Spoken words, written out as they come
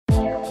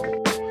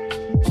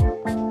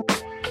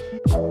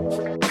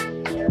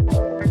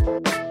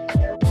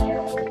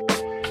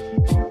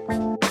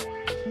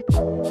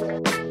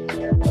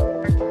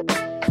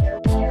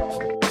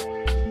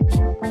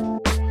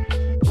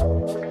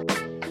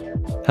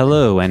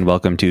Hello and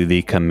welcome to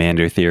the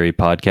Commander Theory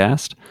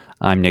podcast.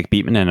 I'm Nick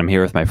Beatman and I'm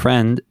here with my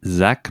friend,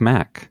 Zach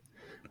Mack.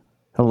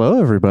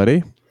 Hello,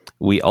 everybody.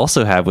 We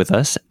also have with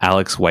us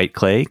Alex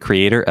Whiteclay,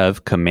 creator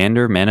of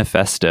Commander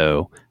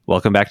Manifesto.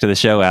 Welcome back to the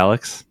show,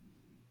 Alex.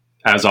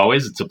 As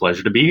always, it's a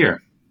pleasure to be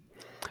here.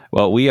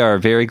 Well, we are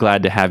very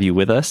glad to have you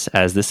with us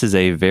as this is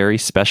a very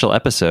special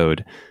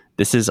episode.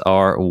 This is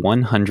our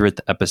 100th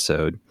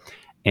episode.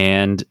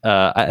 And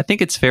I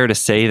think it's fair to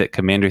say that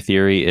Commander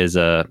Theory is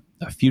a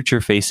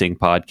future-facing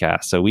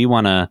podcast. So we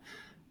want to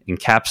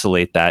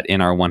encapsulate that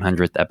in our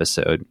 100th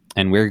episode.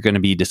 And we're going to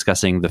be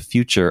discussing the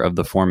future of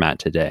the format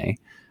today.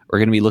 We're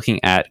going to be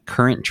looking at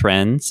current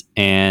trends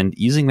and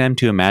using them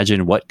to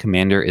imagine what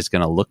Commander is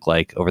going to look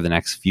like over the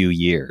next few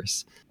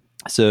years.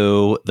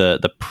 So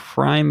the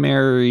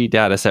primary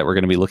data set we're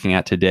going to be looking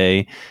at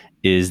today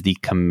is the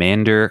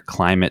Commander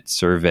Climate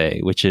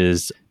Survey, which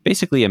is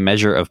basically a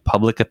measure of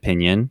public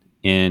opinion.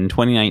 In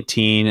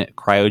 2019,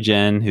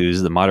 Cryogen,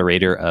 who's the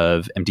moderator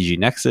of MTG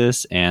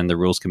Nexus and the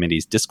Rules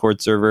Committee's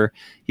Discord server,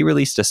 he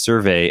released a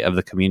survey of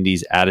the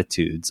community's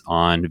attitudes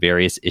on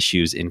various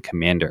issues in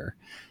Commander.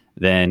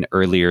 Then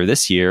earlier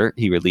this year,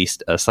 he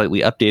released a slightly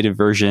updated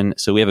version,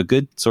 so we have a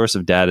good source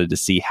of data to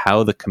see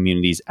how the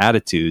community's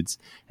attitudes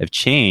have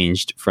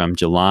changed from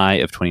July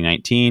of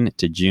 2019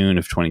 to June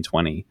of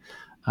 2020.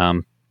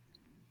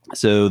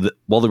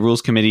 While the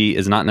Rules Committee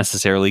is not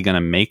necessarily going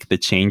to make the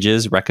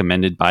changes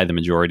recommended by the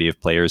majority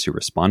of players who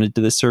responded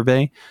to this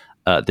survey,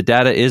 the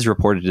data is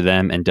reported to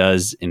them and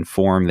does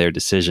inform their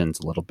decisions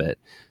a little bit.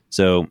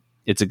 So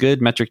it's a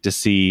good metric to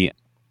see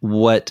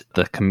what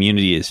the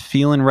community is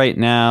feeling right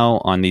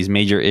now on these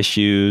major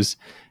issues,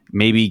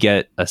 maybe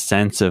get a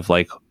sense of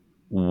like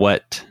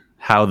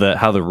how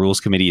the Rules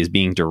Committee is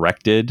being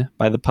directed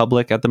by the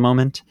public at the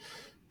moment.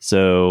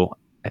 So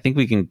I think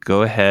we can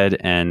go ahead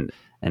and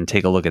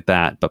take a look at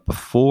that. But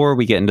before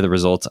we get into the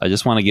results, I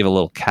just want to give a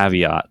little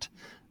caveat.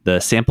 The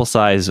sample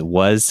size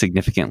was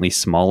significantly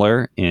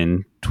smaller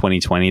in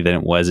 2020 than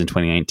it was in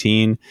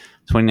 2019.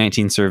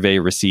 2019 survey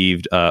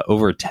received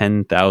over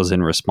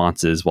 10,000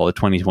 responses, while the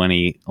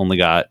 2020 only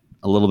got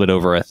a little bit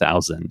over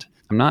 1,000.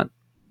 I'm not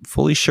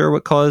fully sure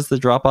what caused the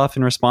drop-off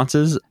in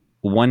responses.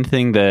 One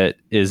thing that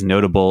is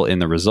notable in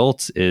the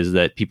results is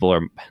that people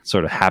are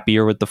sort of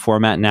happier with the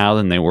format now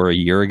than they were a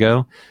year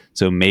ago.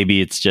 So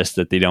maybe it's just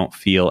that they don't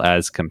feel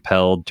as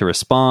compelled to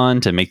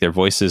respond, to make their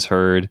voices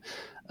heard.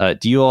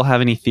 Do you all have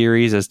any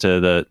theories as to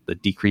the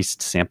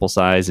decreased sample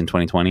size in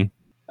 2020?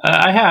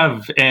 I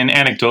have an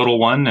anecdotal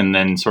one and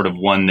then sort of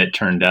one that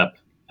turned up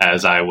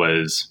as I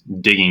was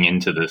digging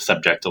into the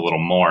subject a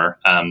little more.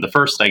 The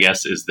first, I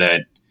guess, is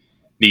that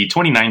the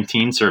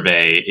 2019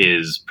 survey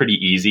is pretty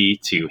easy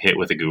to hit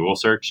with a Google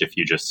search if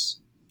you just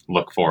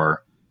look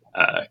for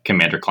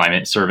Commander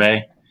Climate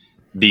Survey.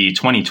 The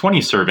 2020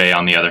 survey,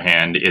 on the other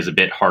hand, is a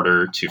bit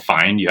harder to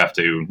find. You have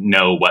to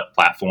know what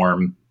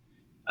platform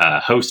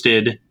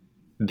hosted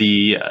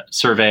the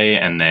survey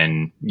and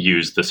then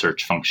use the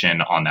search function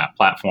on that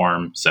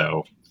platform.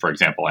 So, for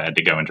example, I had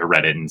to go into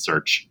Reddit and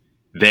search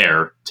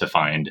there to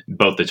find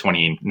both the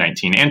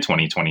 2019 and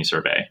 2020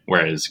 survey,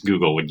 whereas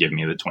Google would give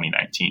me the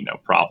 2019 no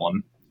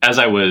problem. As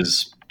I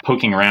was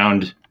poking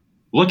around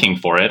looking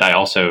for it, I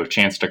also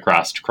chanced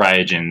across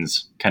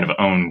Cryogen's kind of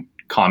own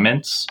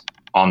comments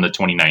on the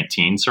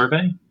 2019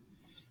 survey,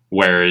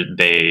 where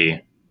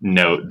they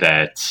note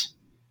that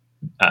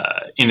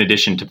in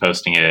addition to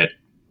posting it,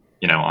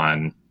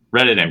 on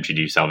Reddit,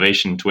 MTG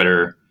Salvation,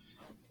 Twitter,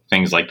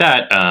 things like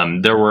that,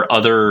 there were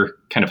other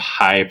kind of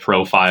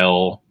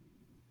high-profile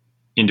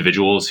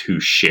individuals who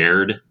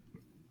shared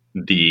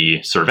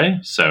the survey.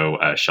 So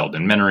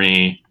Sheldon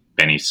Menery,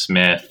 Benny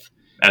Smith,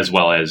 as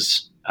well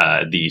as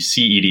the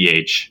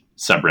CEDH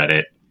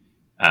subreddit.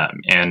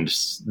 And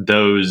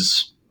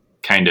those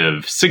kind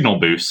of signal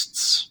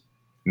boosts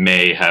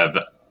may have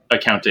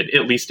accounted,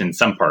 at least in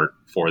some part,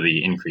 for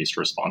the increased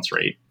response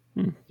rate.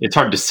 It's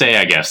hard to say,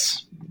 I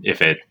guess, if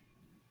it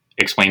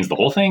explains the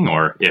whole thing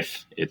or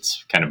if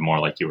it's kind of more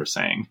like you were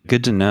saying.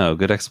 Good to know.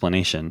 Good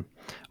explanation.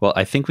 Well,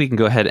 I think we can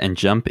go ahead and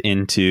jump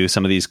into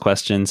some of these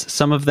questions.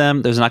 Some of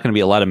them, there's not going to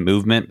be a lot of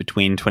movement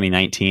between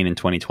 2019 and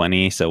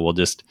 2020, so we'll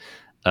just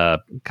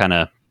kind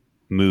of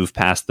move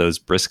past those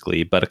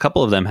briskly. But a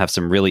couple of them have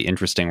some really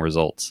interesting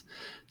results.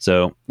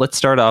 So let's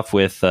start off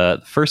with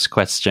the first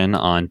question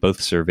on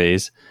both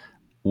surveys.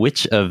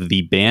 Which of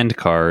the banned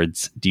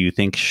cards do you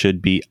think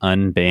should be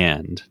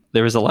unbanned?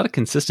 There was a lot of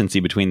consistency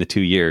between the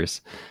 2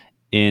 years.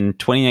 In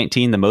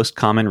 2019, the most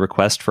common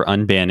request for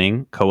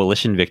unbanning,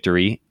 Coalition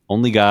Victory,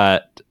 only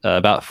got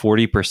about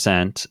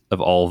 40% of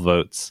all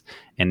votes.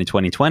 And in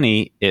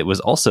 2020, it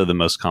was also the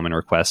most common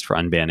request for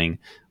unbanning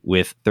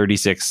with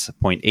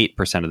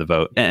 36.8% of the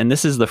vote. And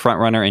this is the front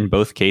runner in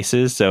both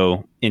cases.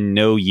 So in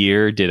no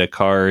year did a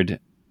card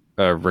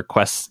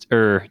request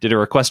for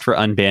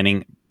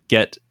unbanning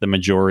get the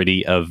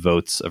majority of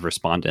votes of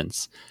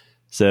respondents.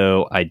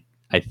 So I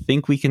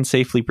think we can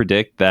safely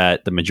predict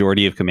that the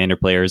majority of Commander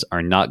players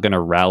are not going to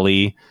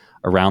rally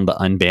around the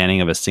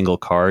unbanning of a single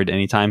card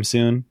anytime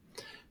soon.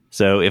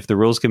 So if the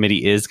rules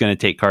committee is going to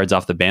take cards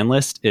off the ban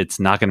list, it's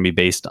not going to be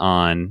based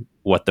on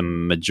what the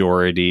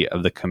majority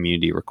of the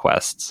community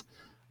requests.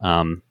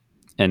 And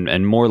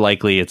more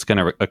likely it's going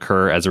to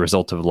occur as a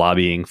result of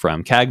lobbying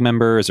from CAG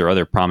members or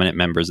other prominent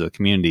members of the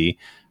community,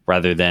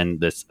 rather than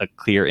a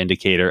clear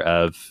indicator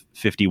of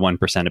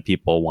 51% of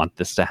people want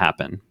this to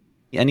happen.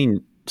 Any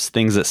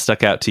things that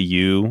stuck out to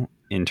you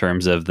in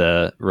terms of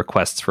the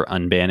requests for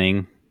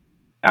unbanning?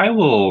 I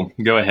will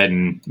go ahead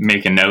and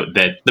make a note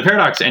that the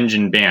Paradox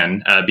Engine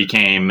ban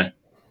became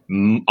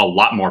a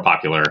lot more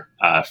popular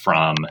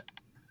from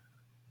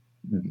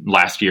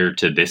last year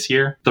to this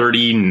year.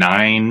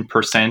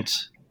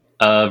 39%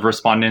 of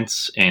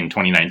respondents in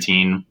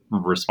 2019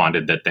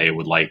 responded that they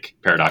would like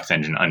Paradox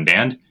Engine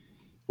unbanned,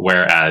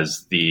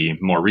 whereas the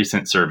more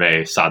recent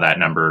survey saw that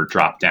number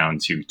drop down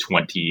to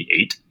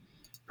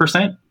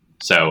 28%.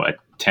 So a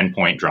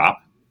 10-point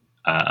drop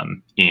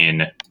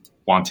in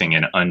wanting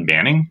an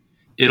unbanning.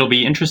 It'll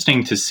be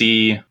interesting to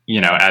see,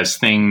 as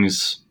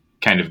things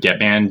kind of get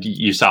banned.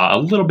 You saw a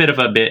little bit of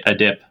a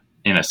dip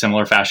in a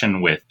similar fashion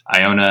with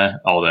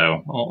Iona,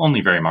 although only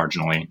very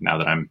marginally now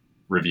that I'm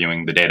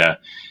reviewing the data.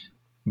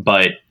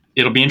 But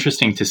it'll be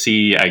interesting to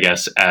see, I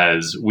guess,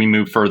 as we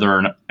move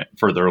further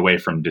away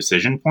from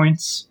decision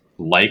points,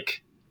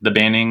 like the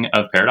banning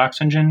of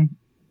Paradox Engine,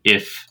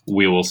 if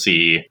we will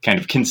see kind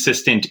of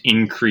consistent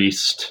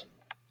increased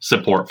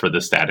support for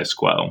the status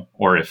quo,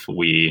 or if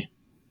we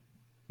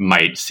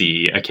might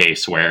see a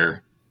case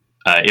where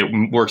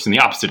it works in the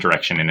opposite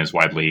direction and is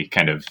widely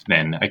kind of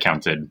then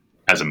accounted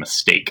as a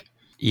mistake.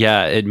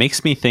 Yeah, it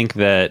makes me think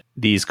that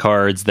these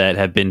cards that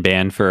have been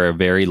banned for a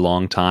very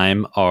long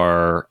time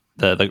are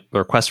the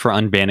requests for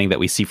unbanning that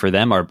we see for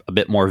them are a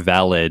bit more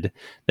valid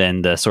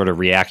than the sort of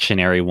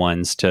reactionary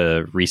ones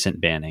to recent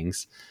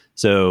bannings.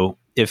 So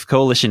if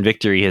Coalition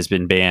Victory has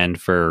been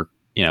banned for,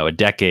 a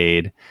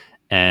decade,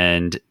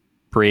 and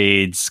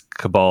Braid's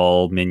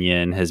Cabal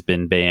Minion has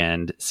been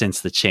banned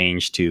since the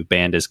change to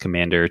Banned as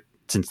Commander,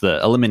 since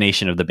the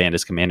elimination of the Banned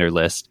as Commander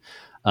list,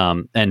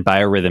 and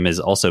Biorhythm has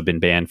also been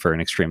banned for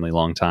an extremely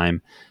long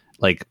time.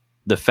 Like,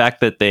 the fact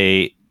that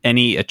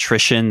any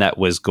attrition that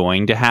was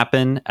going to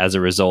happen as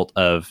a result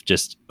of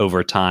just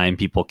over time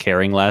people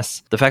caring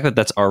less, the fact that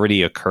that's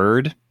already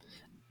occurred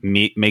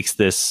makes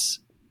this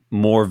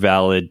more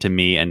valid to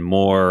me and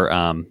more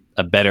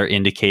a better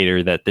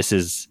indicator that this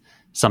is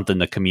something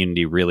the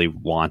community really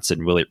wants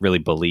and really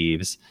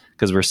believes.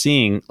 Because we're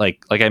seeing,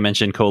 like I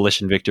mentioned,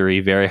 Coalition Victory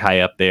very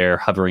high up there,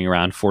 hovering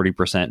around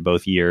 40%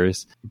 both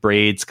years.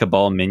 Braid's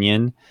Cabal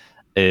Minion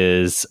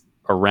is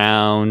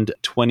around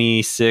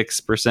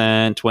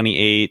 26%,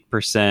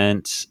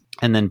 28%.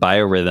 And then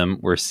Biorhythm,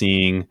 we're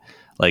seeing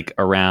like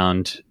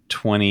around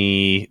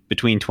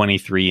between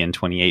 23 and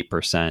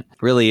 28%.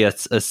 Really,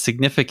 it's a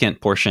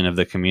significant portion of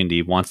the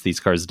community wants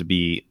these cards to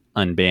be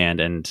unbanned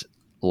and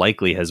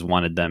likely has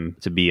wanted them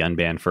to be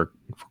unbanned for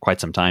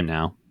quite some time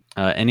now.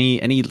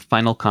 Any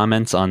final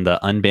comments on the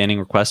unbanning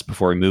request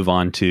before we move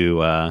on to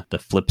the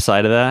flip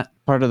side of that?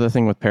 Part of the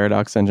thing with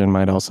Paradox Engine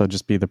might also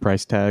just be the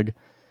price tag.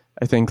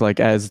 I think like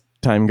as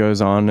time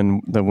goes on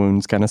and the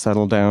wounds kind of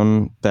settle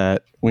down,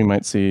 that we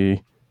might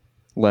see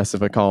less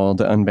of a call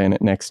to unban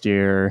it next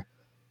year,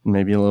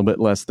 maybe a little bit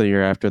less the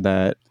year after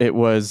that. It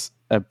was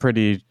a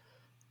pretty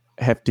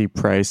hefty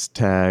price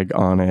tag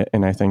on it,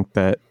 and I think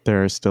that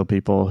there are still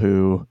people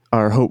who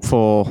are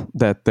hopeful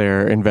that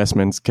their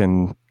investments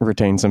can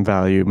retain some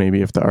value,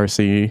 maybe if the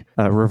RC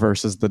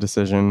reverses the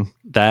decision.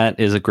 That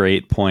is a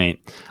great point.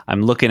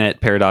 I'm looking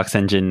at Paradox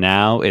Engine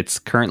now. It's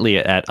currently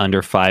at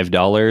under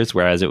 $5,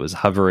 whereas it was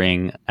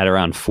hovering at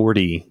around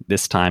 $40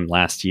 this time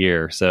last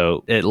year.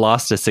 So it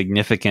lost a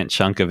significant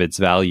chunk of its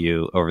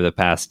value over the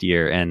past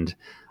year, and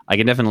I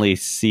can definitely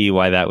see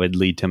why that would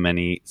lead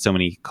to so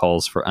many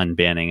calls for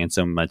unbanning and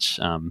so much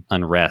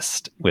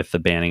unrest with the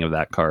banning of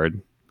that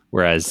card.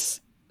 Whereas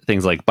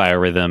things like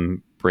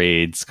Biorhythm,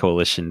 Braid's,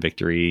 Coalition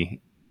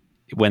Victory,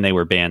 when they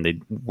were banned,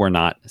 they were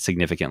not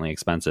significantly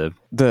expensive.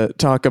 The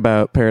talk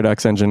about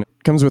Paradox Engine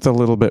comes with a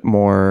little bit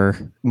more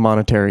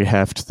monetary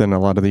heft than a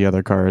lot of the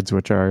other cards,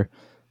 which are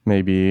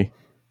maybe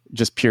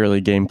just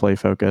purely gameplay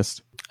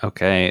focused.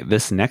 Okay,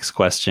 this next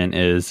question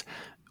is,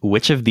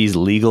 which of these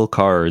legal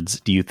cards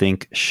do you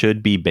think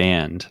should be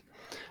banned?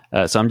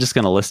 So I'm just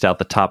going to list out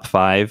the top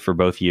 5 for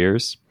both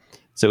years.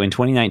 So in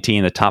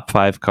 2019, the top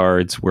 5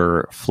 cards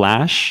were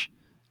Flash,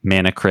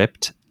 Mana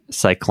Crypt,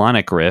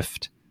 Cyclonic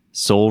Rift,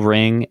 Soul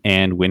Ring,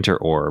 and Winter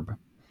Orb.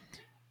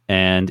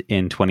 And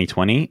in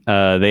 2020,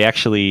 they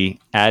actually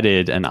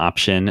added an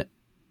option.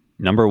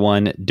 Number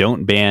 1,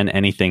 don't ban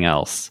anything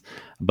else.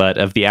 But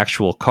of the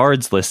actual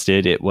cards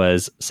listed, it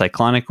was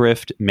Cyclonic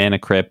Rift, Mana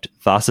Crypt,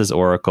 Thassa's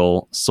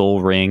Oracle,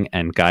 Soul Ring,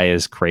 and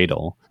Gaia's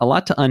Cradle. A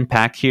lot to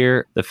unpack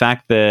here. The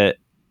fact that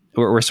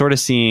we're sort of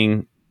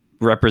seeing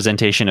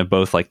representation of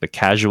both like the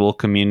casual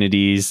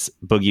community's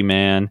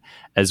Boogeyman,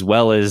 as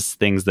well as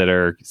things that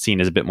are seen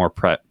as a bit more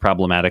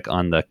problematic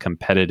on the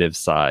competitive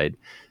side.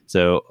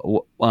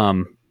 So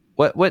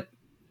what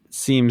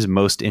seems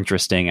most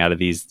interesting out of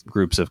these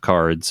groups of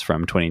cards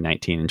from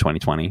 2019 and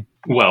 2020?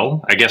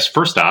 Well, I guess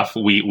first off,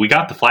 we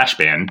got the Flash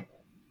ban,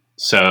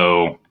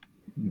 so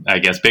I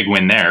guess big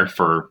win there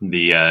for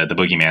the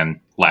Boogeyman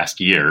last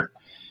year.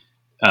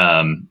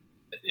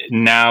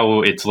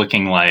 Now it's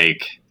looking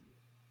like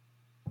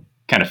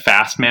kind of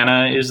fast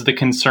mana is the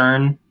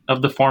concern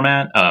of the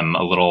format.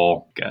 A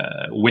little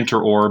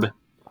Winter Orb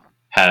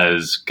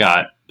has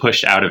got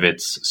pushed out of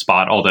its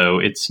spot, although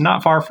it's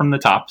not far from the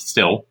top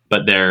still.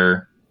 But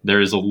there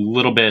is a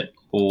little bit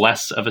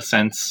less of a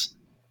sense,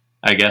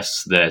 I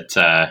guess,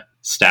 that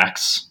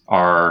stacks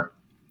are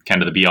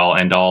kind of the be-all,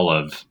 end-all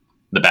of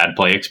the bad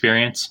play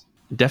experience.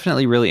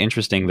 Definitely really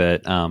interesting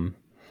that...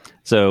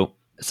 so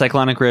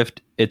Cyclonic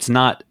Rift, it's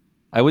not...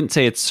 I wouldn't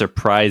say it's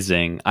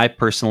surprising. I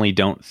personally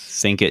don't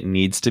think it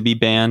needs to be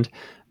banned,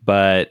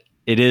 but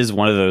it is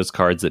one of those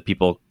cards that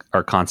people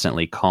are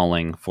constantly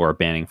calling for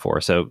banning for.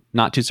 So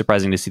not too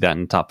surprising to see that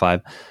in the top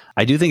 5.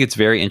 I do think it's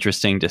very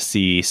interesting to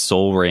see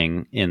Sol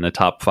Ring in the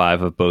top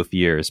 5 of both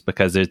years,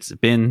 because it's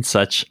been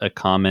such a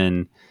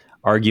common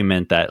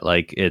argument that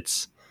like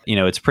it's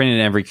printed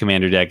in every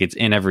commander deck, it's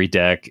in every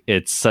deck,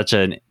 it's such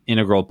an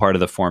integral part of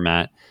the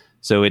format.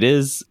 So it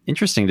is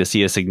interesting to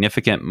see a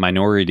significant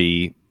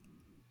minority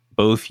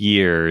both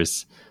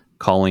years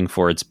calling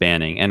for its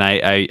banning. And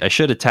I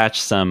should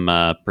attach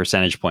some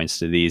percentage points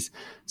to these.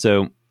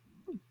 So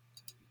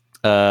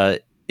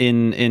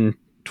in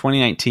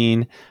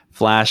 2019,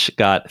 Flash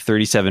got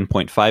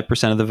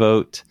 37.5% of the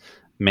vote.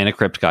 Mana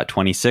Crypt got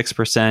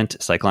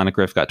 26%. Cyclonic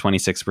Rift got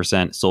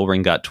 26%. Sol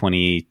Ring got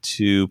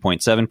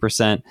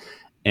 22.7%.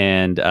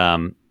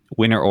 And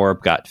Winter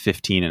Orb got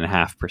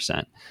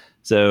 15.5%.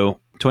 So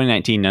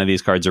 2019, none of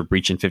these cards are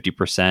breaching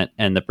 50%.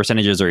 And the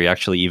percentages are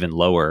actually even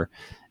lower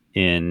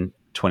in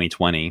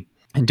 2020.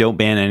 And Don't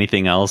Ban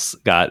Anything Else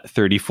got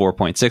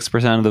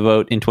 34.6% of the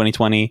vote in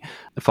 2020,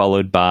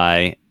 followed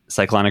by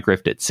Cyclonic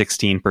Rift at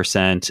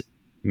 16%,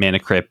 Mana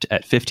Crypt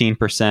at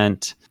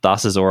 15%,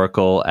 Thassa's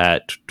Oracle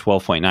at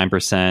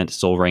 12.9%,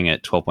 Sol Ring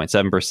at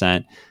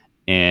 12.7%,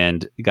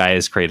 and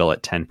Gaia's Cradle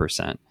at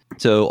 10%.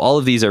 So all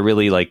of these are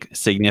really like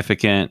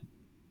significant.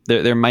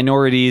 They're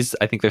minorities.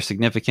 I think they're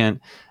significant,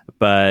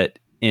 but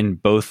in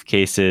both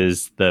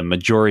cases, the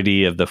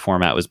majority of the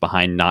format was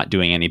behind not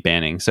doing any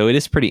banning. So it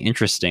is pretty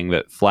interesting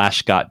that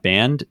Flash got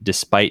banned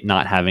despite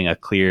not having a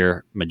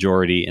clear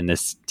majority in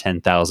this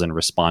 10,000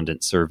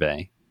 respondent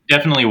survey.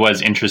 Definitely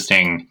was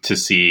interesting to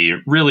see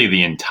really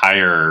the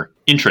entire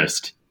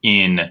interest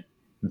in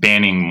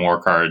banning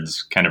more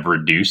cards kind of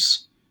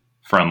reduce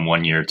from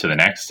one year to the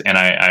next. And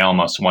I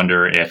almost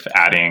wonder if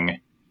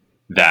adding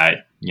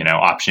that,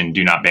 option,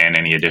 do not ban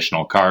any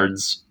additional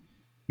cards,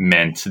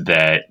 meant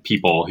that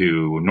people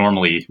who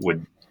normally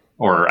would,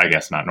 or I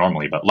guess not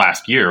normally, but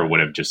last year would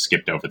have just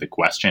skipped over the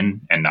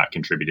question and not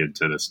contributed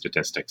to the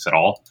statistics at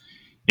all,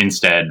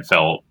 instead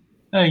felt,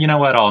 you know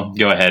what, I'll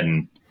go ahead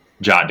and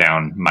jot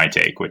down my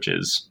take, which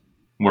is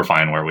we're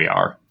fine where we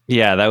are.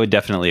 Yeah, that would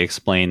definitely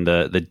explain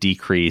the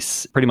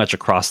decrease pretty much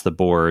across the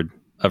board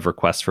of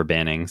requests for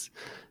bannings.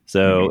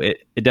 So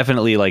it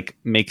definitely like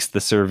makes the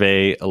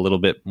survey a little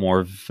bit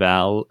more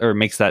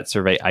makes that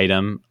survey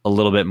item a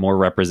little bit more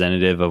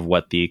representative of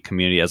what the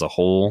community as a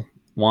whole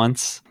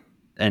wants.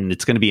 And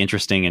it's going to be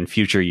interesting in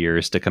future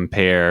years to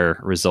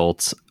compare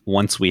results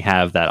once we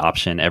have that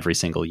option every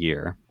single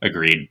year.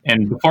 Agreed.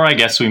 And before I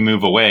guess we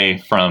move away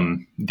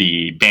from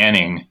the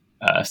banning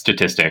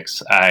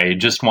statistics, I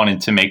just wanted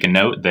to make a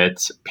note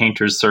that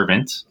Painter's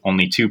Servant,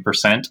 only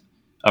 2%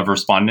 of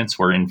respondents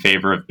were in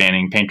favor of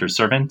banning Painter's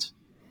Servant.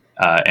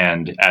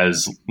 And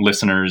as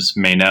listeners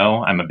may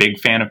know, I'm a big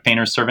fan of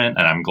Painter's Servant,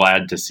 and I'm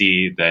glad to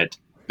see that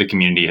the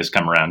community has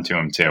come around to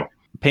him too.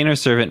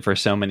 Painter's Servant for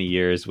so many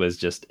years was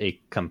just a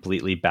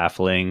completely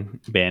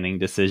baffling banning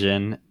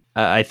decision.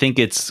 I think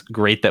it's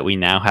great that we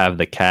now have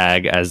the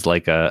CAG as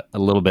like a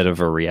little bit of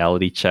a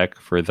reality check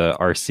for the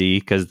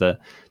RC, because the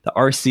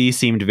RC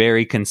seemed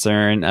very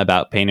concerned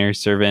about Painter's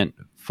Servant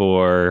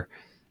for,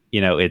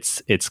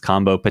 its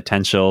combo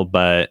potential,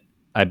 but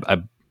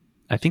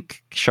I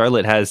think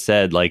Charlotte has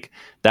said like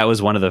that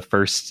was one of the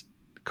first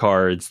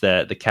cards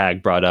that the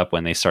CAG brought up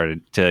when they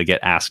started to get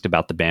asked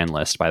about the ban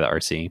list by the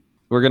RC.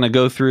 We're going to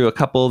go through a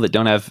couple that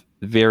don't have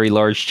very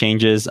large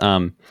changes.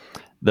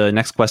 The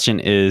next question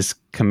is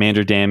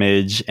commander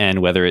damage and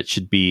whether it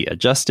should be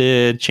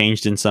adjusted,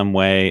 changed in some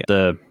way.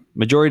 The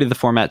majority of the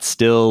format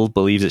still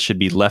believes it should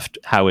be left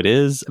how it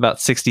is. About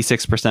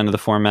 66% of the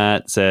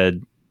format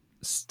said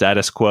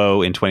status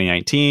quo in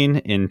 2019.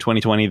 In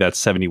 2020, that's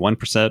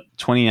 71%.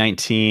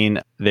 2019,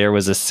 there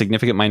was a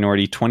significant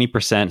minority,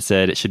 20%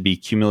 said it should be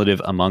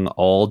cumulative among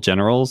all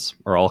generals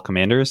or all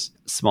commanders.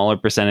 Smaller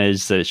percentage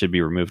said it should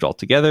be removed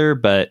altogether,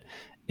 but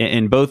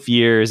in both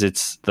years,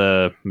 it's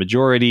the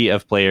majority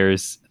of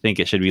players think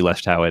it should be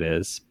left how it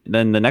is.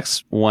 Then the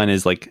next one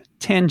is like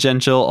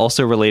tangential,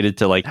 also related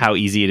to like how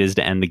easy it is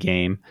to end the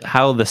game,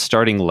 how the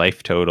starting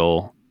life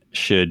total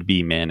should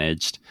be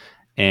managed.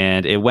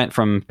 And it went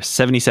from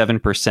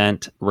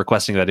 77%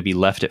 requesting that it be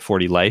left at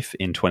 40 life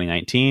in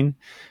 2019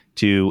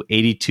 to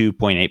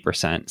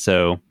 82.8%.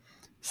 So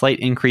slight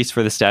increase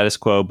for the status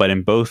quo, but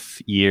in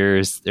both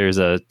years, there's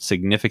a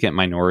significant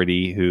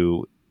minority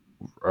who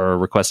are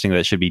requesting that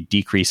it should be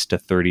decreased to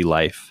 30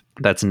 life.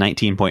 That's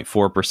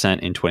 19.4%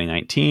 in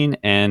 2019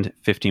 and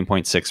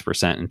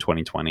 15.6% in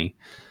 2020.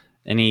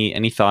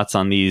 Any thoughts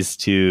on these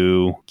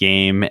two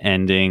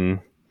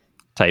game-ending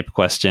type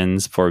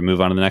questions before we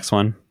move on to the next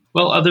one?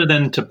 Well, other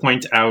than to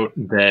point out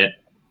that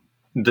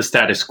the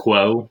status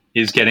quo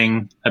is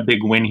getting a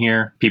big win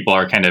here, people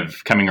are kind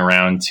of coming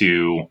around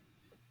to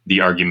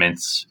the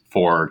arguments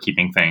for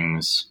keeping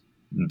things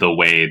the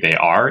way they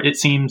are. It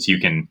seems you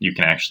can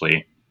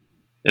actually,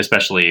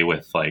 especially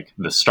with like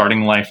the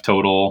starting life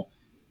total,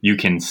 you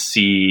can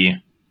see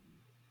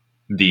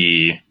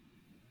the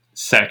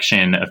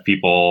section of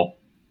people,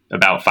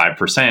 about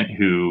 5%,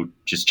 who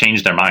just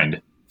changed their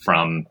mind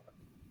from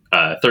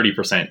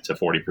 30% to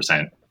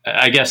 40%.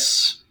 I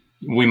guess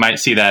we might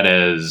see that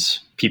as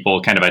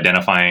people kind of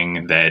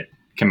identifying that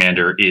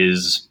Commander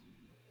is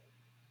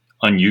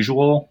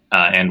unusual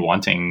and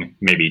wanting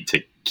maybe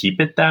to keep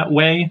it that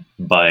way,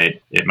 but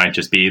it might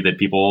just be that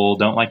people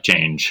don't like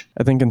change.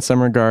 I think in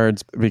some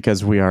regards,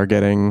 because we are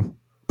getting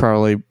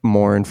probably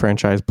more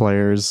enfranchised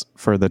players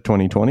for the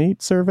 2020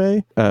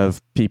 survey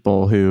of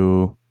people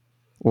who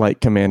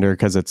like Commander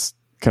because it's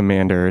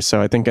Commander.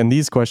 So I think in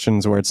these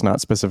questions where it's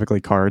not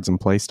specifically cards and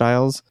play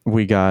styles,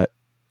 we got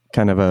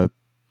kind of a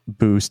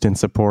boost in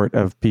support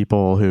of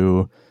people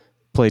who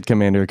played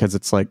Commander because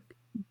it's like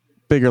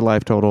bigger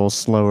life total,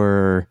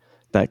 slower,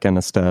 that kind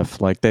of stuff.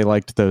 Like they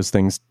liked those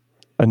things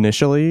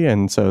initially,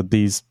 and so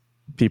these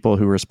people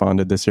who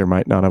responded this year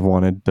might not have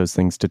wanted those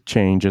things to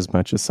change as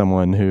much as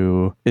someone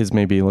who is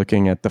maybe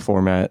looking at the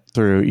format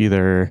through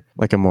either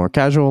like a more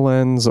casual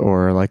lens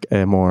or like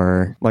a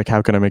more like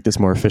how can I make this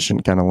more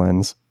efficient kind of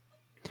lens.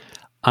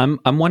 I'm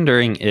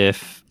wondering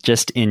if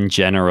just in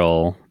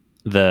general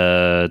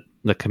the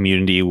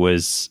community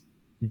was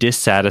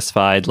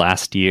dissatisfied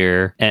last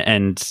year,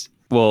 and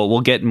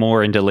we'll get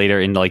more into later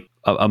in like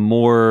a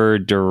more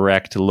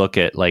direct look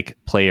at like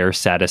player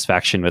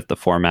satisfaction with the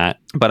format.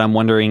 But I'm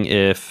wondering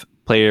if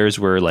players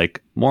were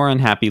like more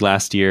unhappy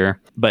last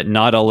year, but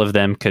not all of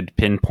them could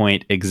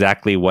pinpoint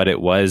exactly what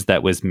it was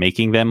that was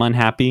making them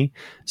unhappy.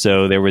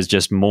 So there was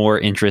just more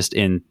interest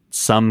in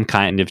some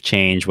kind of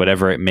change,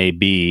 whatever it may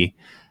be.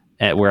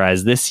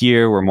 Whereas this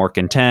year we're more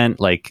content.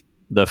 Like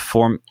the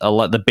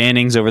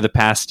bannings over the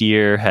past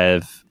year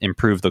have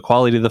improved the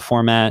quality of the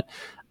format.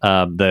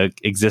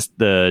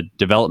 The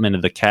development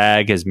of the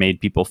CAG has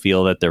made people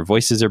feel that their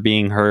voices are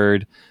being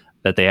heard,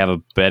 that they have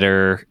a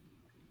better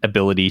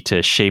ability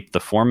to shape the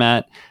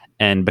format.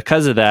 And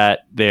because of that,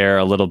 they're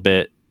a little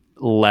bit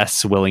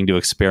less willing to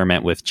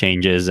experiment with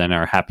changes and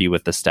are happy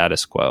with the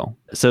status quo.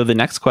 So the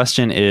next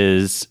question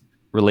is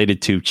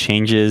related to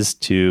changes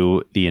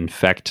to the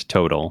infect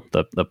total,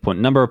 the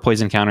number of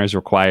poison counters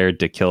required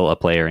to kill a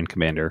player in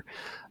Commander.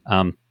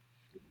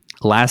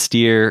 Last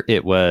year,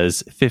 it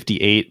was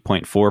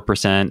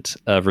 58.4%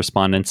 of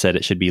respondents said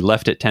it should be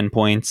left at 10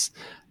 points.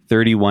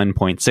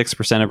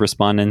 31.6% of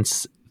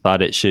respondents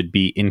thought it should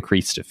be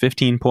increased to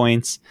 15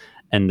 points.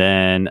 And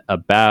then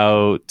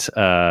about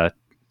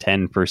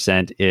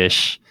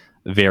 10%-ish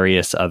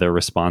various other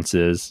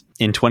responses.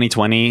 In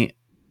 2020,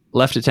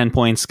 left at 10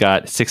 points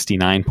got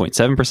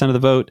 69.7% of the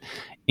vote.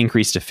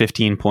 Increased to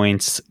 15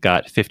 points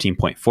got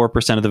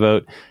 15.4% of the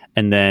vote.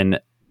 And then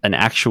an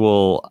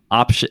actual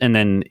option, and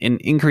then an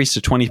increase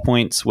to 20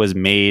 points was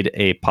made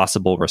a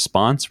possible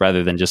response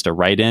rather than just a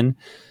write-in.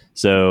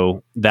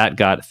 So that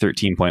got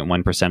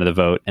 13.1% of the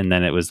vote. And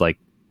then it was like,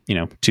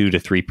 2 to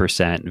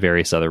 3%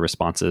 various other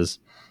responses.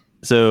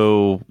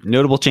 So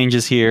notable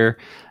changes here.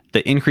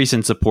 The increase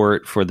in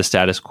support for the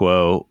status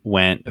quo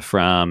went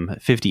from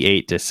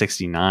 58 to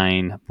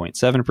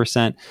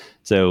 69.7%.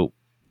 So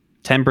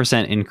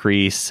 10%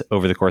 increase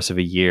over the course of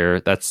a year.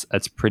 That's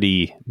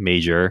pretty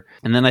major.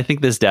 And then I think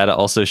this data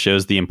also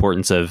shows the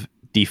importance of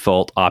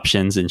default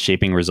options in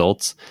shaping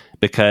results,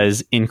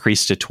 because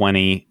increase to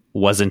 20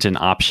 wasn't an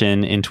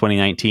option in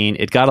 2019.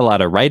 It got a lot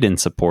of write-in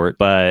support,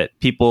 but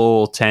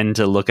people tend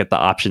to look at the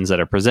options that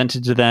are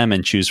presented to them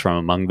and choose from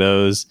among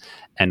those.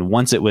 And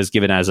once it was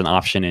given as an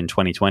option in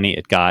 2020,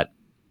 it got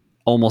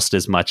almost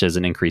as much as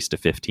an increase to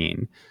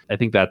 15. I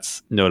think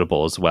that's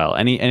notable as well.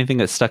 Anything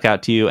that stuck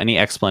out to you? Any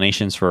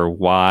explanations for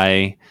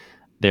why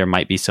there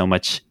might be so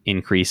much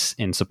increase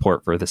in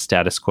support for the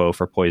status quo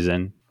for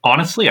poison?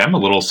 Honestly, I'm a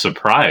little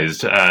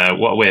surprised.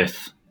 What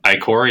with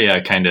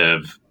Ikoria kind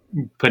of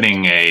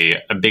putting a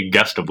big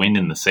gust of wind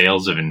in the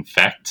sails of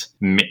Infect.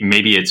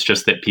 Maybe it's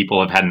just that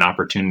people have had an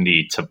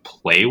opportunity to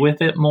play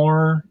with it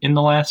more in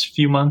the last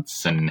few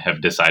months and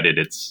have decided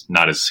it's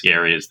not as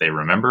scary as they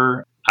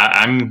remember.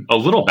 I'm a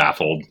little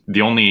baffled. The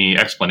only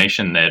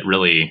explanation that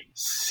really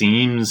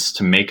seems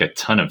to make a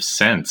ton of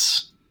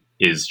sense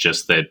is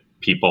just that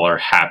people are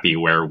happy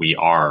where we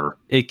are.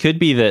 It could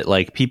be that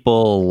like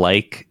people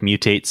like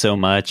Mutate so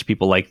much,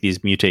 people like these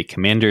Mutate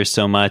commanders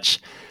so much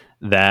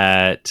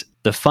that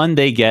the fun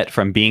they get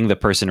from being the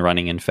person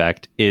running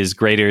Infect is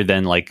greater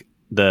than like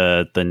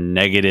the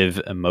negative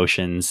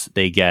emotions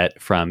they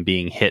get from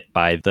being hit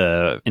by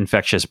the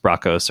infectious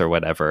Bracos or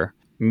whatever.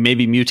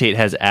 Maybe Mutate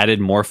has added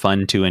more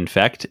fun to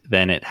Infect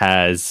than it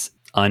has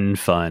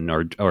unfun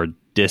or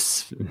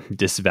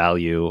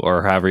disvalue,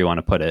 or however you want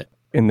to put it.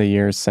 In the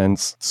years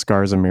since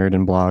Scars of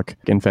Mirrodin block,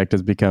 Infect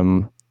has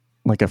become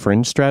like a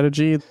fringe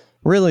strategy.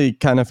 Really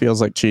kind of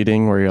feels like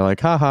cheating, where you're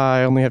like, haha,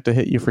 I only have to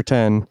hit you for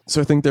 10.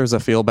 So I think there's a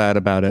feel bad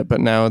about it.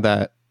 But now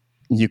that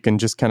you can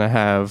just kind of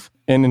have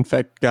an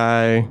Infect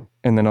guy,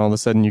 and then all of a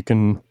sudden you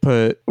can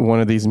put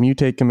one of these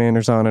Mutate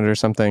commanders on it or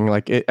something,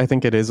 like I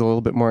think it is a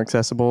little bit more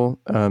accessible.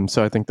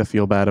 So I think the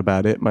feel bad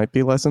about it might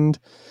be lessened.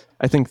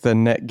 I think the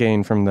net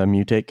gain from the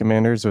Mutate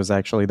commanders was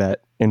actually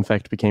that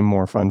Infect became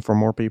more fun for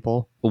more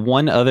people.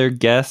 One other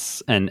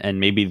guess, and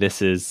maybe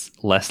this is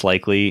less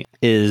likely,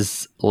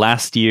 is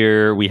last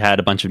year we had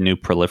a bunch of new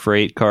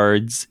Proliferate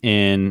cards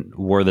in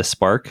War of the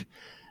Spark.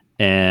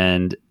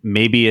 And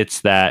maybe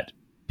it's that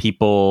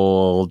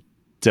people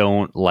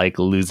don't like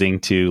losing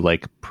to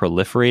like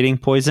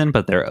proliferating poison,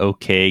 but they're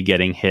okay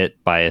getting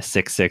hit by a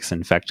 6/6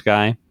 Infect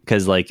guy.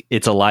 Because like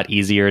it's a lot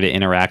easier to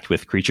interact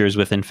with creatures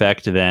with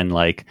Infect than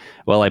like,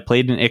 well, I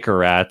played an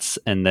Icarats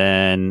and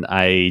then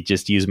I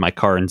just used my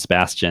Karn's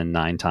Bastion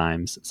 9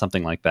 times,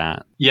 something like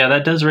that. Yeah,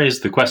 that does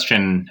raise the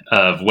question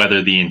of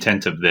whether the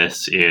intent of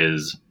this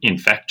is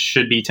Infect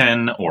should be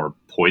 10 or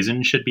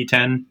Poison should be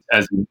 10.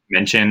 As you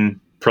mentioned,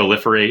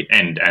 Proliferate,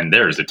 and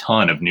there's a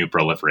ton of new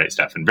Proliferate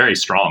stuff and very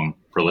strong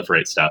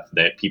Proliferate stuff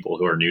that people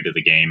who are new to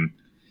the game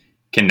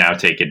can now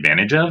take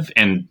advantage of,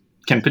 and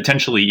can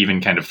potentially even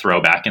kind of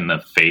throw back in the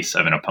face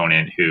of an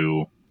opponent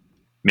who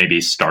maybe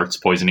starts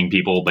poisoning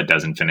people but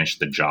doesn't finish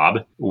the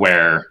job,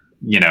 where,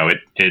 you know,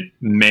 it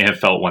may have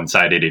felt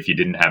one-sided if you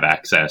didn't have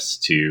access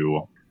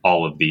to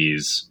all of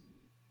these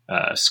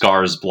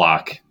Scars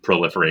block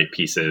Proliferate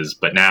pieces,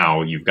 but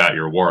now you've got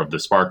your War of the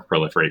Spark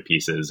Proliferate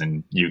pieces,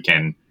 and you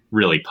can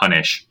really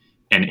punish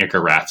an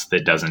Icarats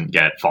that doesn't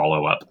get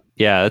follow-up.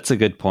 Yeah, that's a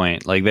good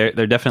point. Like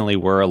there definitely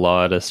were a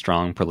lot of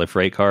strong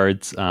Proliferate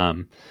cards.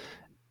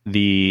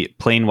 The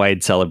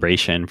Plane-wide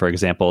Celebration, for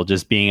example,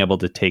 just being able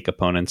to take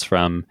opponents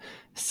from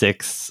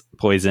 6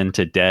 poison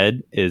to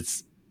dead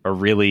is a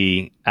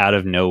really out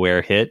of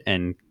nowhere hit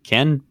and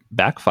can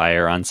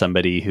backfire on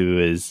somebody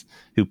who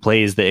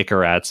plays the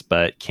Icarats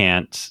but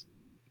can't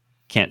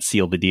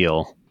seal the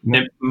deal.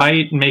 It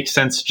might make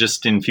sense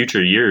just in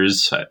future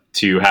years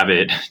to have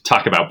it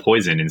talk about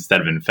poison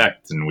instead of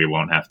Infect, and we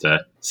won't have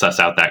to suss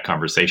out that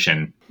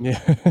conversation.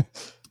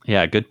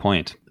 Yeah, good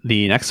point.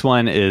 The next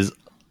one is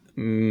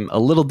a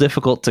little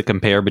difficult to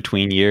compare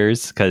between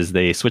years because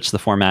they switched the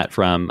format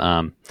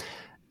from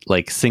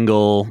like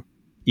single,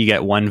 you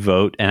get one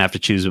vote and have to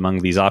choose among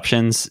these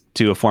options,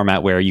 to a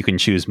format where you can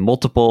choose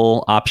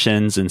multiple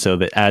options, and so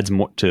that adds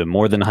to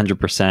more than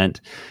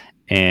 100%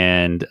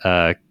 and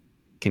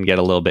can get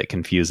a little bit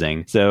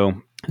confusing. So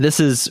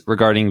this is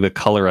regarding the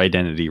color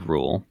identity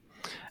rule.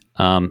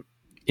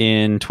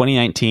 In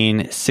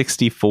 2019,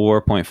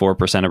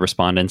 64.4% of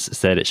respondents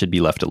said it should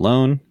be left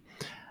alone.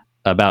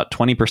 About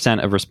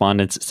 20% of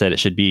respondents said it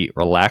should be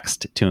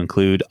relaxed to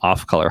include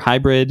off-color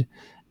hybrid,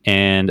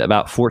 and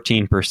about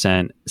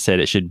 14% said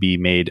it should be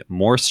made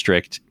more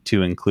strict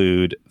to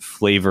include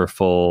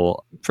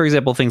flavorful, for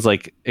example, things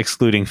like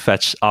excluding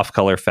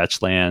off-color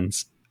fetch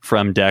lands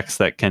from decks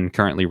that can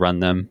currently run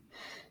them.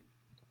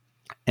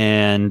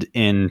 And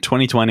in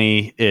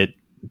 2020, it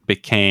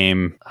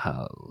became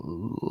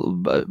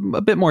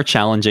a bit more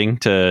challenging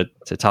to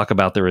talk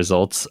about the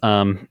results.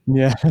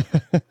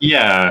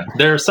 Yeah,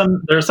 there are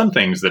some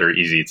things that are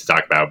easy to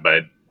talk about,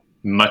 but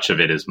much of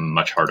it is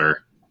much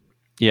harder.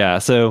 Yeah,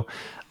 so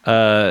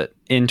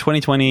in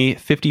 2020,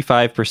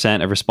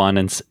 55% of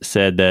respondents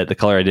said that the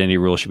color identity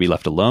rule should be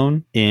left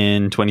alone.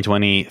 In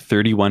 2020,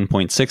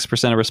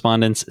 31.6% of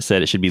respondents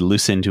said it should be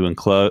loosened to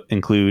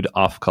include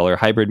off-color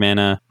hybrid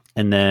mana.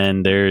 And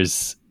then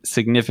there's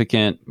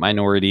significant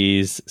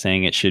minorities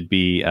saying it should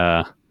be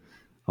oh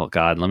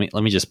god, let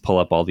me just pull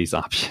up all these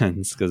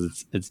options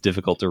because it's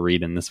difficult to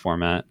read in this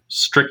format.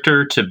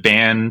 Stricter to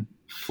ban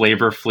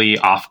flavorfully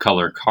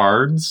off-color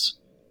cards,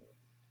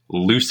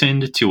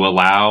 loosened to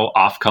allow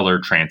off-color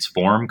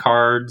transform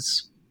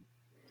cards,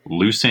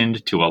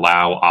 loosened to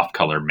allow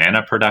off-color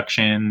mana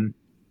production,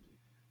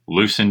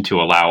 loosened to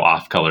allow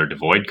off-color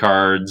devoid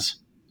cards,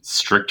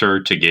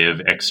 stricter to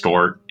give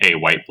extort a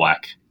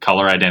white-black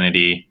color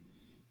identity,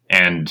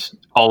 and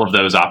all of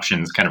those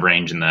options kind of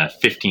range in the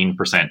 15%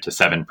 to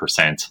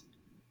 7%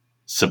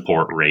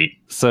 support rate.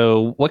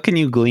 So what can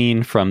you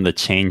glean from the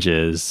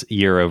changes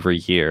year over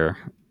year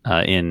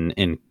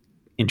in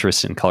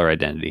interest in color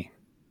identity?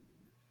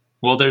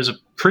 Well, there's a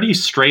pretty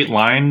straight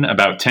line.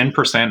 About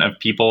 10% of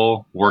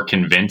people were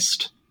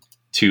convinced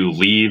to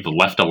leave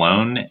left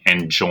alone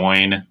and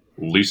join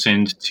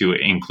loosened to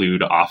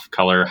include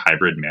off-color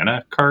hybrid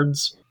mana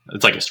cards.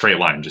 It's like a straight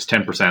line, just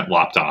 10%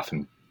 lopped off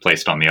and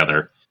placed on the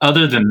other.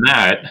 Other than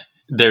that,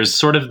 there's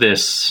sort of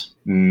this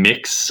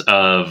mix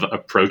of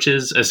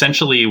approaches.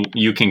 Essentially,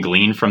 you can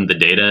glean from the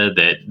data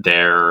that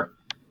there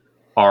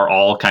are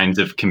all kinds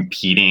of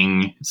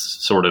competing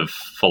sort of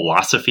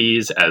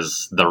philosophies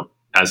as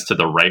to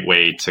the right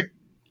way to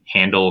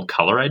handle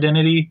color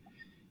identity,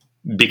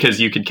 because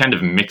you could kind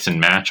of mix and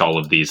match all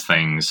of these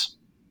things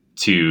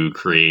to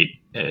create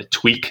a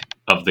tweak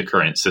of the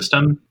current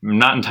system. I'm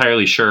not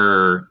entirely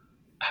sure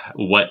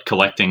what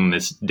collecting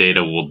this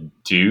data will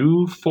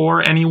do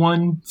for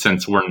anyone,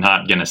 since we're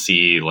not going to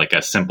see like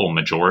a simple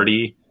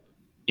majority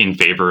in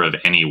favor of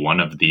any one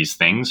of these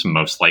things,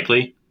 most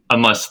likely,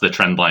 unless the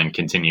trend line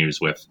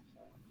continues with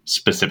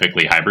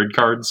specifically hybrid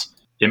cards.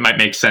 It might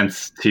make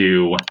sense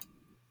to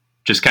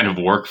just kind of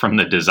work from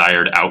the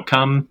desired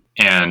outcome,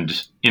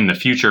 and in the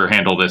future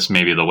handle this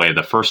maybe the way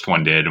the first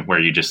one did, where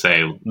you just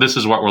say, this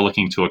is what we're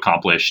looking to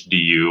accomplish. Do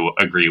you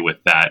agree with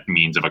that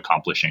means of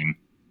accomplishing?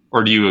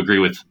 Or do you agree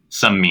with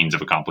some means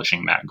of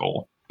accomplishing that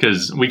goal?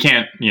 Because we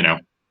can't,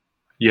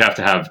 you have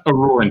to have a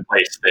rule in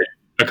place that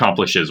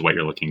accomplishes what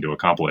you're looking to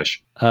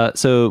accomplish.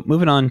 So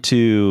moving on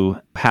to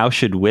how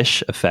should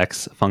wish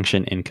effects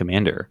function in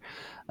Commander?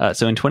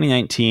 So in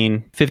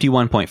 2019,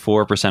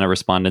 51.4% of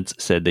respondents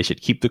said they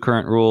should keep the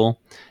current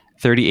rule.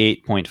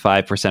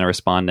 38.5% of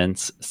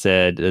respondents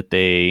said that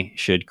they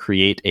should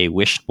create a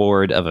wish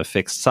board of a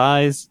fixed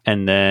size.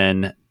 And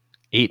then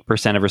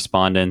 8% of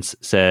respondents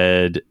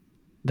said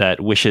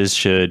that wishes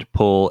should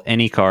pull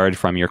any card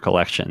from your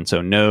collection.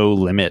 So no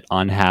limit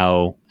on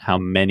how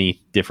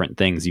many different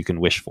things you can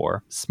wish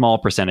for. Small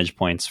percentage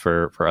points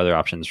for other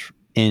options.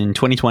 In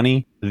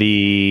 2020,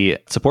 the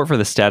support for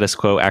the status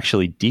quo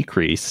actually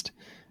decreased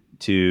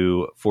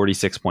to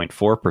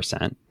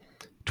 46.4%.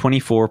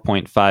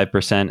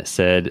 24.5%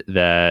 said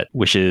that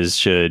wishes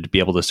should be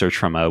able to search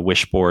from a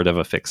wish board of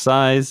a fixed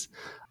size.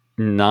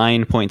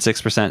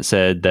 9.6%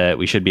 said that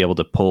we should be able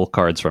to pull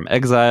cards from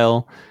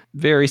exile.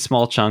 Very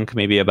small chunk,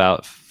 maybe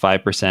about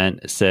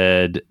 5%,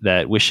 said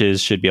that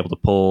wishes should be able to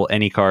pull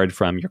any card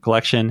from your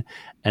collection.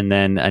 And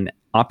then an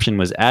option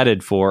was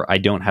added for, I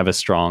don't have a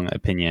strong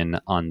opinion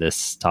on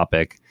this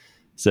topic.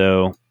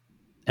 So,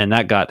 and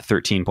that got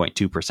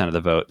 13.2% of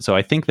the vote. So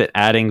I think that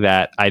adding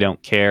that I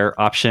don't care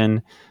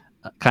option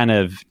kind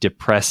of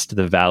depressed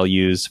the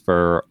values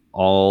for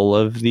all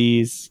of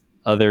these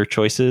other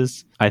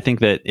choices. I think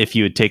that if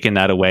you had taken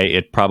that away,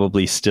 it'd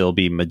probably still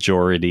be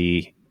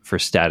majority for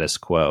status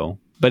quo.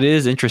 But it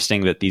is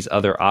interesting that these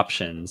other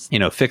options,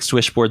 fixed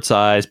wishboard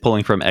size,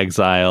 pulling from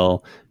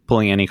exile,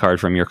 pulling any card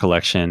from your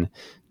collection,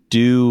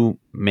 do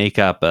make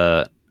up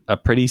a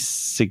pretty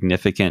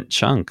significant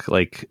chunk.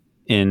 Like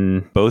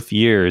in both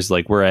years,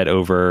 like we're at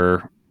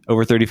over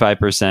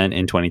 35%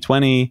 in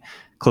 2020,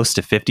 close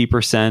to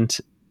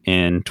 50%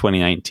 in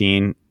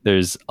 2019.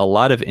 There's a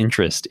lot of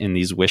interest in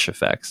these wish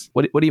effects.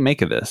 What do you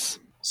make of this?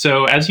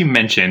 So as you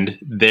mentioned,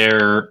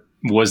 there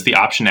was the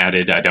option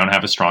added, I don't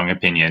have a strong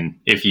opinion.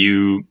 If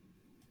you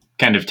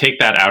kind of take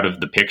that out of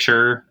the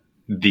picture,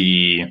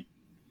 the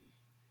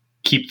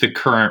keep the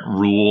current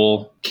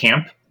rule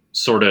camp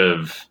sort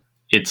of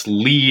its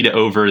lead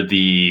over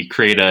the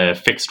create a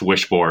fixed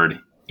wish board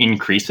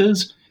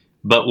increases.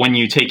 But when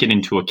you take it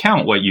into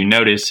account, what you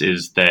notice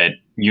is that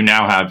you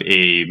now have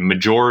a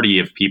majority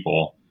of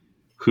people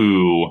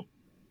who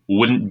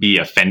wouldn't be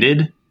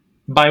offended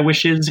by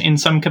wishes in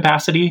some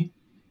capacity,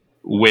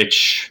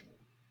 which,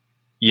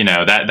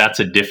 that's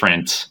a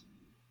different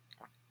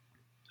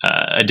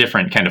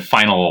kind of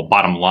final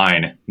bottom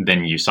line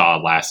than you saw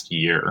last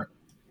year.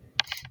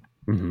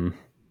 Mm-hmm.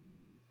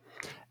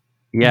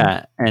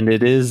 Yeah, and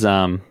it is.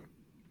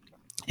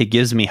 It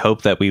gives me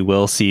hope that we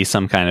will see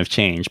some kind of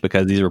change,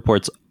 because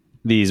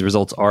these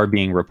results are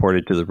being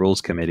reported to the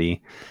Rules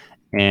Committee,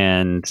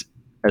 and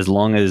as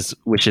long as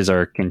wishes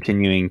are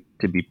continuing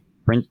to be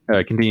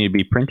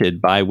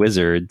printed by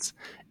Wizards,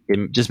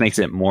 it just makes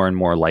it more and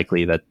more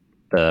likely that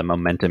the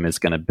momentum is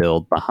going to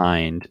build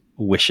behind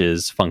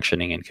wishes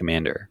functioning in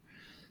Commander.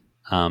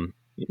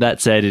 That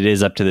said, it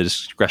is up to the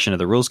discretion of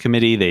the Rules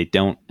Committee. They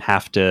don't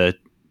have to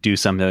do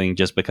something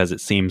just because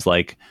it seems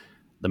like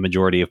the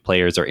majority of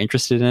players are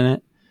interested in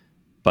it,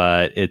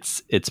 but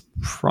it's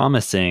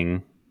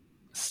promising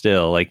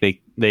still. Like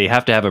they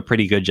have to have a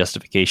pretty good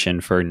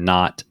justification for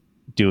not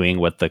doing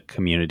what the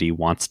community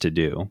wants to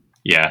do.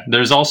 Yeah,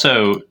 there's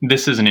also,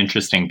 this is an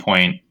interesting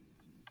point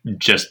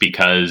just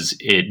because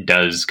it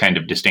does kind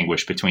of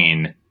distinguish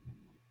between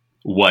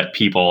what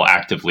people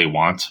actively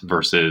want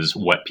versus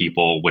what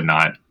people would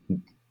not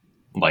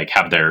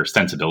have their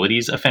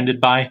sensibilities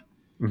offended by.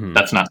 Mm-hmm.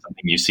 That's not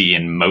something you see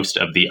in most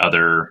of the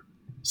other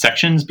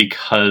sections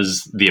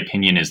because the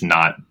opinion is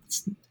not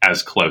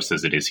as close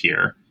as it is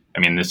here. I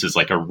mean, this is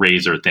like a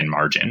razor thin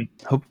margin.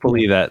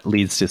 Hopefully that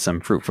leads to some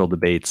fruitful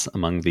debates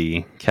among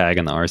the CAG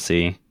and the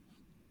RC.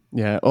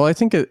 Yeah, well, I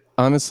think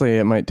honestly,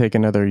 it might take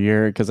another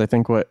year, because I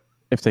think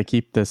if they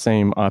keep the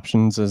same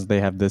options as they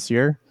have this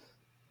year,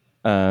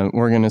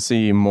 we're going to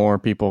see more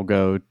people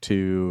go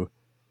to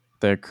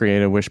the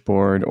create a wish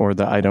board or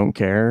the I don't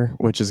care,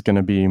 which is going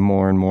to be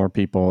more and more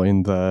people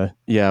in the,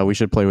 we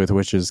should play with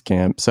wishes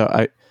camp.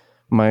 So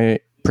my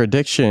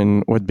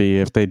prediction would be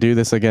if they do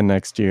this again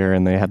next year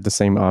and they have the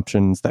same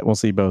options, that we'll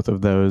see both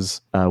of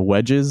those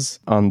wedges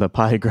on the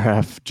pie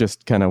graph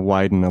just kind of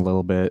widen a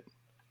little bit.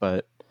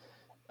 But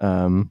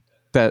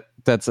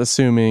that's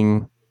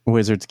assuming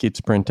Wizards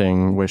keeps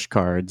printing Wish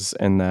cards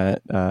and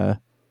that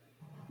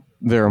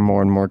there are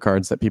more and more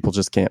cards that people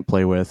just can't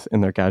play with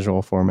in their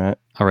casual format.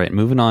 All right,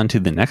 moving on to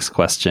the next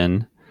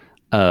question.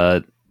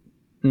 Not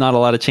a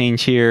lot of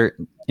change here.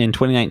 In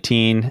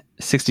 2019,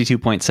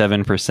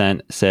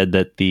 62.7% said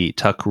that the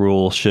tuck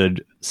rule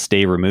should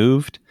stay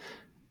removed.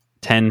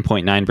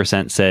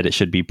 10.9% said it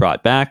should be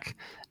brought back.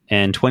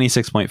 And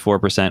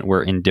 26.4%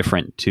 were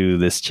indifferent to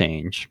this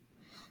change.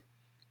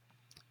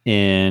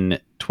 In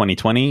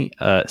 2020,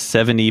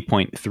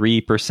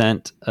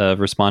 70.3%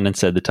 of respondents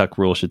said the tuck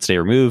rule should stay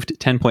removed.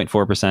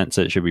 10.4%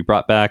 said it should be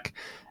brought back.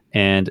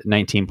 And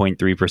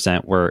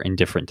 19.3% were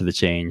indifferent to the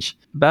change.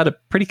 About a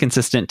pretty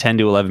consistent 10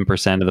 to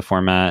 11% of the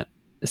format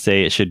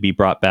say it should be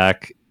brought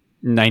back.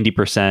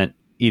 90%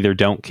 either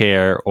don't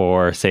care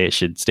or say it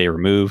should stay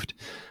removed.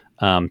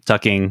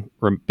 Tucking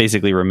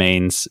basically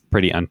remains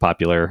pretty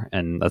unpopular,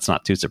 and that's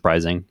not too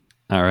surprising.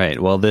 All right,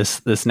 well,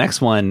 this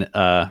next one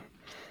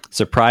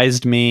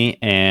surprised me,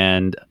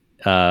 and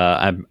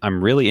I'm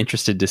really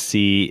interested to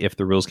see if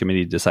the Rules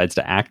Committee decides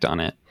to act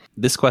on it.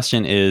 This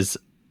question is,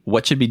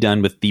 what should be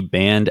done with the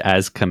banned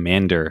as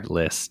commander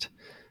list?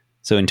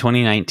 So in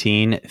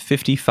 2019,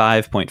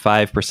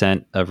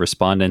 55.5% of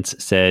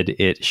respondents said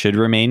it should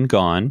remain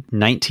gone.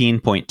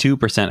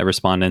 19.2% of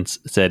respondents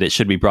said it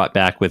should be brought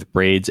back with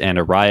Braids and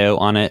Arayo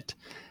on it.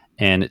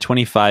 And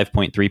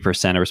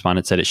 25.3% of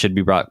respondents said it should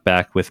be brought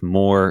back with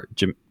more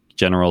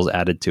generals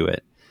added to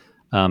it.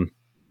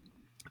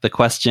 The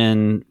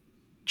question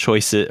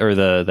choices, or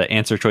the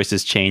answer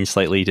choices, changed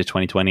slightly to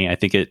 2020. I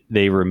think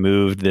they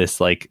removed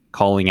this like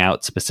calling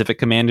out specific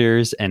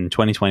commanders, and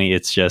 2020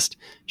 it's just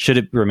should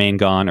it remain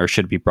gone or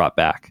should it be brought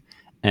back.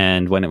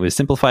 And when it was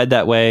simplified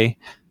that way,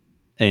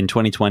 in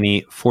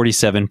 2020,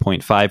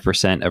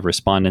 47.5% of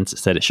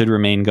respondents said it should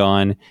remain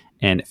gone,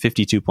 and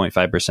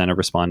 52.5% of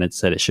respondents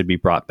said it should be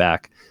brought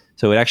back.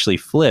 So it actually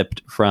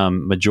flipped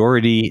from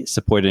majority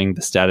supporting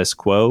the status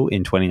quo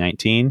in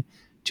 2019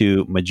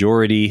 to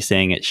majority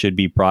saying it should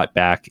be brought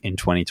back in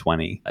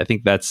 2020. I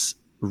think that's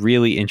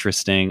really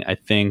interesting. I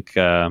think,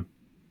 and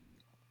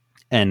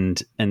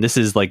this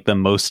is like the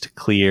most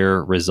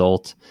clear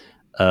result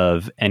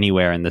of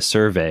anywhere in the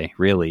survey,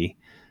 really,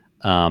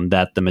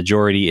 that the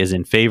majority is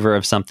in favor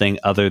of something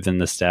other than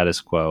the status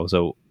quo.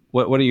 So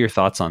what are your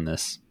thoughts on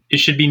this?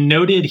 It should be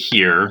noted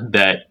here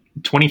that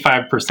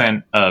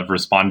 25% of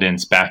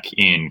respondents back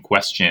in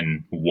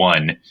question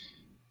 1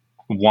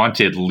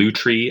 wanted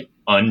Lutri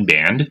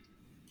unbanned.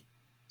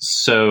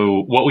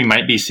 So what we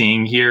might be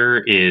seeing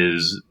here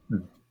is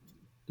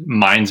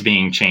minds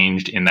being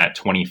changed in that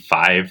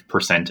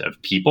 25%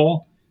 of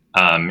people,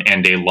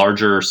 and a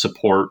larger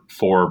support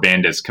for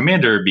banned as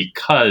commander,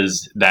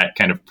 because that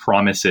kind of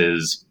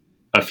promises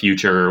a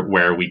future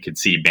where we could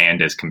see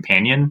banned as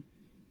companion,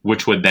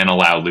 which would then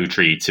allow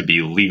Lutri to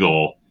be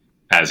legal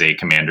as a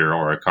commander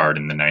or a card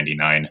in the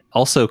 99.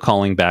 Also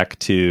calling back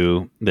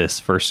to this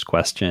first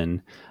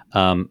question,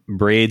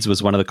 Braids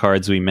was one of the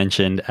cards we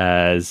mentioned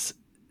as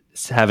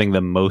having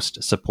the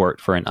most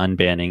support for an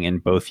unbanning in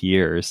both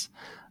years,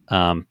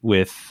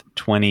 with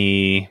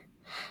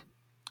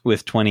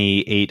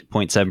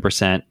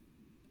 28.7%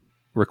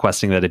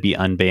 requesting that it be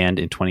unbanned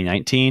in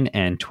 2019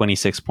 and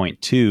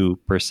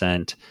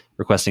 26.2%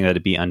 requesting that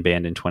it be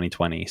unbanned in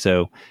 2020.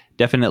 So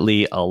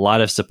definitely a lot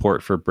of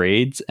support for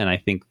Braids, and I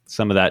think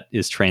some of that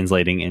is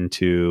translating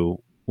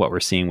into what we're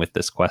seeing with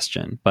this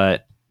question.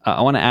 But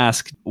I want to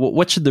ask,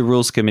 what should the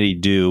Rules Committee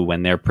do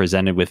when they're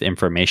presented with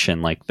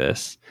information like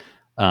this?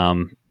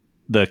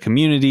 The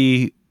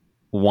community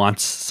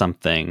wants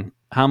something.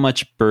 How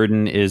much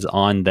burden is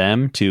on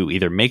them to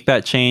either make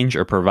that change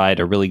or provide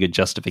a really good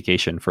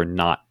justification for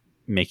not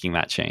making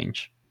that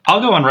change? I'll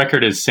go on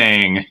record as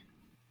saying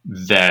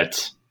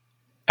that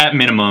at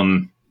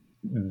minimum,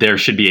 there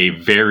should be a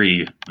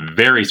very,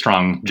 very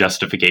strong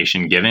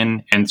justification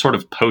given and sort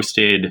of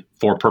posted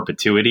for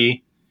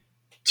perpetuity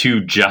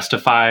to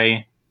justify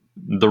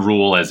the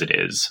rule as it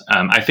is.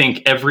 I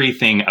think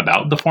everything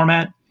about the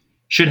format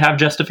should have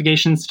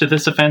justifications to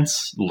this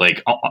offense.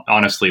 Like,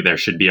 honestly, there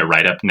should be a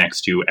write-up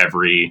next to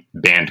every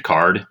banned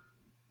card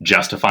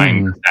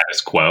justifying the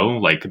status quo.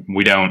 Like,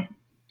 we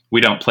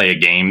don't play a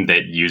game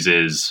that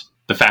uses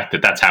the fact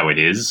that that's how it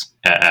is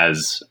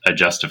as a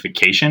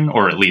justification,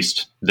 or at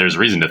least there's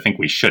reason to think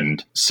we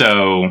shouldn't.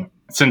 So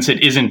since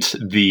it isn't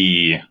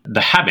the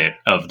habit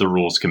of the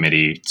Rules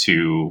Committee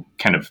to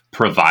kind of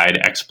provide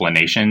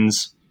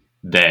explanations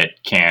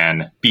that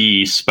can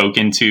be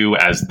spoken to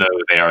as though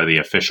they are the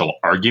official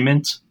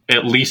argument,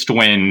 at least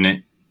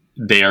when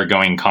they are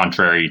going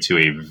contrary to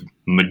a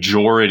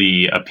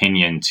majority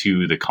opinion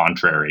to the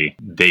contrary,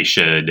 they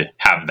should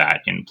have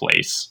that in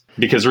place.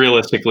 Because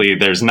realistically,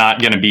 there's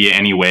not going to be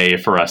any way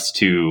for us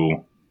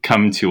to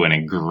come to an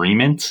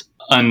agreement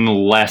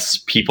unless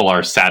people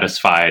are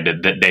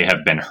satisfied that they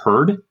have been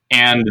heard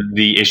and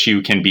the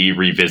issue can be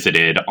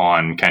revisited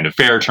on kind of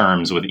fair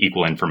terms with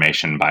equal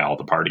information by all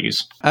the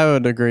parties. I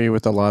would agree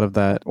with a lot of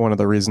that. One of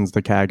the reasons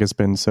the CAG has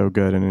been so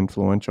good and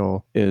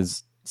influential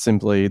is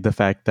simply the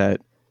fact that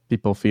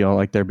people feel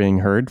like they're being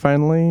heard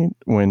finally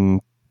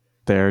when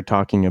they're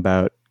talking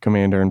about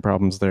Commander and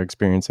problems they're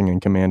experiencing in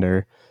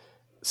Commander.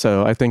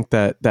 So I think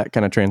that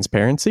kind of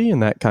transparency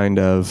and that kind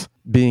of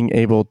being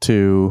able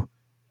to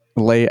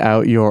lay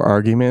out your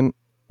argument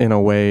in a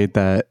way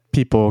that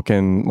people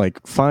can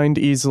like find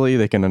easily,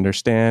 they can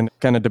understand,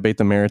 kind of debate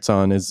the merits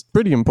on is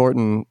pretty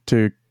important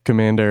to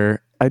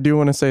Commander. I do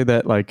want to say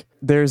that like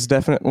there's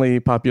definitely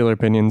popular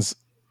opinions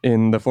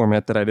in the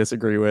format that I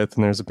disagree with,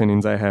 and there's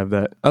opinions I have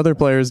that other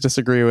players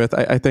disagree with.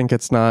 I think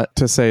it's not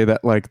to say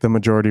that like the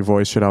majority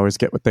voice should always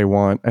get what they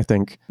want. I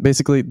think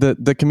basically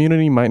the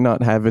community might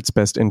not have its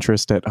best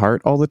interest at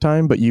heart all the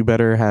time, but you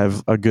better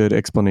have a good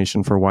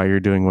explanation for why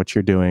you're doing what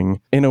you're doing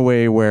in a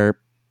way where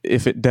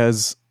if it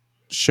does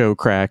show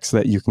cracks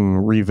that you can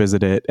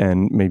revisit it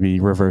and maybe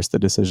reverse the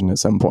decision at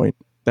some point.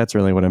 That's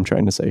really what I'm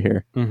trying to say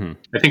here. Mm-hmm.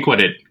 I think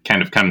what it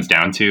kind of comes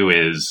down to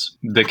is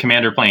the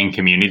Commander playing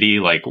community.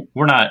 Like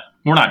we're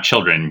not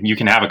children. You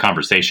can have a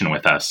conversation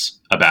with us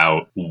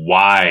about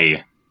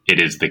why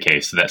it is the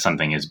case that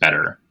something is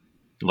better.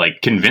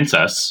 Like convince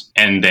us,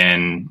 and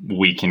then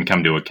we can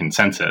come to a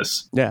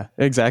consensus. Yeah,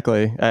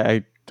 exactly.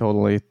 I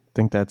totally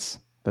think that's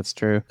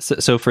true.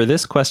 So for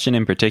this question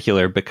in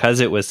particular, because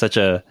it was such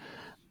a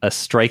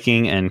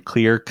striking and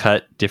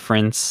clear-cut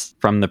difference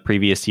from the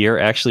previous year,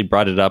 I actually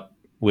brought it up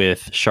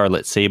with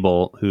Charlotte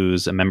Sable,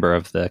 who's a member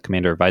of the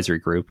Commander Advisory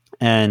Group.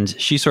 And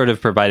she sort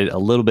of provided a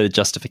little bit of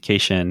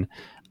justification.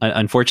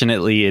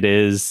 Unfortunately, it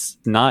is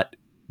not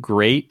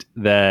great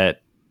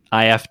that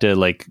I have to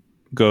like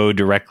go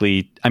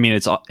directly. I mean,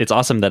 it's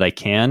awesome that I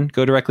can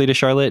go directly to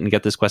Charlotte and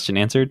get this question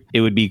answered.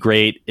 It would be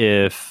great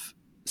if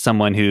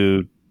someone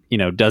who, you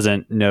know,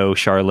 doesn't know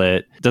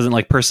Charlotte, doesn't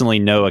like personally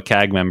know a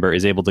CAG member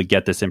is able to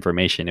get this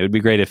information. It would be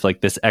great if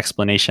like this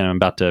explanation I'm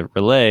about to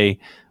relay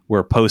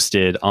were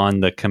posted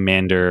on the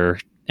Commander,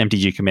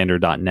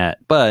 mtgcommander.net.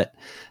 But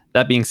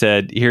that being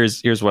said,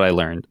 here's what I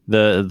learned.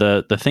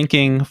 The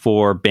thinking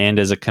for banned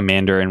as a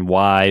commander and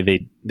why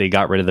they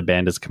got rid of the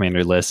banned as a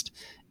commander list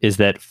is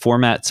that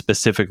format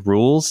specific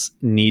rules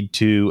need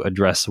to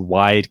address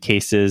wide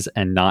cases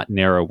and not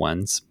narrow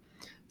ones.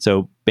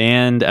 So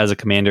banned as a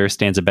commander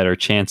stands a better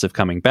chance of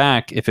coming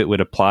back if it would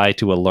apply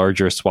to a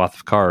larger swath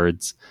of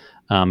cards.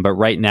 But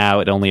right now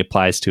it only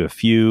applies to a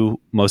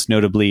few, most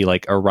notably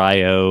like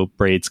Arayo,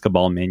 Braid's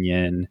Cabal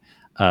Minion,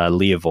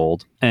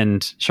 Leovold.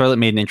 And Charlotte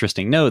made an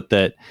interesting note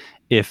that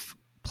if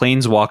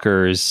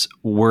Planeswalkers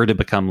were to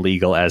become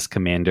legal as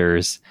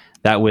commanders,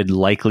 that would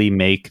likely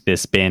make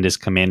this banned as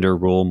commander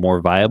rule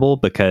more viable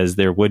because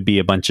there would be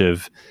a bunch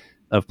of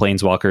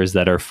Planeswalkers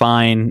that are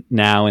fine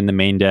now in the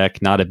main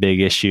deck, not a big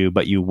issue,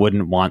 but you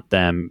wouldn't want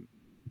them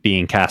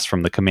being cast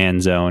from the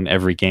command zone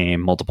every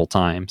game multiple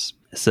times.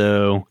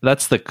 So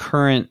that's the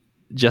current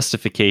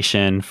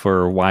justification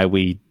for why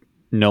we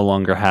no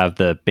longer have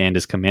the banned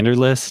as commander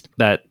list.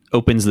 That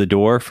opens the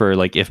door for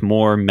like if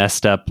more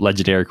messed up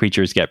legendary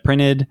creatures get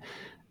printed,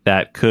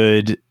 that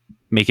could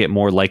make it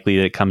more likely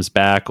that it comes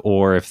back,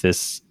 or if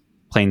this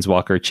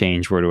Planeswalker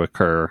change were to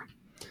occur.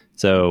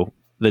 So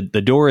the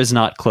door is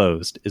not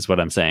closed, is what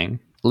I'm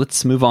saying.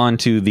 Let's move on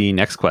to the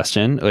next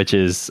question, which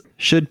is,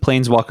 should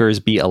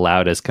Planeswalkers be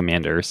allowed as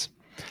commanders?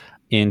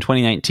 In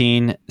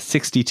 2019,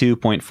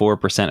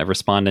 62.4% of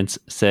respondents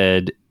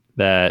said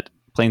that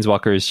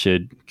Planeswalkers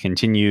should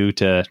continue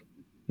to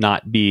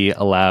not be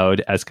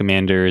allowed as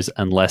commanders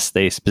unless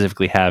they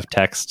specifically have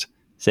text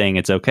saying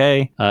it's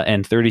okay.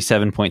 And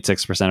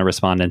 37.6% of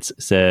respondents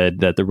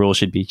said that the rule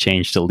should be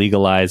changed to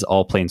legalize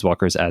all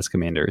Planeswalkers as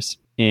commanders.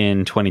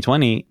 In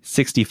 2020,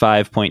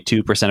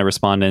 65.2% of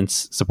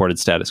respondents supported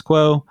status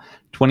quo.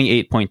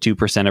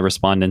 28.2% of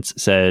respondents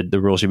said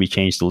the rule should be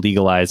changed to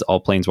legalize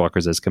all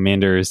Planeswalkers as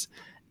commanders.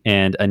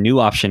 And a new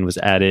option was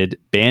added,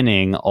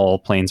 banning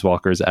all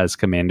Planeswalkers as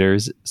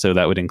commanders. So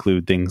that would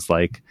include things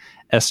like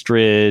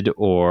Estrid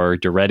or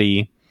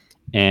Duretti.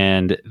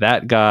 And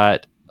that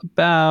got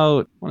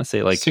about, I want to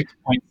say like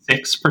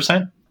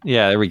 6.6%.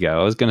 Yeah, there we go.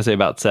 I was going to say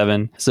about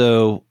 7.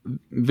 So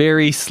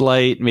very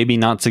slight, maybe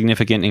not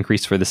significant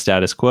increase for the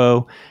status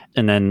quo.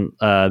 And then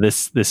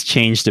this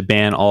change to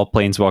ban all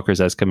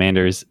Planeswalkers as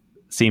commanders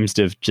seems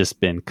to have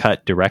just been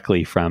cut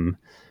directly from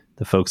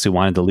the folks who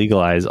wanted to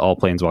legalize all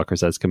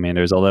Planeswalkers as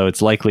commanders, although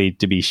it's likely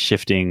to be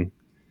shifting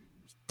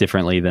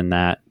differently than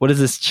that. What does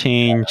this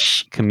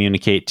change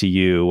communicate to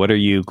you? What are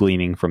you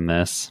gleaning from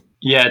this?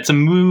 Yeah, it's a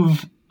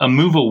move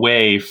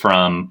away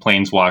from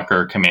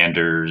Planeswalker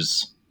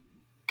commanders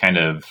kind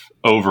of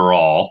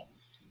overall,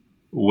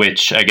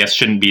 which I guess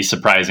shouldn't be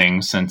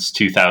surprising since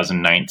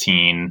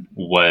 2019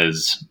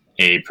 was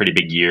a pretty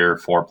big year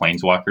for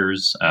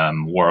Planeswalkers.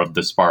 War of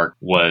the Spark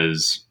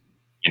was,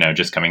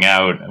 just coming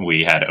out.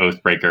 We had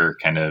Oathbreaker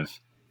kind of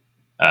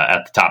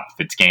at the top of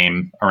its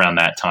game around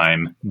that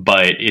time.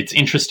 But it's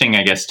interesting,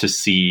 I guess, to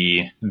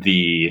see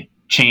the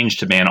change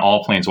to ban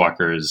all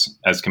planeswalkers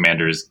as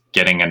commanders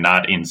getting a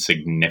not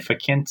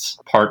insignificant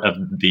part of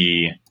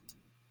the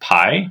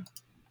pie.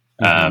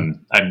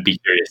 I'd be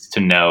curious to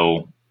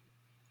know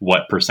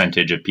what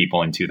percentage of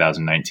people in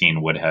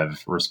 2019 would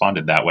have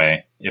responded that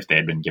way if they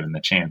had been given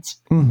the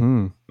chance.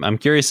 I'm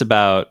curious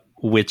about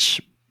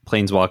which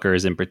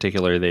planeswalkers in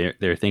particular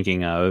they're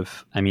thinking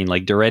of. I mean,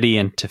 like Daretti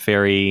and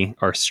Teferi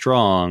are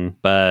strong,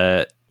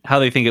 but how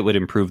they think it would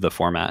improve the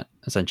format,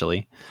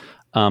 essentially.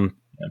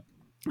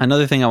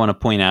 Another thing I want to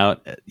point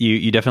out,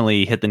 you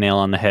definitely hit the nail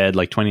on the head.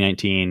 Like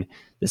 2019,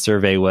 the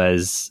survey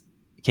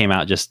came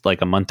out just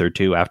like a month or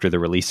two after the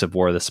release of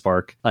War of the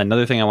Spark.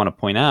 Another thing I want to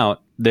point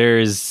out,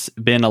 there's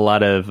been a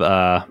lot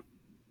of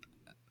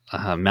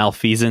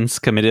malfeasance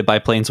committed by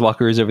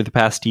planeswalkers over the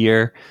past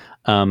year.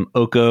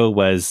 Oko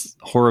was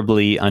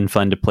horribly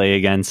unfun to play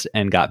against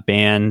and got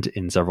banned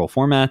in several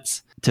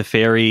formats.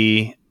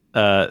 Teferi,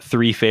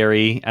 3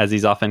 Fairy, as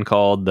he's often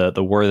called,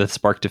 the War of the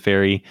Spark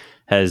Teferi,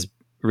 has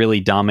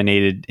really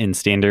dominated in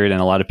Standard, and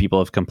a lot of people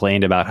have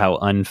complained about how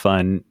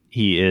unfun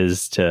he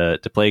is to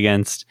play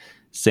against.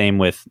 Same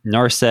with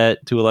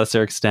Narset to a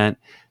lesser extent.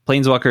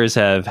 Planeswalkers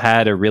have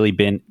had a really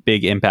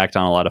big impact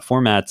on a lot of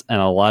formats,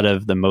 and a lot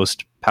of the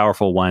most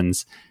powerful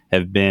ones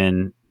have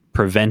been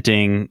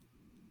preventing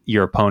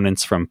your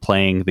opponents from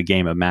playing the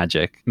game of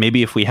Magic.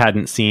 Maybe if we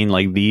hadn't seen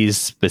like these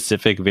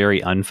specific,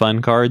 very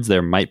unfun cards,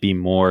 there might be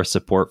more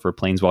support for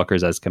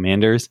Planeswalkers as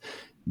commanders.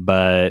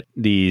 But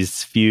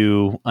these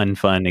few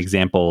unfun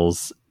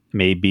examples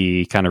may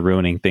be kind of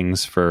ruining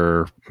things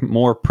for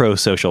more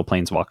pro-social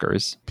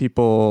planeswalkers.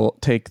 People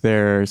take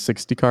their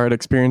 60 card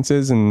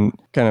experiences and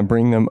kind of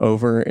bring them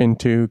over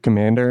into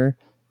Commander,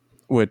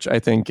 which I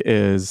think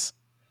is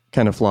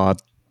kind of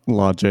flawed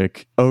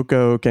logic.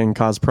 Oko can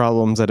cause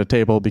problems at a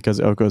table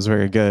because Oko is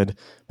very good,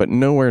 but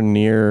nowhere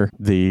near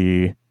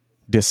the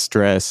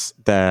distress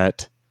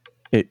that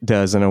it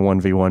does in a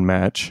 1v1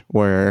 match,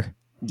 where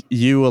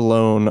you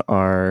alone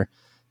are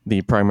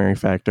the primary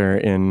factor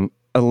in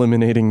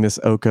eliminating this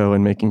Oko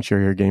and making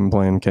sure your game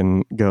plan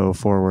can go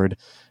forward.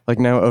 Like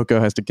now Oko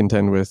has to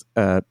contend with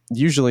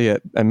usually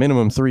at a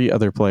minimum 3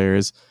 other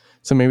players.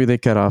 So maybe they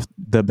cut off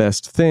the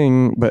best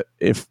thing, but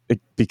if it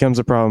becomes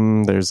a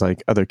problem, there's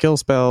like other kill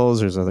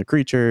spells, there's other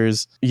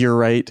creatures. You're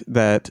right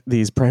that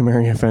these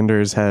primary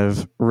offenders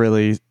have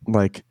really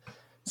like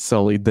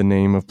sullied the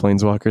name of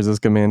planeswalkers as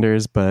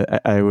commanders,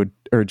 but I would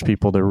urge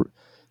people to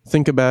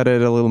think about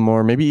it a little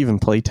more, maybe even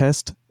play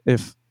test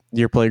if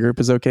your play group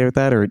is okay with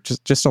that, or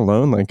just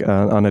alone, like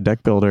on a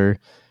deck builder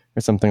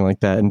or something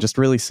like that, and just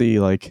really see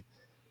like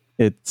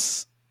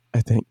it's.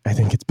 I think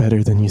it's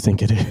better than you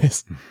think it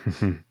is.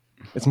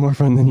 It's more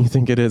fun than you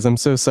think it is. I'm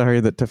so sorry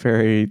that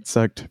Teferi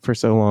sucked for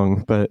so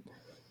long, but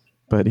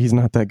he's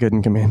not that good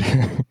in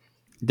Commander.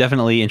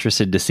 Definitely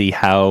interested to see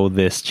how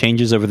this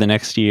changes over the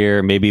next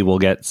year. Maybe we'll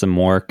get some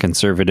more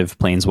conservative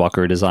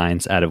planeswalker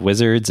designs out of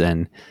Wizards,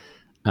 and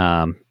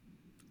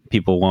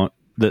people won't.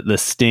 The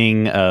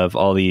sting of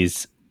all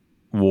these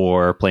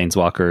war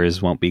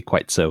planeswalkers won't be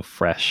quite so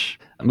fresh.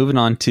 Moving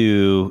on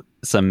to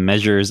some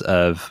measures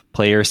of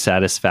player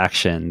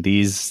satisfaction.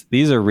 These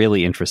are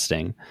really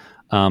interesting.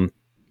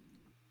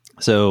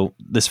 So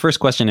this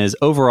first question is,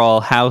 overall,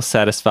 how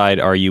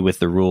satisfied are you with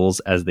the rules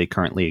as they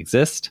currently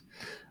exist?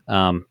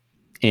 In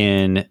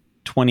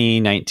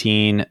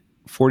 2019,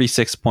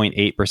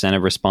 46.8%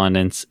 of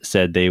respondents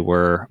said they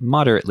were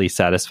moderately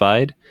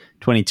satisfied.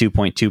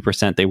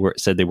 22.2%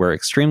 said they were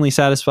extremely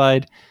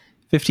satisfied.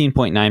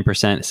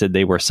 15.9% said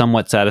they were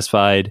somewhat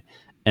satisfied.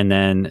 And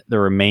then the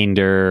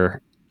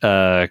remainder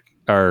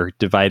are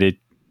divided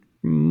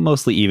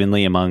mostly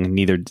evenly among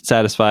neither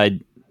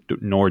satisfied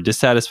nor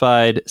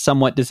dissatisfied,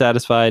 somewhat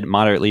dissatisfied,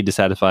 moderately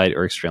dissatisfied,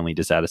 or extremely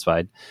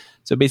dissatisfied.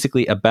 So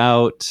basically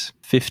about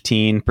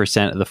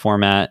 15% of the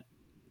format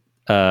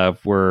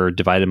were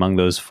divided among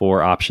those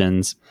 4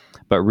 options,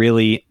 but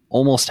really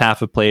almost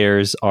half of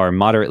players are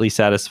moderately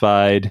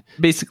satisfied.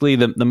 Basically,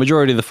 the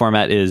majority of the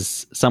format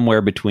is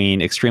somewhere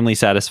between extremely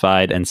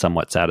satisfied and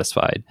somewhat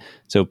satisfied.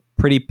 So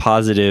pretty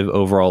positive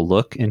overall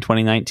look in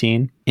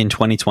 2019. In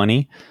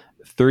 2020,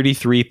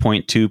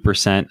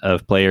 33.2%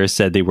 of players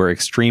said they were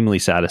extremely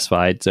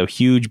satisfied, so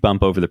huge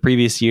bump over the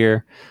previous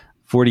year.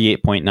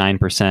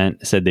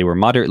 48.9% said they were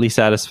moderately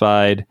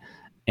satisfied,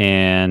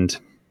 and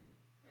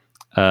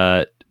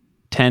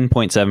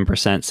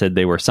 10.7% said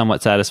they were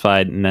somewhat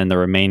satisfied, and then the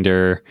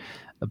remainder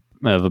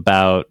of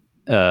about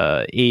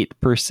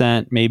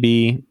 8%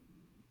 maybe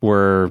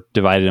were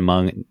divided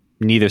among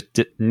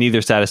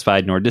neither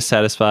satisfied nor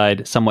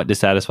dissatisfied, somewhat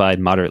dissatisfied,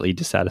 moderately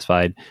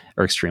dissatisfied,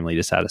 or extremely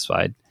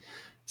dissatisfied.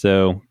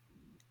 So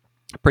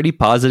pretty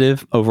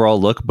positive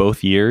overall look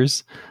both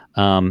years.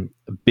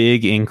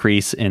 Big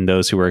increase in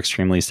those who were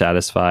extremely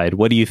satisfied.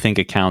 What do you think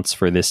accounts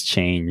for this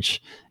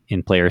change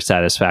in player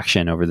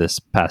satisfaction over this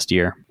past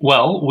year?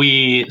 Well,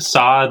 we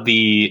saw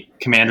the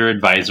Commander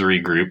Advisory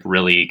Group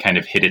really kind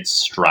of hit its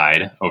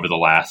stride over the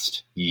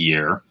last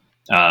year.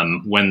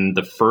 When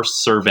the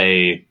first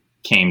survey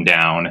came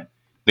down,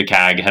 the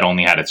CAG had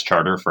only had its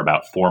charter for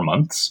about 4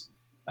 months.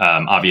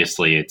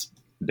 Obviously, it's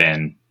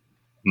been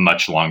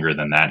much longer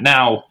than that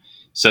now.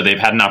 So they've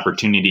had an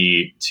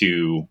opportunity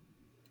to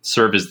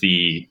serve as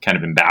the kind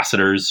of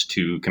ambassadors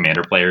to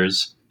Commander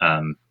players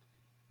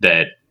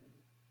that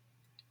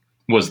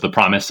was the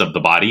promise of the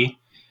body.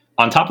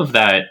 On top of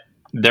that,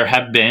 there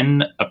have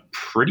been a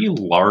pretty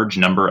large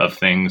number of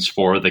things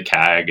for the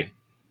CAG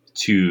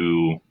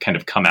to kind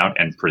of come out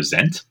and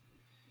present.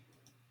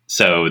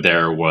 So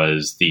there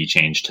was the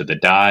change to the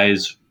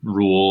dies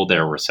rule.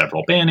 There were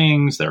several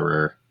bannings. There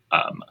were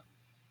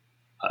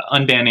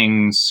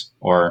unbannings,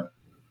 or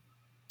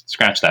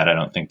scratch that. I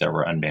don't think there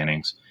were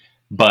unbannings.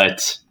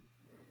 But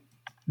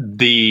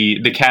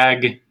the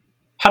CAG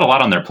had a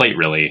lot on their plate,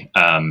 really.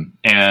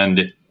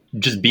 And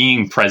just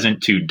being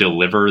present to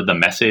deliver the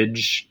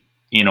message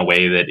in a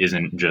way that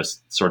isn't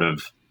just sort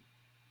of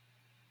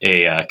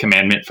a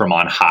commandment from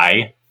on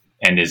high,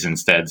 and is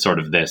instead sort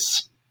of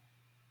this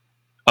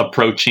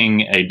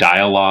approaching a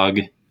dialogue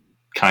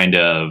kind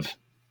of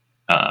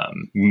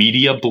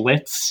media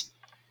blitz,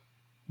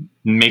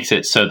 makes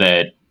it so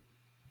that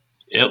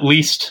at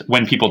least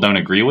when people don't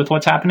agree with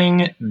what's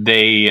happening,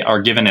 they are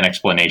given an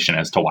explanation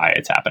as to why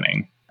it's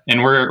happening.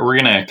 And we're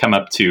going to come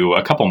up to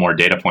a couple more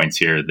data points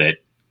here that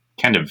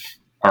kind of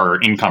are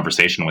in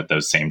conversation with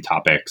those same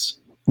topics.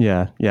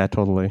 Yeah,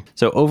 totally.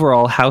 So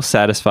overall, how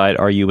satisfied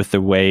are you with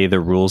the way the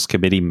Rules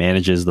Committee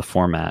manages the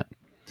format?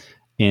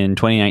 In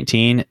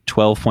 2019,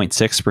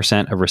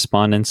 12.6% of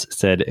respondents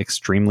said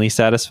extremely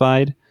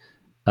satisfied.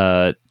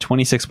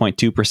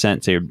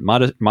 26.2% said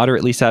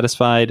moderately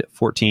satisfied.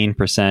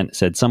 14%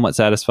 said somewhat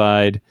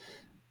satisfied.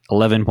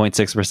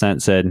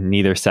 11.6% said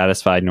neither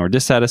satisfied nor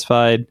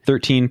dissatisfied.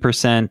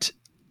 13%,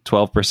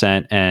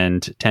 12%,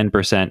 and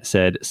 10%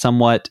 said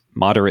somewhat,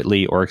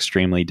 moderately, or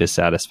extremely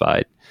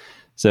dissatisfied.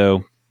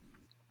 So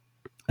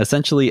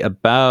essentially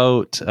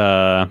about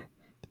a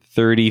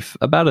third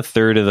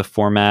of the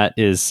format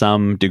is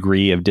some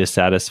degree of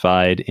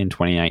dissatisfied in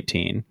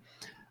 2019.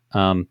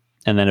 And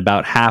then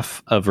about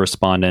half of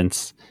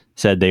respondents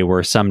said they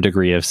were some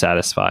degree of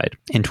satisfied.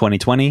 In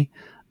 2020,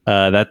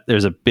 that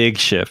there's a big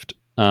shift.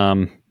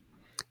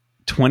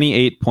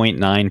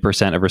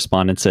 28.9% of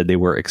respondents said they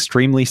were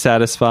extremely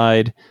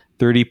satisfied.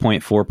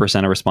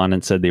 30.4% of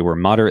respondents said they were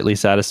moderately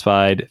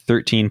satisfied.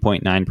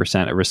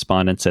 13.9% of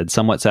respondents said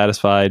somewhat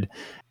satisfied.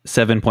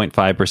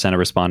 7.5% of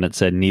respondents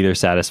said neither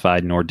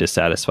satisfied nor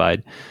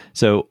dissatisfied.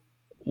 So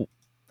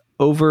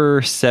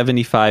over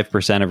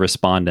 75% of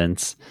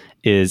respondents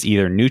is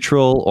either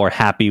neutral or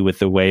happy with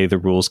the way the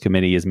Rules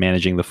Committee is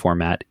managing the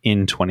format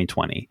in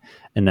 2020.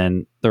 And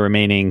then the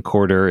remaining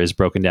quarter is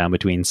broken down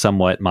between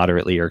somewhat,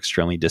 moderately, or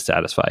extremely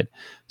dissatisfied.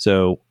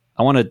 So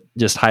I want to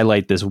just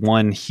highlight this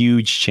one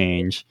huge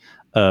change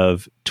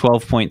of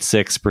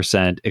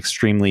 12.6%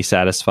 extremely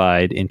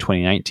satisfied in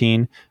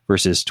 2019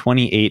 versus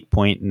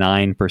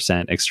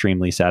 28.9%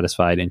 extremely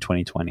satisfied in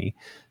 2020.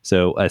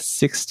 So a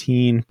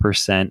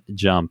 16%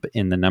 jump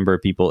in the number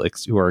of people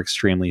who are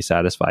extremely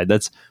satisfied.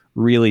 That's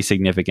really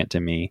significant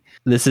to me.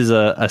 This is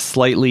a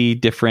slightly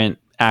different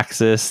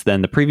axis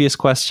than the previous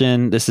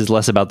question. This is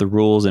less about the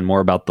rules and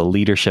more about the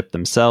leadership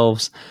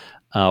themselves.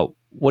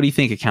 What do you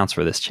think accounts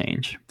for this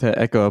change? To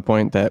echo a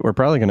point that we're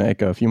probably going to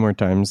echo a few more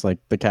times, like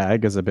the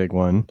CAG is a big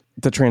one.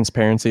 The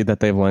transparency that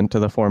they've lent to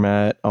the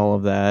format, all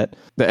of that.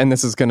 And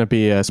this is going to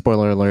be a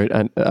spoiler alert.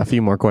 A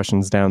few more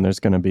questions down, there's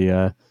going to be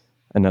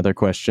another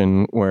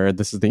question where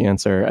this is the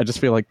answer. I just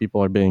feel like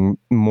people are being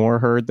more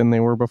heard than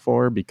they were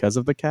before because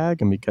of the CAG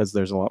and because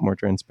there's a lot more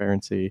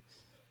transparency.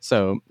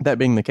 So that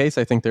being the case,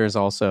 I think there's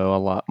also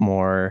a lot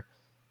more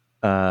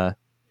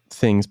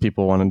things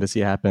people wanted to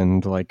see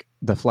happen, like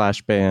the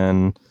flash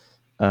ban,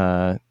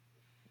 the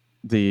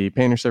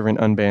Painter Servant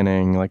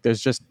unbanning. Like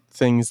there's just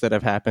things that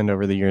have happened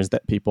over the years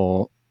that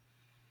people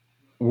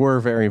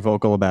were very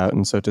vocal about.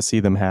 And so to see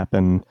them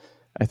happen,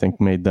 I think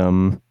made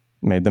them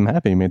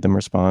happy, made them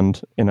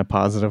respond in a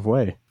positive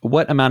way.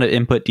 What amount of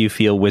input do you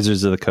feel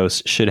Wizards of the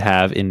Coast should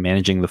have in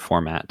managing the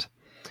format?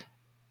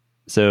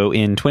 So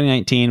in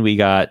 2019, we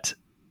got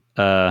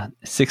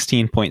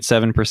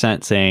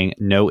 16.7% saying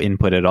no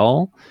input at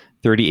all,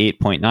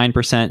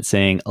 38.9%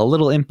 saying a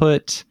little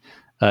input,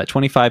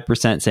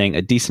 25% saying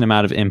a decent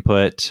amount of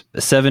input,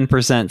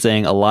 7%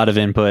 saying a lot of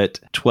input,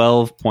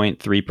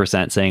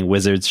 12.3% saying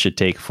Wizards should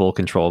take full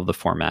control of the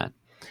format.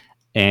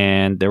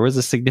 And there was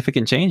a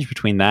significant change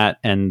between that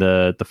and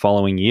the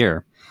following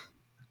year.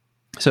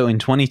 So in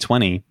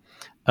 2020,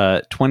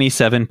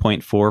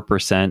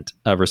 27.4%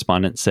 of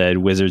respondents said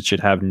Wizards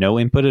should have no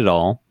input at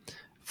all.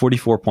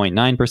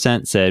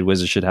 44.9% said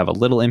Wizards should have a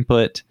little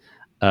input.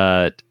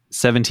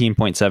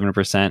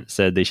 17.7%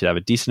 said they should have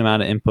a decent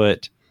amount of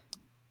input.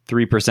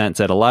 3%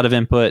 said a lot of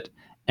input.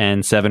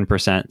 And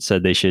 7%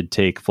 said they should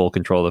take full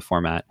control of the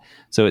format.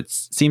 So it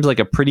seems like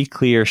a pretty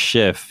clear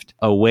shift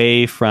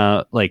away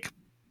from, like,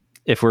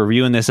 if we're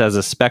viewing this as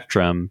a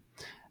spectrum,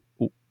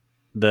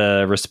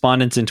 the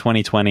respondents in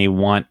 2020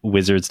 want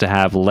Wizards to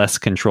have less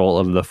control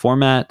of the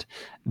format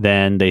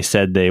than they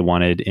said they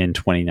wanted in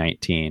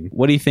 2019.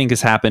 What do you think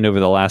has happened over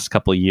the last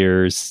couple of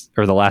years,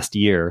 or the last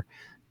year,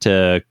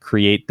 to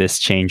create this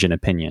change in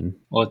opinion?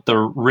 Well, at the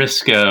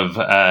risk of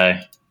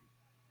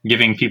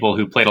giving people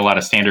who played a lot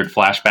of standard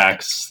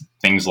flashbacks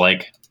things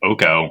like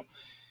Oko.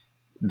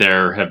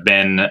 There have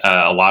been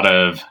a lot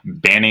of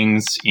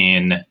bannings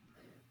in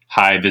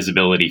high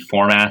visibility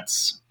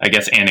formats. I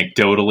guess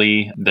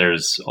anecdotally,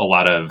 there's a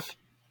lot of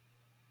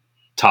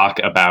talk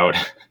about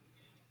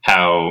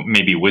how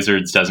maybe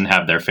Wizards doesn't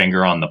have their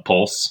finger on the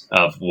pulse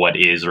of what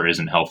is or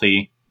isn't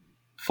healthy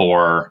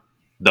for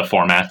the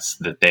formats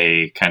that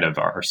they kind of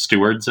are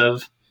stewards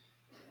of.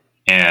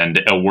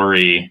 And a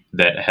worry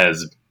that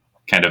has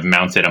kind of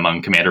mounted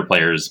among Commander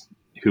players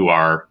who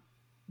are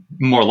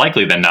more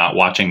likely than not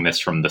watching this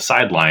from the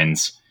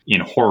sidelines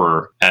in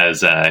horror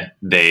as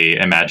they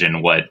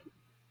imagine what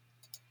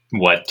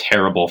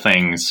terrible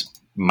things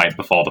might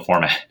befall the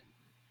format.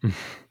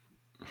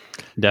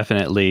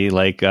 Definitely.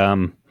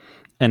 And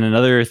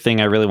another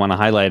thing I really want to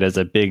highlight as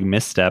a big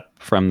misstep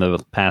from the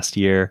past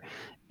year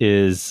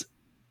is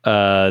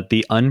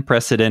the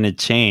unprecedented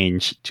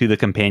change to the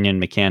companion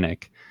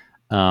mechanic.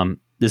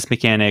 This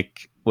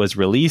mechanic was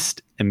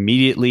released,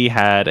 immediately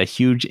had a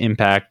huge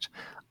impact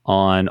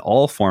on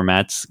all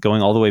formats,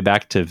 going all the way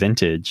back to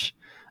Vintage,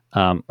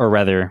 or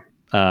rather,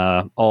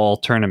 all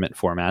tournament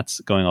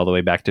formats, going all the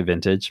way back to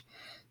Vintage,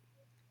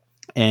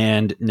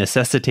 and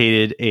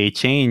necessitated a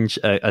change,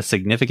 a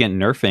significant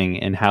nerfing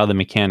in how the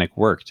mechanic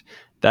worked.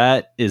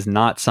 That is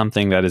not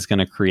something that is going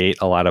to create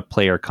a lot of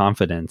player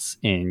confidence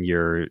in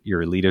your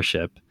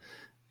leadership.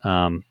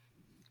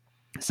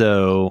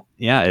 So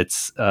yeah,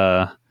 it's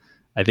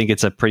I think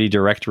it's a pretty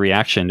direct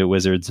reaction to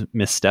Wizards'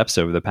 missteps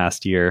over the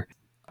past year.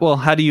 Well,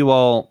 how do you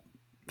all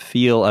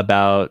feel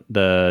about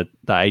the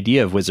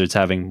idea of Wizards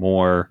having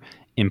more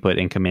input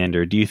in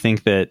Commander? Do you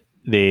think that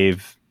do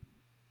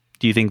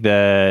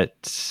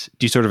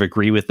you sort of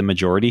agree with the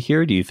majority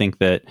here? Do you think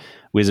that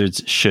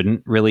Wizards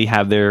shouldn't really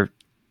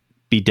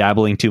be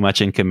dabbling too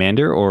much in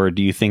Commander, or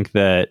do you think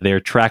that their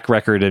track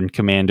record in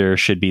Commander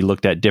should be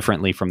looked at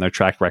differently from their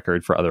track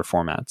record for other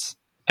formats?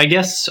 I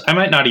guess I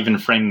might not even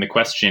frame the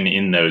question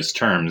in those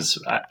terms.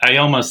 I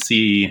almost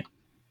see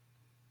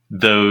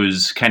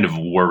those kind of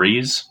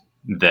worries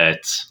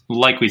that,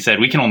 like we said,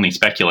 we can only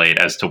speculate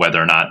as to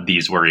whether or not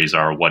these worries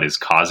are what is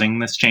causing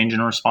this change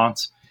in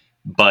response.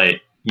 But,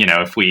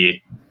 if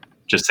we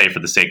just say for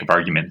the sake of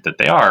argument that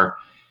they are,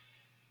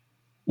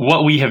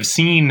 what we have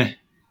seen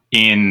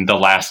in the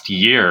last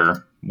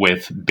year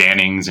with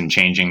bannings and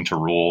changing to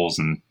rules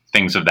and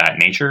things of that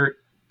nature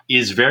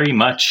is very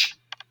much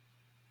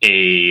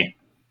a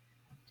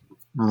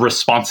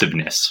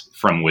responsiveness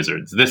from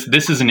Wizards.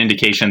 This is an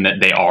indication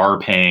that they are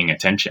paying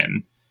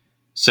attention.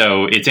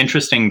 So it's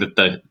interesting that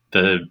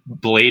the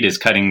blade is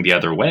cutting the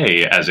other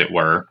way, as it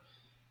were,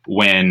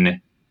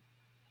 when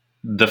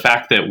the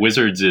fact that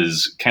Wizards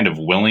is kind of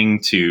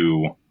willing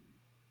to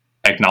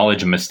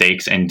acknowledge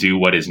mistakes and do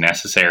what is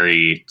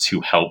necessary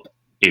to help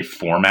a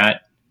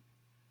format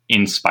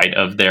in spite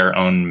of their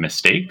own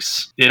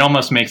mistakes, it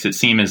almost makes it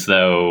seem as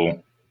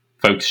though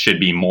folks should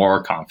be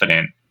more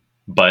confident.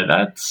 But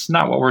that's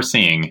not what we're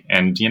seeing.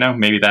 And,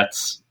 maybe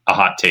that's a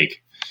hot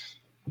take.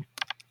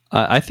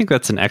 I think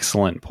that's an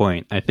excellent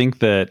point. I think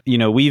that,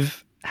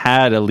 we've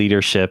had a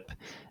leadership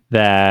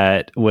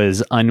that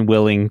was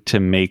unwilling to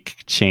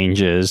make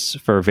changes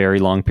for a very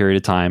long period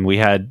of time. We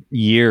had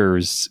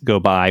years go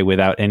by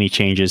without any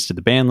changes to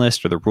the ban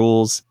list or the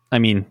rules. I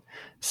mean,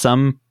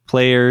 some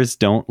players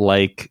don't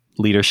like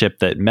leadership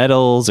that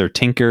meddles or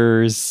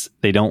tinkers.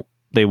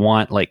 They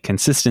want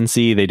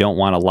consistency. They don't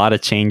want a lot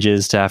of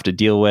changes to have to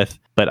deal with.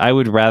 But I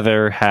would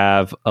rather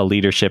have a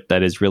leadership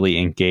that is really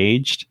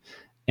engaged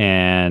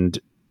and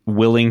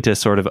willing to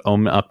sort of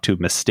own up to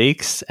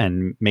mistakes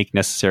and make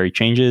necessary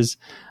changes.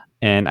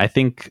 And I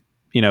think,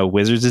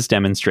 Wizards is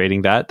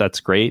demonstrating that. That's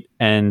great.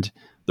 And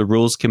the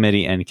Rules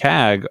Committee and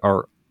CAG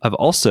have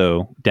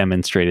also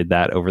demonstrated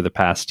that over the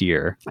past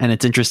year. And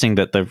it's interesting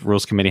that the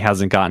Rules Committee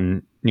hasn't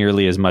gotten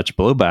nearly as much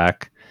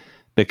blowback,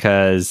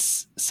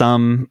 because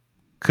some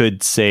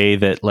could say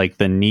that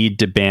the need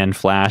to ban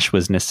Flash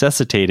was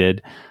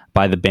necessitated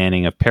by the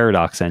banning of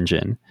Paradox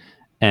Engine.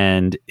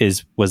 And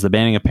was the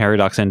banning of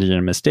Paradox Engine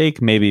a mistake?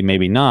 Maybe,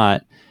 maybe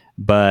not.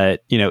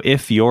 But,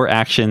 if your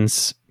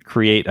actions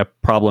create a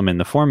problem in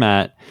the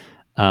format,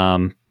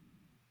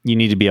 you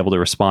need to be able to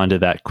respond to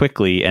that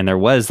quickly. And there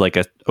was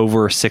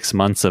over 6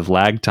 months of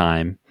lag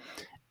time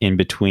in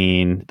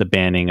between the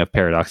banning of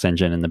Paradox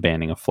Engine and the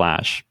banning of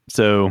Flash.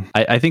 So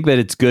I think that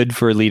it's good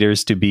for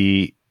leaders to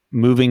be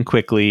moving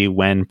quickly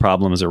when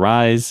problems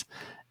arise.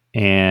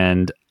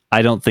 And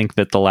I don't think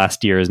that the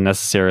last year is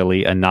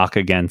necessarily a knock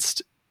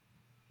against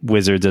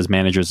Wizards as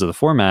managers of the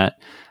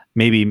format,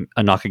 maybe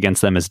a knock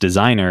against them as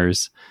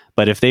designers.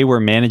 But if they were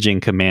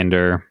managing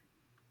Commander,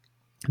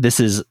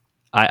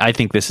 I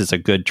think this is a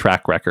good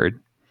track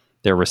record.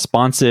 They're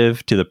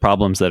responsive to the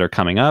problems that are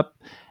coming up,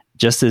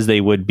 just as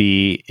they would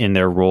be in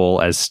their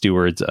role as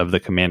stewards of the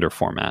Commander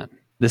format.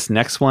 This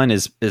next one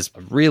is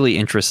a really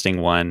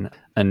interesting one.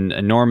 An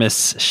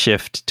enormous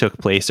shift took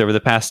place over the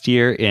past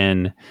year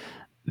in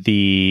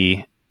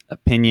the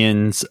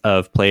opinions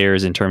of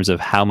players in terms of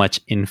how much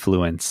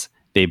influence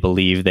they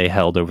believe they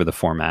held over the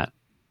format.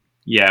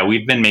 Yeah,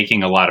 we've been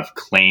making a lot of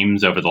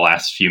claims over the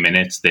last few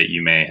minutes that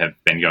you may have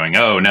been going,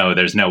 oh, no,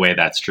 there's no way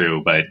that's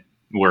true. But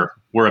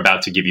we're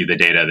about to give you the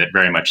data that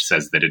very much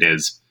says that it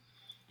is.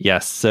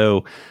 Yes.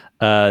 So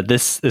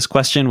this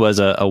question was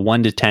a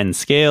 1 to 10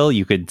 scale.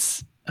 You could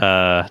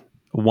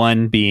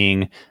 1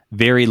 being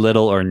very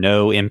little or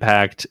no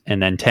impact,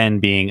 and then 10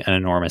 being an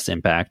enormous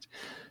impact.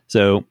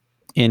 So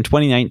in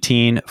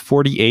 2019,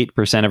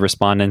 48% of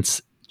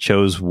respondents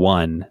chose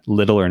 1,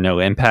 little or no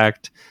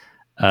impact.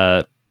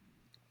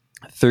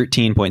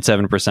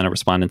 13.7% of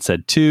respondents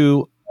said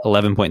 2,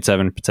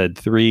 11.7 said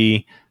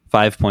 3,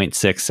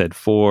 5.6 said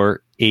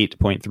 4,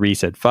 8.3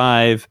 said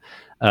 5,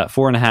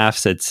 4.5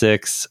 said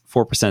 6,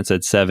 4%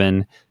 said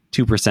 7,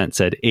 2%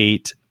 said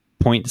 8,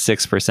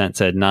 0.6%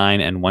 said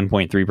 9, and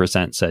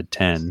 1.3% said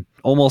 10.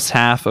 Almost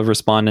half of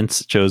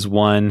respondents chose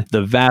 1.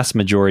 The vast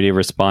majority of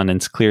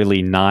respondents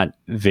clearly not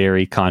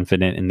very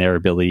confident in their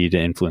ability to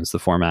influence the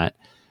format.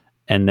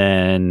 And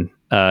then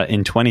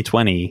in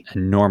 2020,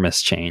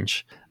 enormous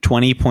change.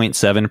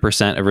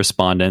 20.7% of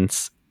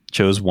respondents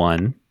chose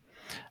 1.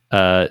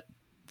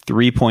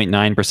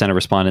 3.9% of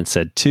respondents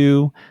said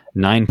 2.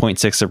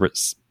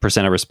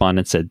 9.6% of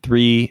respondents said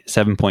 3.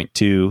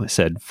 7.2%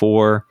 said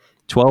 4.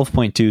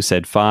 12.2%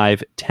 said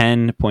 5.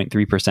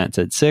 10.3%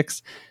 said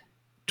 6.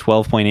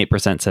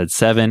 12.8% said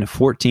 7.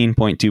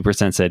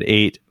 14.2% said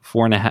 8.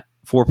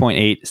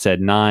 4.8%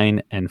 said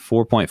 9. And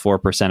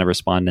 4.4% of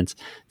respondents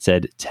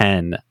said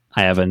 10.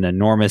 I have an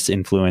enormous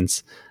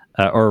influence,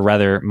 or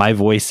rather, my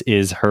voice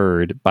is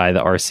heard by the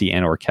RC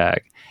and or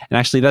CAG. And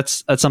actually,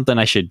 that's something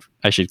I should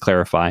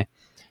clarify.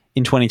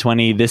 In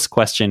 2020, this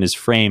question is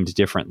framed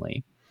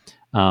differently.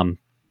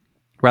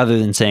 Rather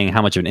than saying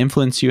how much of an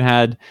influence you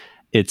had,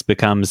 it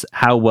becomes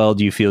how well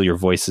do you feel your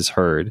voice is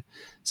heard.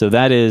 So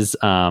that is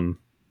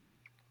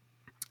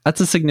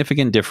that's a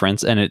significant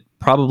difference, and it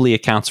probably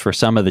accounts for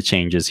some of the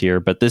changes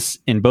here. But this,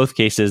 in both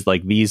cases,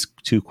 like these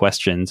two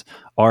questions,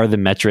 are the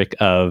metric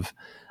of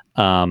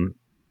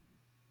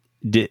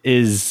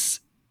does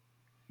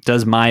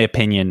my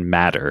opinion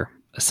matter,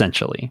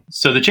 essentially.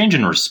 So the change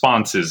in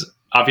response is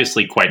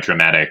obviously quite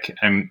dramatic.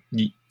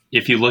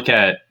 If you look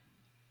at,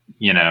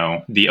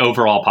 the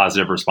overall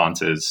positive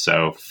responses,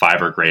 so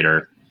 5 or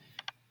greater,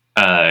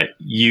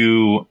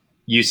 you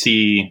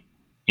see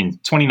in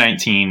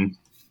 2019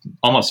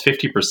 almost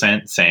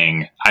 50%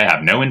 saying I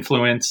have no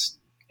influence,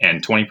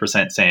 and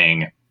 20%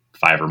 saying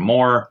 5 or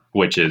more,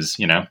 which is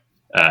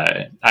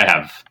I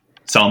have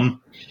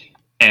some.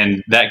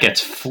 And that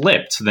gets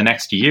flipped the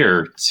next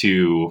year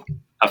to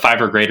a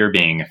 5 or greater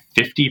being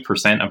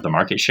 50% of the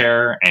market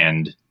share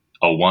and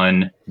a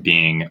 1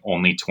 being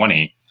only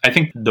 20. I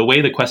think the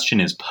way the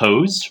question is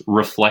posed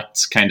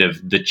reflects kind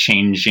of the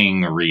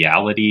changing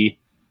reality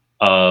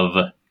of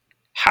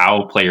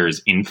how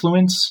players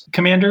influence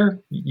Commander.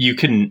 You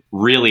can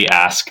really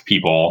ask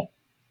people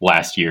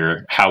last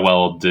year, how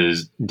well do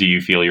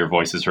you feel your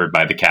voice is heard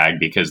by the CAG?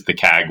 Because the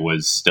CAG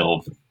was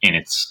still in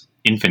its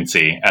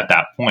infancy at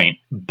that point.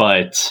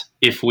 But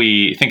if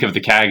we think of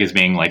the CAG as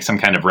being like some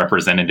kind of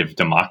representative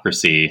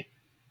democracy,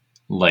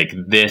 like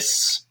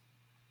this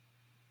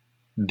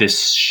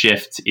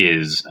shift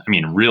is,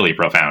 really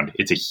profound.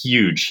 It's a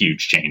huge,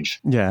 huge change.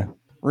 Yeah.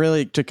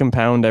 Really, to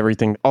compound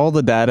everything, all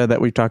the data that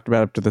we've talked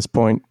about up to this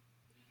point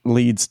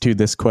leads to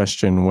this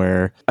question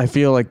where I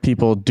feel like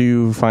people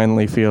do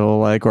finally feel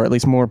like, or at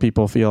least more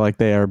people feel like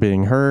they are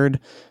being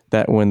heard,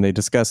 that when they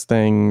discuss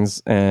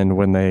things and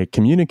when they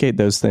communicate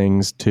those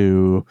things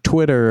to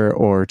Twitter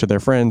or to their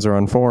friends or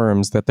on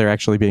forums, that they're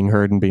actually being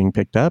heard and being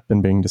picked up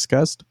and being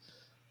discussed.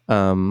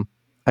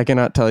 I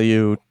cannot tell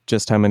you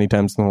just how many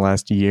times in the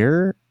last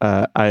year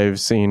I've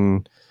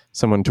seen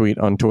someone tweet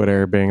on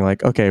Twitter being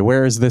like, okay,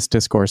 where is this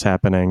discourse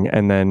happening?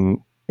 And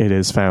then it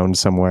is found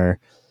somewhere.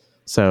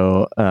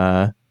 So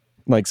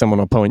like someone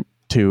will point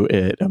to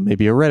it,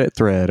 maybe a Reddit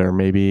thread or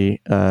maybe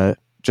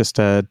just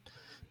a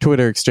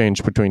Twitter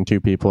exchange between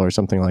two people or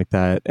something like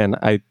that. And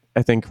I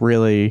think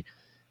really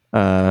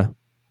that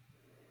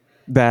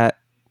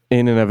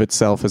in and of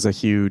itself is a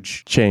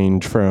huge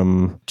change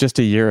from just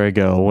a year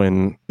ago,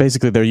 when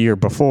basically the year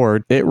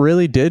before, it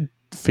really did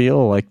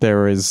feel like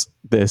there was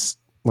this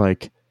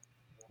like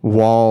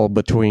wall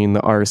between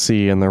the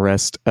RC and the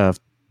rest of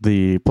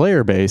the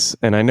player base.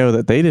 And I know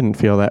that they didn't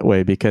feel that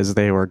way because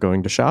they were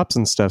going to shops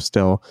and stuff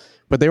still,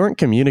 but they weren't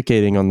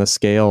communicating on the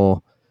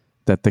scale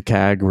that the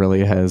CAG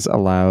really has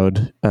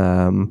allowed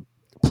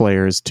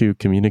players to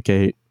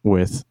communicate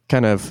with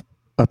kind of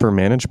upper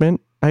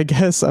management, I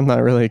guess. I'm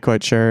not really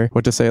quite sure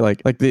what to say.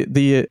 Like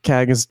the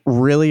CAG has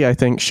really, I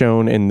think,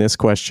 shown in this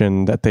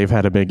question that they've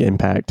had a big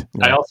impact.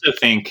 I also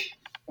think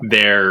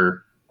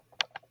there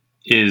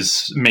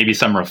is maybe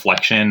some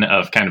reflection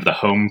of kind of the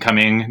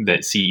homecoming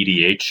that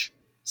CEDH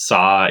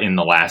saw in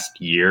the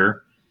last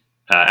year.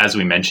 As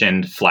we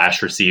mentioned,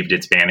 Flash received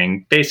its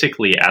banning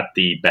basically at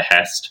the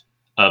behest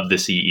of the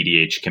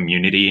CEDH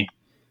community.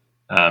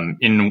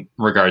 In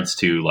regards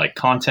to like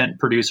content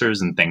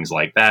producers and things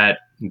like that,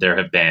 there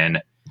have been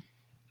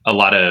a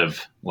lot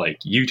of like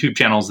YouTube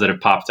channels that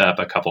have popped up,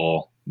 a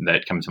couple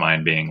that come to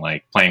mind being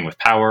like Playing with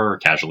Power or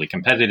Casually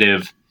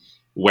Competitive.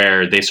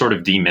 where they sort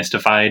of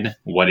demystified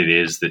what it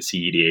is that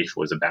CEDH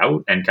was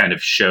about and kind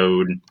of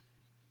showed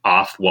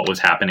off what was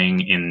happening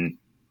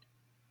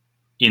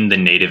in the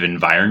native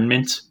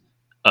environment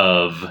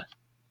of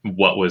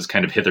what was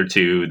kind of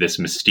hitherto this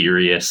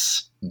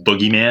mysterious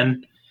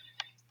boogeyman.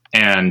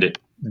 And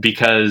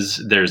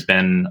because there's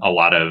been a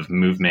lot of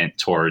movement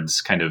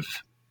towards kind of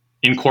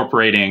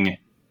incorporating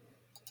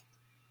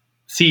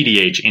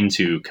CEDH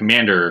into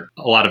Commander,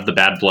 a lot of the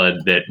bad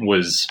blood that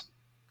was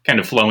kind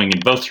of flowing in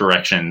both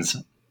directions,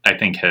 I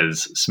think,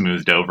 has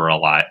smoothed over a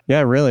lot.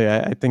 Yeah, really.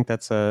 I think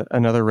that's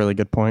another really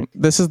good point.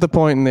 This is the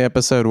point in the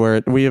episode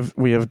where we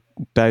have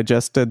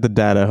digested the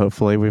data.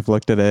 Hopefully, we've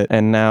looked at it,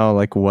 and now,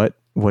 like, what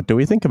do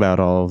we think about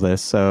all of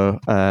this? So,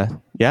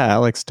 yeah,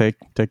 Alex, take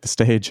the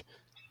stage.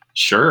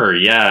 Sure.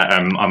 Yeah,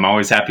 I'm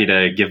always happy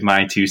to give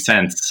my 2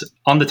 cents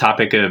on the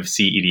topic of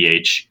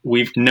CEDH.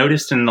 We've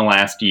noticed in the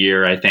last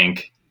year, I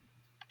think,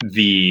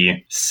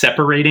 the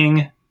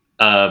separating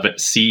of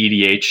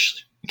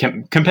CEDH,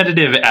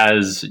 competitive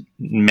as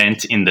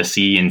meant in the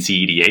C in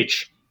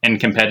CEDH, and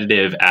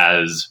competitive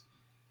as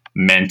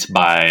meant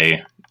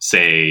by,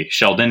 say,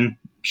 Sheldon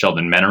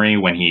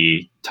Menery, when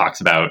he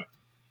talks about,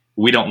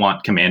 we don't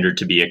want Commander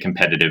to be a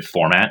competitive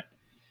format.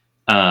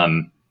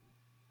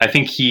 I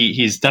think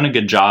he's done a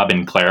good job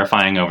in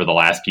clarifying over the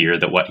last year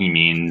that what he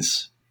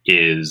means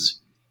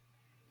is,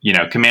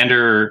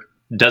 Commander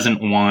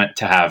doesn't want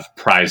to have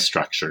prize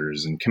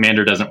structures, and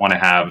Commander doesn't want to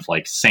have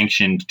like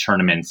sanctioned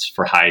tournaments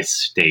for high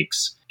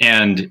stakes.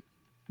 And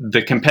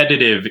the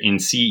competitive in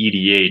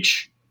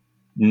CEDH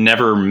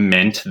never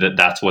meant that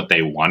that's what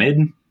they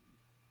wanted.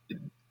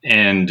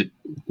 And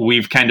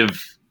we've kind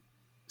of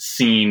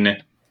seen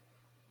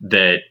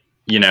that,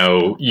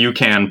 you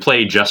can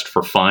play just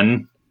for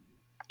fun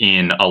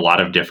in a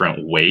lot of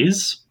different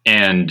ways.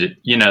 And,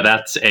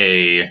 that's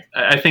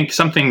I think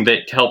something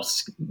that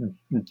helps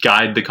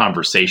guide the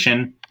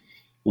conversation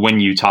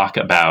when you talk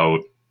about,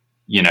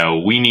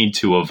 we need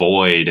to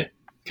avoid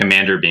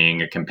Commander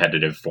being a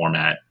competitive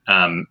format.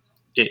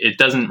 It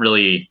doesn't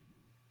really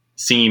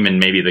seem, and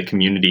maybe the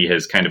community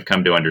has kind of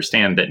come to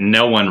understand, that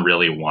no one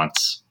really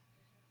wants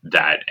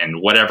that.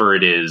 And whatever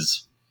it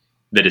is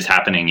that is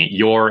happening at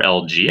your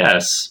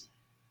LGS,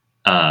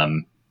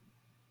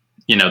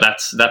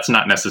 that's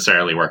not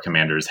necessarily where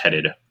Commander is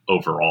headed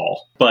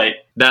overall. But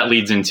that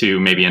leads into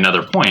maybe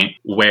another point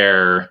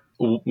where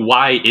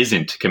why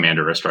isn't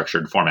Commander a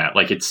structured format?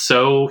 Like, it's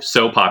so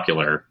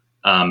popular,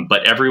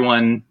 but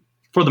everyone,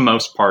 for the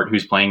most part,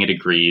 who's playing it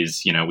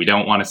agrees, we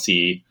don't want to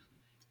see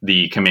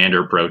the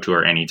Commander Pro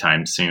Tour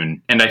anytime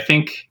soon. And I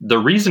think the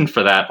reason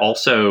for that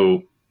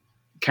also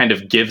kind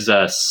of gives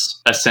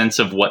us a sense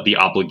of what the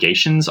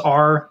obligations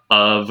are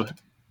of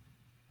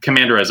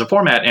Commander as a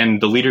format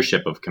and the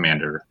leadership of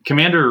Commander.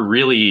 Commander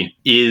really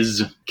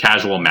is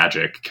casual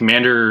Magic.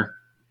 Commander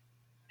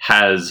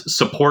has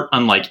support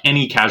unlike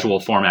any casual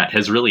format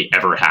has really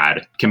ever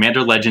had.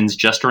 Commander Legends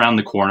just around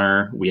the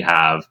corner. We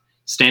have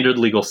standard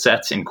legal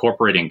sets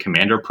incorporating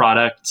Commander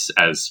products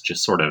as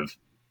just sort of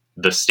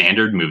the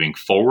standard moving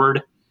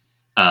forward.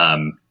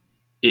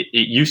 It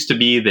used to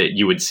be that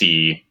you would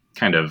see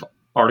kind of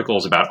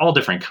articles about all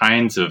different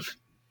kinds of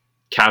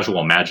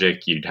casual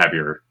Magic. You'd have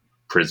your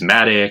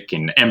Prismatic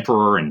and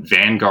Emperor and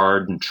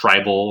Vanguard and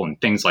Tribal and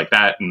things like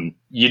that. And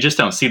you just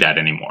don't see that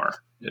anymore.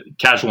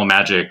 Casual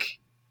Magic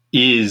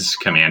is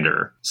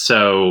Commander.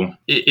 So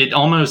it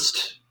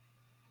almost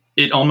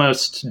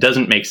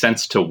doesn't make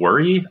sense to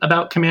worry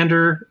about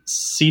Commander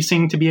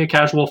ceasing to be a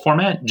casual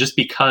format, just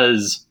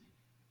because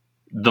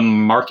the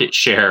market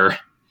share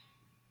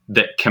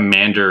that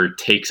Commander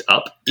takes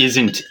up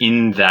isn't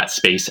in that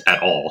space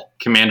at all.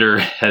 Commander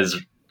has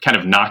kind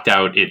of knocked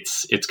out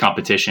its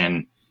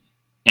competition.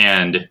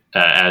 And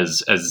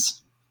as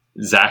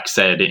Zach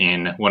said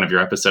in one of your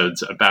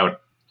episodes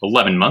about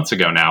 11 months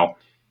ago now,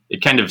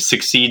 it kind of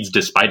succeeds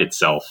despite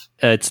itself.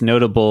 It's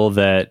notable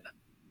that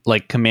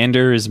like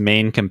Commander's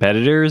main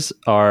competitors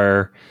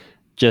are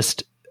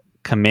just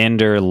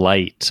Commander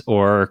Light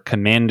or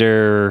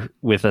Commander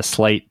with a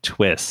slight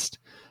twist.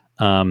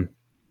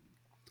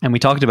 And we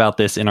talked about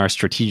this in our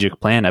strategic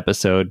plan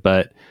episode,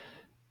 but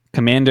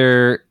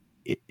Commander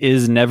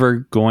is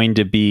never going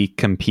to be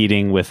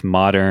competing with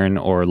Modern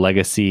or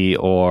Legacy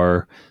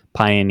or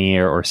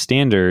Pioneer or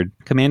Standard.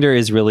 Commander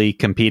is really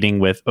competing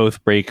with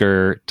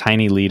Oathbreaker,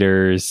 Tiny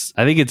Leaders.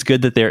 I think it's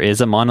good that there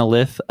is a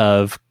monolith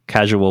of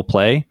casual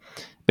play,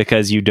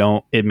 because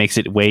it makes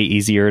it way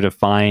easier to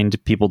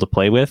find people to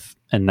play with.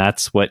 And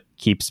that's what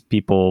keeps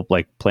people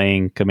like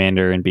playing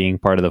Commander and being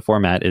part of the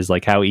format, is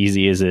like, how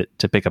easy is it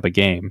to pick up a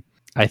game?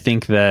 I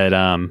think that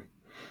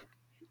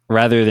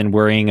rather than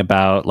worrying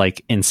about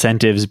like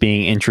incentives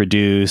being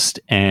introduced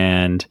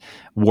and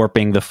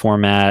warping the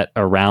format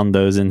around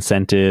those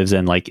incentives,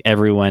 and like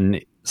everyone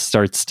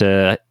starts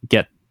to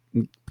get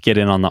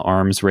in on the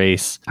arms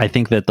race, I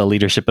think that the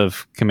leadership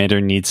of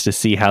Commander needs to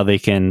see how they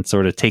can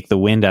sort of take the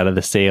wind out of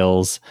the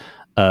sails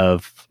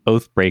of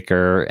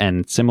Oathbreaker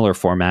and similar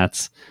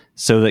formats,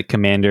 so that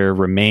Commander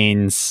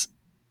remains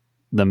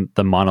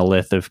the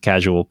monolith of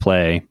casual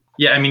play.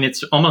 Yeah, I mean,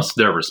 it's almost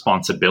their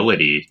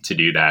responsibility to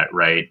do that,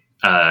 right?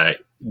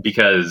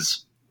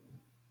 Because,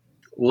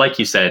 like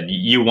you said,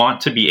 you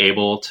want to be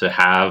able to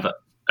have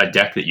a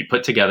deck that you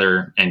put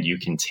together and you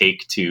can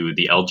take to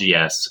the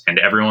LGS and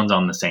everyone's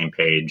on the same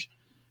page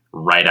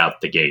right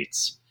out the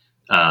gates.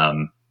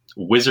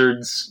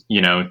 Wizards,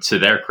 to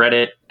their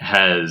credit,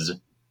 has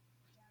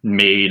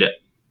made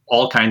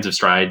all kinds of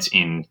strides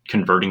in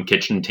converting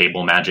kitchen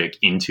table Magic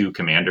into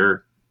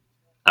Commander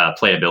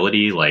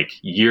playability. Like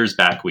years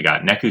back, we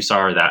got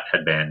Nekusar. That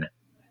had been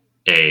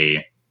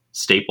a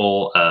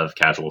staple of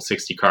casual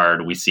 60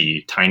 card. We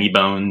see Tiny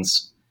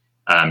Bones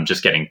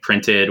just getting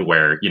printed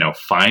where,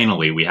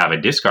 finally we have a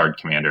discard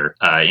commander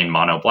in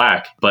mono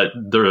black. But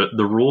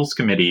the rules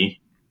committee,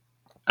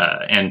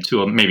 and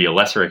to maybe a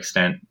lesser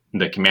extent,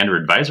 the Commander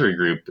Advisory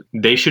Group,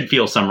 they should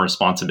feel some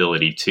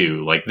responsibility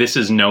too. Like, this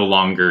is no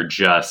longer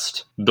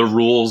just the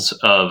rules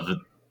of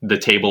the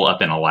table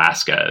up in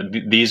Alaska.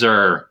 These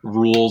are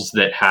rules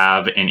that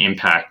have an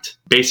impact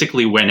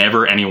basically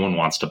whenever anyone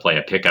wants to play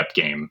a pickup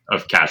game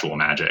of casual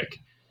Magic.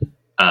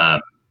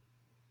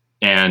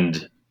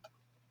 And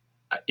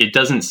it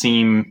doesn't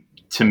seem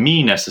to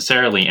me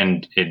necessarily,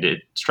 and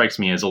it strikes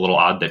me as a little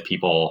odd that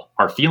people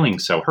are feeling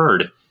so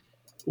heard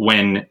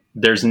when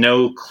there's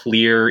no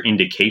clear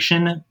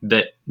indication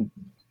that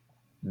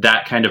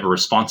that kind of a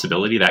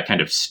responsibility, that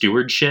kind of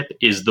stewardship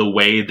is the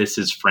way this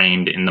is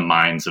framed in the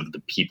minds of the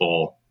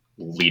people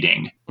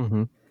leading.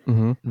 Mm-hmm.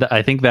 Mm-hmm.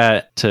 I think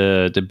that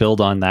to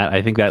build on that,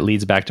 I think that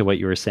leads back to what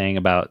you were saying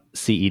about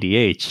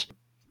CEDH.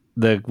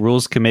 The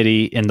rules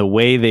committee, in the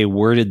way they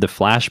worded the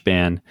flash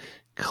ban,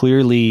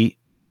 clearly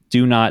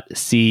do not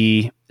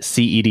see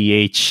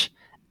CEDH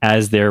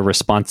as their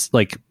response,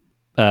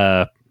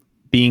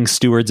 being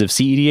stewards of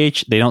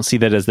CEDH. They don't see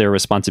that as their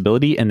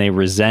responsibility, and they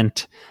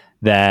resent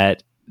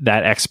that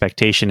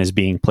expectation is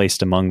being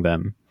placed among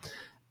them.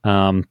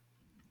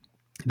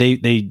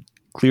 They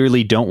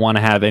clearly don't want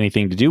to have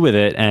anything to do with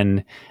it,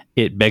 and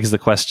it begs the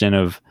question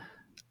of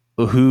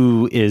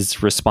who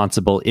is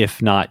responsible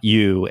if not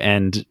you.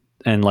 And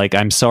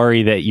I'm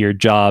sorry that your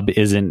job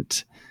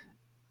isn't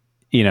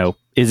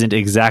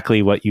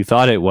exactly what you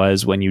thought it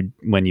was when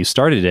you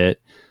started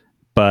it,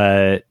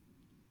 but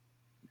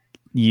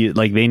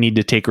they need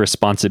to take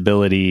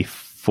responsibility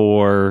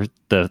for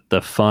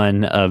the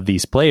fun of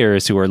these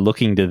players who are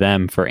looking to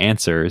them for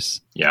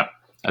answers. Yeah,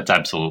 that's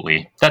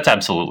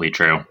absolutely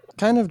true.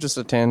 Kind of just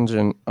a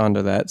tangent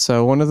onto that.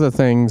 So one of the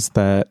things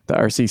that the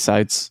RC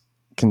cites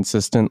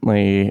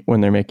consistently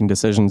when they're making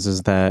decisions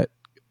is that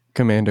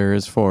Commander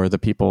is for the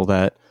people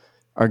that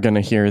are going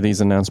to hear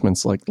these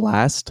announcements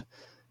last.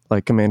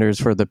 Like, Commander is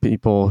for the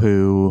people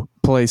who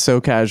play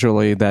so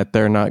casually that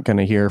they're not going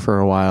to hear for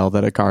a while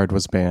that a card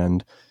was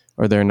banned,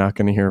 or they're not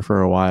going to hear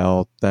for a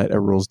while that a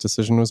rules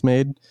decision was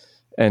made.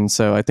 And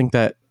so I think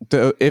that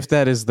if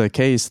that is the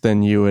case,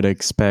 then you would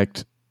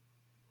expect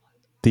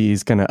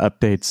these kind of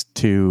updates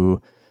to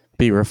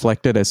be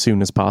reflected as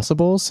soon as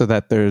possible so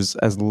that there's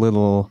as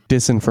little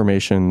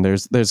disinformation,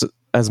 there's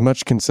as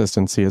much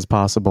consistency as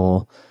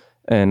possible.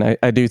 And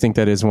I do think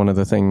that is one of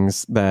the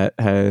things that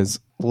has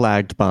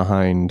lagged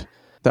behind.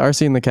 The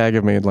RC and the CAG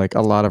have made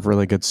a lot of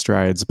really good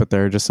strides, but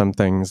there are just some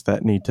things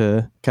that need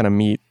to kind of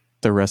meet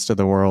the rest of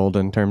the world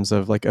in terms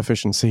of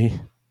efficiency.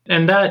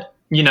 And that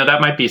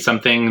might be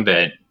something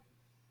that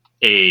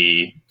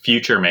a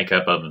future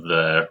makeup of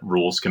the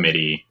rules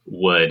committee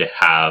would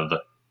have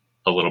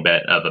a little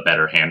bit of a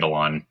better handle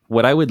on.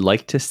 What I would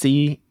like to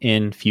see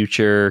in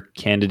future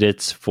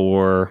candidates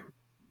for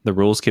the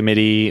rules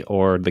committee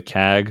or the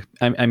CAG,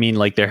 I mean,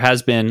 there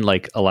has been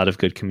a lot of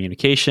good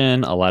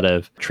communication, a lot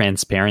of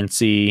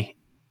transparency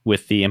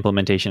with the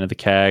implementation of the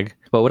CAG.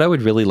 But what I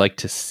would really like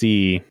to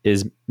see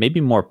is maybe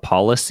more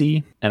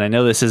policy. And I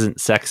know this isn't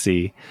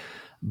sexy,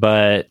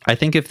 but I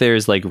think if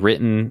there's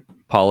written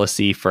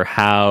policy for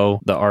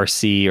how the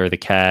RC or the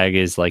CAG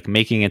is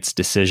making its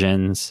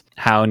decisions,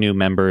 how new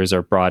members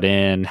are brought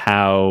in,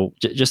 how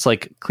just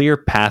clear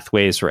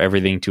pathways for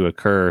everything to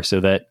occur so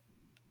that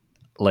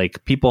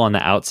people on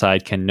the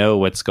outside can know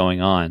what's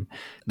going on.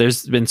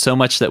 There's been so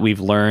much that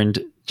we've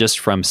learned just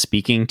from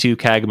speaking to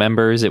CAG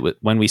members.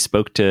 When we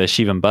spoke to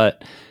Shivam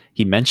Butt,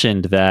 he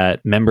mentioned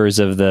that members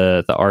of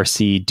the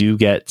RC do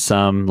get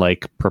some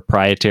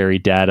proprietary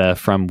data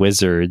from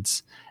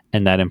Wizards,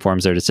 and that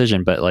informs their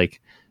decision. But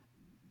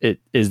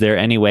is there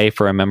any way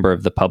for a member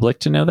of the public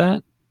to know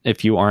that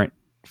if you aren't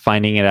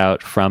finding it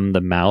out from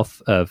the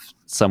mouth of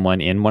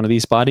someone in one of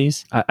these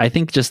bodies? I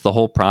think just the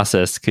whole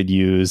process could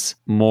use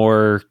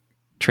more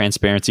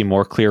transparency,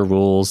 more clear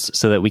rules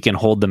so that we can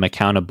hold them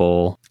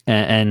accountable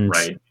and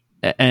right.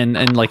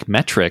 and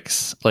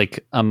metrics.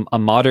 A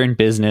modern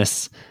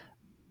business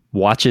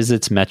watches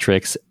its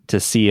metrics to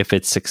see if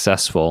it's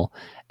successful.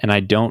 And I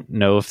don't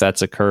know if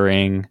that's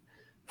occurring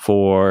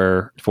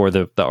for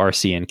the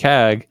RC and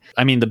CAG.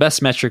 I mean, the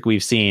best metric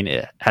we've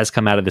seen has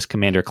come out of this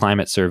Commander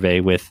Climate Survey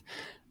with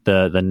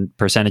the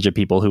percentage of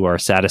people who are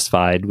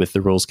satisfied with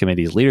the rules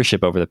committee's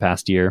leadership over the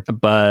past year,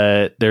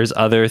 but there's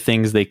other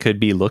things they could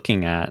be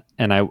looking at.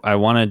 And I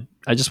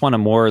just want a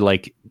more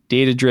like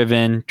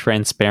data-driven,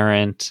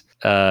 transparent,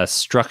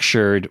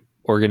 structured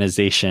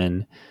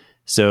organization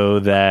so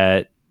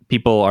that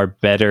people are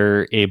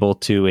better able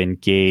to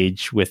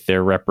engage with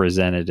their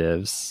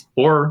representatives.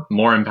 Or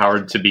more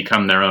empowered to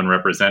become their own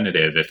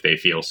representative if they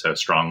feel so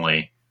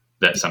strongly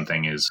that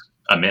something is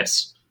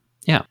amiss.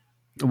 Yeah.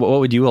 What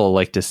would you all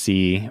like to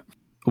see?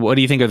 What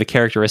do you think are the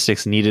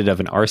characteristics needed of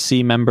an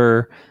RC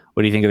member?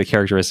 What do you think are the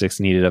characteristics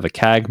needed of a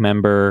CAG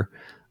member?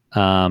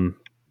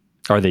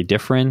 Are they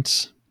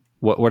different?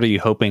 What are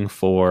you hoping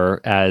for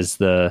as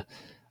the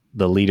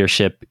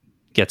leadership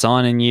gets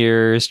on in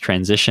years,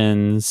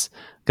 transitions?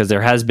 Because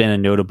there has been a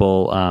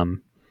notable I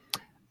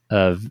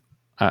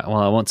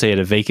won't say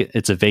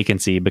it's a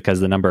vacancy because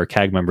the number of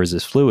CAG members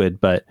is fluid,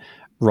 but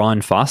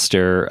Ron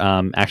Foster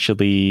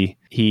actually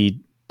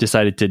he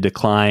decided to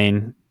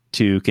decline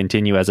to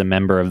continue as a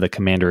member of the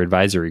Commander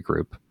Advisory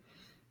Group.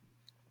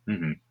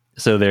 Mm-hmm.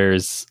 So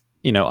there's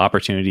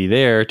opportunity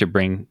there to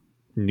bring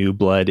new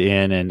blood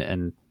in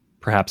and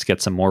perhaps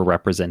get some more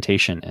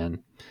representation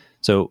in.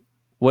 So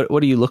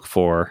what do you look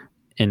for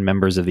in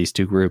members of these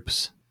two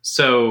groups?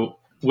 So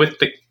with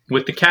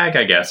the CAG,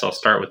 I guess I'll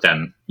start with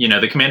them.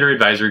 The Commander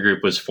Advisory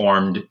Group was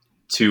formed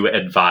to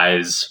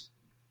advise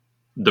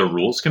the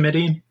Rules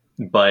Committee,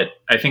 but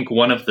I think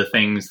one of the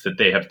things that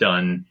they have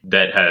done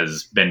that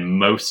has been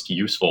most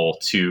useful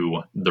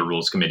to the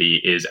Rules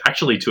Committee is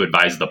actually to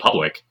advise the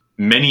public.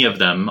 Many of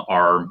them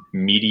are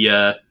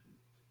media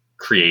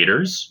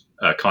creators,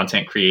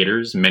 content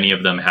creators. Many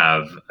of them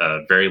have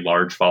very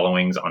large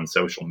followings on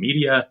social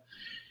media.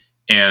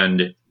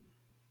 And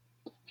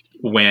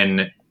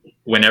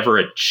whenever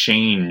a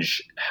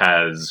change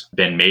has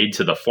been made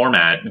to the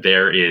format,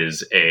 there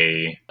is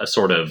a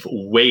sort of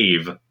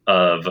wave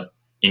of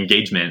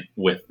engagement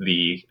with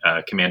the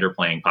commander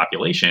playing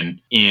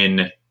population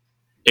in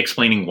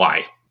explaining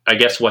why. I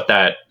guess what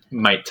that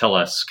might tell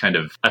us kind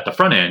of at the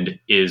front end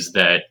is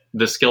that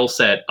the skill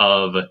set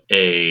of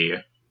a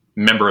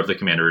member of the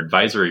Commander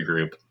Advisory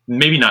Group,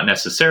 maybe not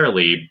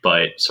necessarily,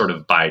 but sort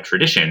of by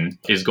tradition,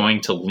 is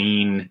going to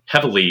lean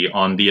heavily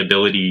on the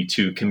ability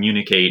to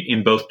communicate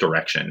in both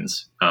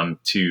directions,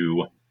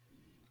 to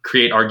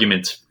create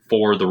arguments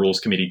for the Rules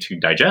Committee to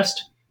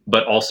digest,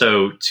 but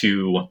also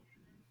to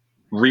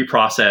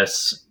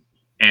reprocess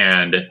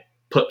and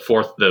put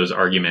forth those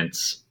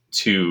arguments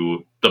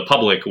to the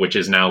public, which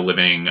is now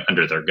living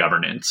under their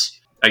governance.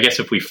 I guess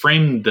if we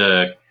frame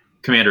the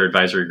Commander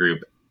Advisory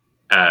Group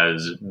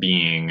as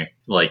being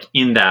like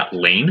in that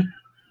lane,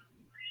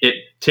 it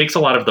takes a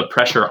lot of the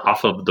pressure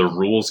off of the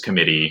Rules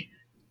Committee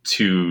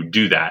to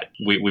do that.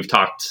 We've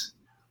talked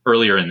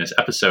earlier in this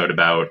episode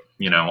about,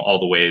 all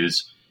the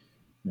ways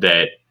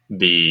that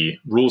the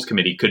Rules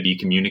Committee could be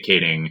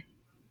communicating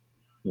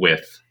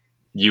with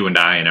you and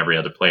I and every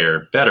other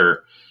player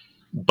better.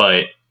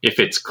 But if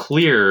it's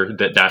clear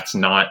that that's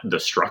not the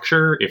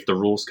structure, if the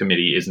Rules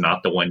Committee is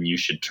not the one you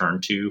should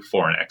turn to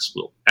for an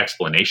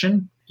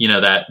explanation,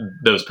 that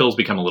those pills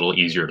become a little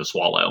easier to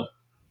swallow.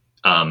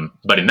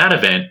 But in that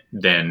event,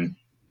 then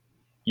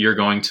you're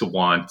going to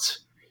want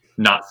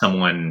not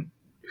someone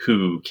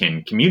who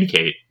can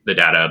communicate the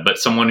data, but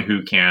someone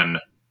who can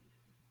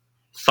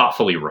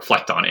thoughtfully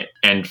reflect on it.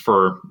 And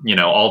for,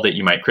 all that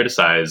you might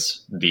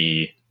criticize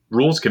the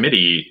Rules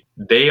Committee,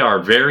 they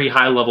are very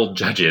high-level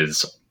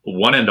judges,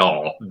 one and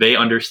all. They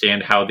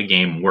understand how the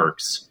game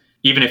works,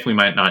 even if we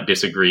might not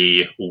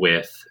disagree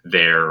with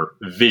their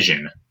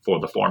vision for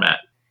the format.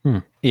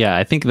 Yeah,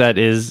 I think that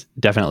is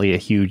definitely a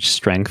huge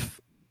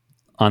strength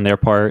on their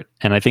part,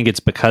 and I think it's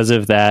because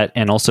of that,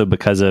 and also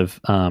because of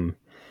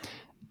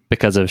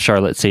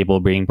Charlotte Sable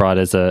being brought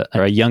as a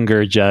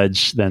younger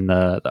judge than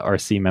the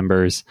RC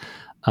members,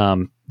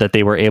 that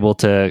they were able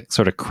to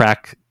sort of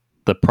crack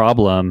the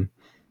problem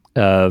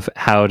of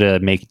how to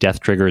make death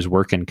triggers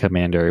work in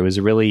Commander. It was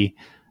really,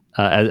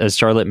 as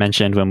Charlotte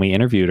mentioned when we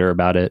interviewed her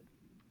about it,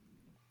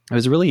 it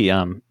was a really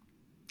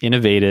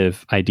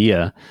innovative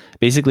idea.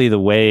 Basically, the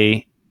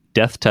way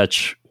Death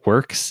Touch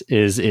works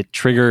is it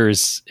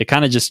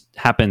kind of just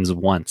happens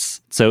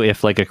once. So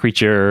if like a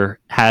creature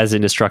has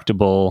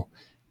Indestructible,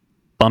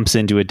 bumps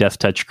into a Death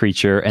Touch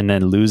creature, and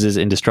then loses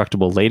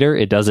Indestructible later,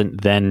 it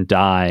doesn't then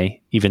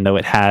die, even though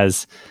it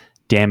has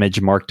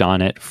damage marked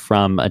on it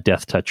from a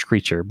Death Touch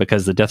creature,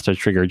 because the Death Touch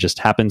trigger just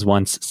happens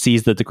once,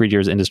 sees that the creature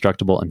is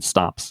indestructible, and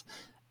stops.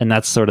 And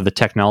that's sort of the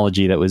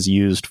technology that was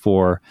used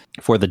for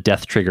the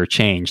death trigger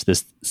change,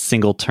 this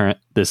single turn,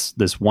 this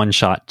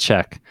one-shot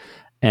check.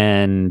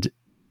 And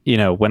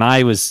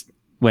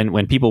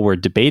when people were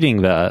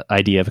debating the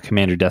idea of a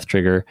commander death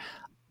trigger,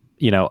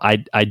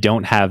 I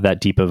don't have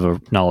that deep of a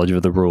knowledge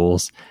of the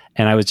rules,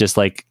 and I was just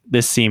like,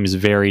 this seems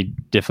very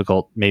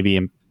difficult, maybe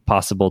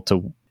impossible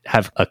to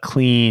have a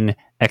clean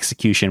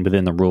execution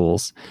within the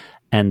rules.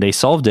 And they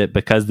solved it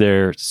because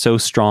they're so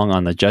strong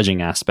on the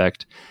judging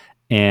aspect,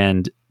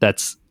 and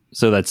that's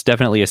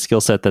definitely a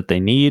skill set that they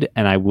need.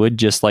 And I would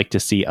just like to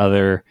see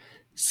other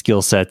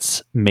skill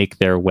sets make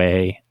their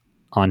way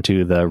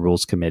onto the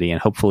rules committee.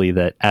 And hopefully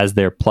that as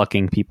they're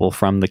plucking people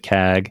from the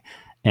CAG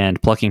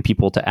and plucking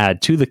people to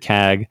add to the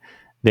CAG,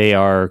 they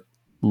are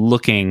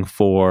looking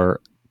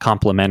for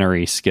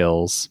complementary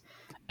skills.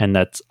 And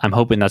I'm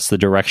hoping that's the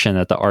direction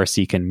that the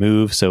RC can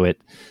move, so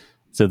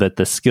that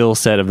the skill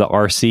set of the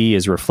RC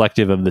is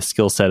reflective of the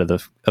skill set of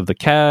the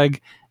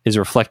CAG, is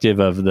reflective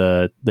of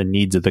the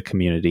needs of the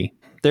community.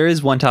 There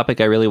is one topic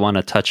I really want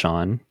to touch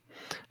on.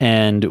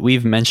 And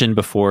we've mentioned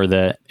before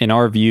that, in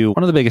our view,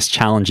 one of the biggest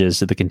challenges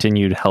to the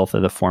continued health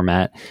of the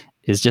format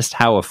is just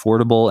how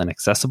affordable and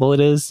accessible it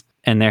is.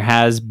 And there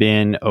has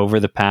been, over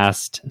the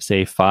past,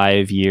 say,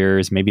 5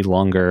 years, maybe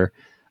longer,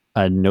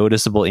 a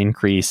noticeable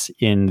increase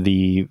in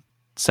the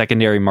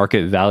secondary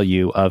market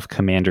value of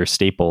Commander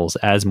staples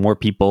as more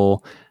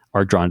people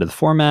are drawn to the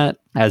format,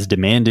 as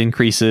demand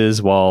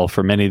increases, while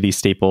for many of these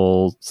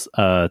staples,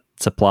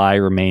 supply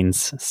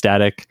remains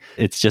static.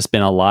 It's just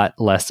been a lot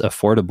less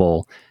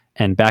affordable.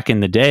 And back in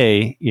the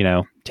day,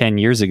 10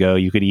 years ago,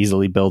 you could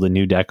easily build a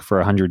new deck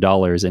for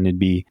 $100 and it'd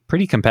be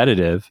pretty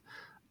competitive.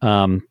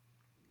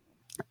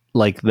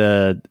 Like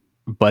the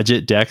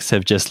budget decks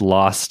have just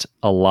lost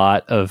a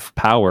lot of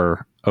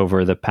power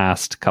over the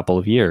past couple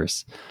of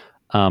years.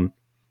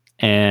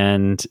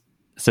 And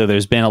so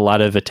there's been a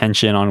lot of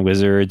attention on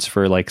Wizards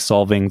for like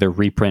solving the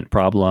reprint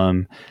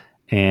problem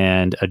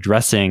and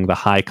addressing the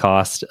high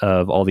cost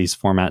of all these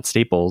format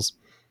staples.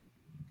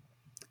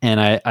 And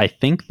I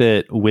think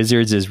that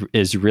Wizards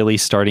is really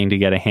starting to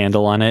get a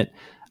handle on it.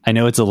 I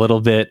know it's a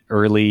little bit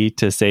early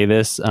to say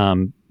this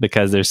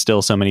because there's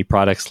still so many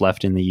products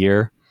left in the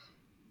year.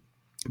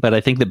 But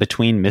I think that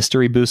between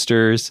mystery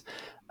boosters,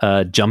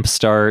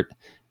 Jumpstart,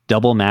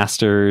 double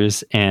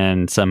masters,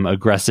 and some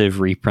aggressive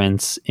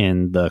reprints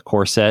in the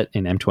core set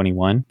in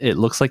M21, it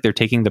looks like they're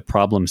taking the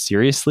problem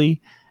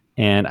seriously.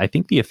 And I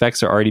think the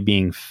effects are already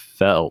being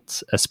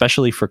felt,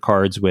 especially for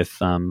cards with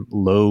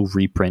low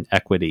reprint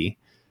equity,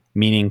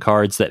 meaning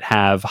cards that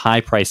have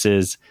high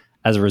prices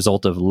as a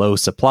result of low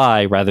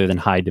supply rather than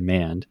high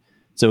demand.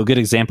 So a good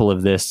example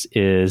of this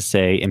is,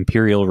 say,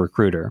 Imperial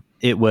Recruiter.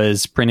 It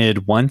was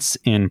printed once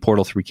in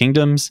Portal 3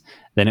 Kingdoms,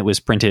 then it was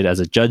printed as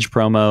a Judge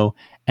promo,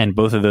 and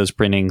both of those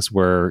printings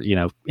were,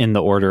 in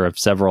the order of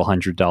several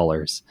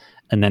 $100s.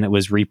 And then it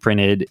was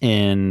reprinted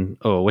in,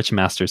 which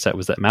Master set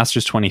was that?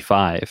 Masters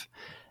 25.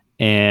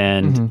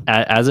 And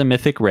as a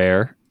mythic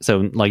rare,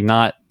 so like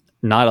not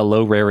a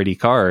low rarity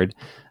card,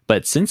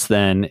 but since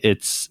then,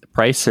 its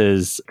price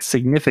has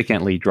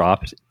significantly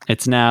dropped.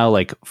 It's now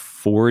like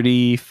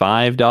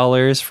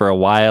 $45. For a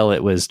while,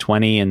 it was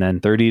 $20 and then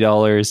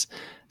 $30.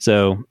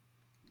 So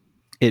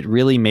it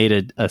really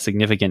made a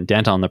significant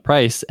dent on the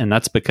price. And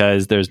that's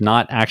because there's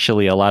not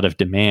actually a lot of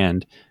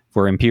demand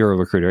for Imperial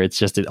Recruiter. It's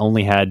just it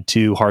only had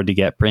 2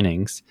 hard-to-get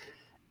printings.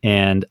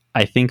 And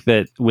I think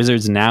that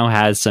Wizards now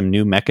has some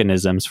new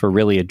mechanisms for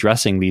really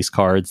addressing these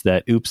cards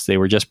that, they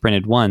were just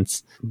printed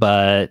once,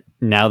 but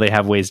now they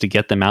have ways to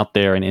get them out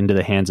there and into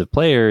the hands of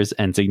players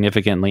and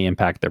significantly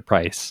impact their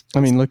price.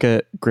 I mean, look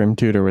at Grim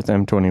Tutor with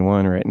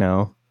M21 right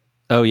now.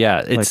 Oh,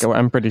 yeah.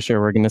 I'm pretty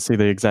sure we're going to see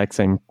the exact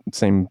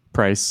same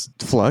price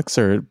flux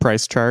or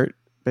price chart,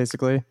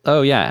 basically.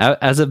 Oh, yeah.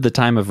 As of the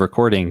time of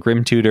recording,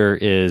 Grim Tutor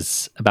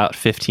is about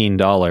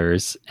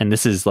 $15. And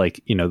this is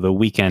like, the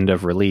weekend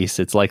of release.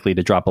 It's likely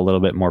to drop a little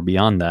bit more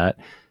beyond that.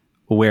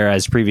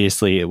 Whereas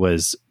previously it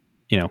was,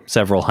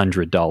 several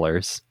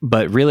 $100s.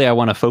 But really, I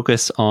want to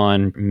focus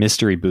on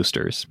mystery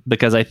boosters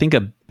because I think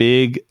a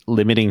big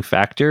limiting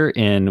factor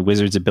in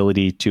Wizards'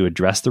 ability to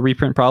address the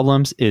reprint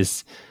problems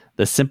is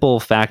the simple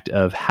fact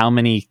of how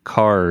many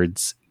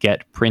cards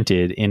get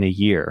printed in a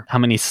year, how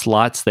many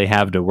slots they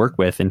have to work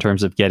with in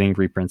terms of getting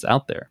reprints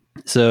out there.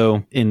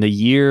 So in the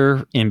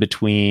year in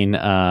between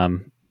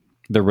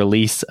the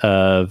release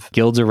of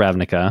Guilds of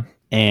Ravnica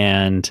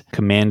and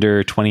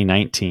Commander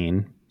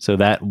 2019, so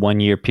that 1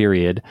 year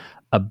period,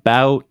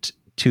 about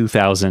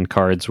 2,000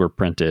 cards were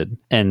printed,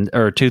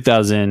 or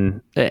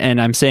 2,000.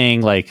 And I'm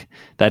saying like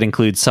that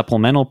includes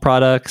supplemental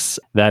products,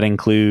 that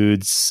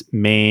includes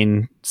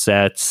main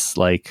sets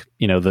like,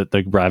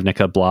 the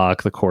Ravnica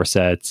block, the core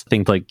sets,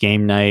 things like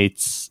game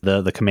nights,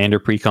 the commander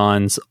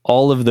precons,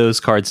 all of those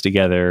cards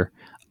together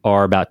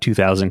are about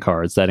 2,000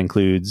 cards. That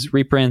includes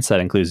reprints,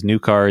 that includes new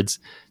cards.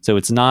 So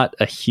it's not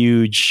a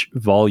huge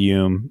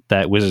volume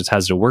that Wizards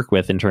has to work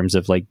with in terms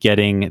of like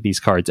getting these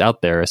cards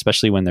out there,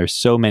 especially when there's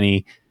so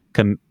many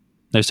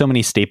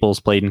staples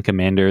played in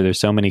Commander. There's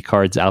so many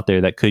cards out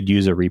there that could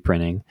use a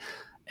reprinting,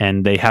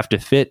 and they have to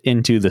fit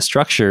into the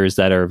structures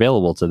that are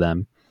available to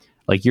them.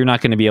 Like you're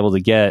not going to be able to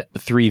get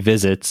 3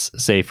 visits,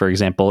 say, for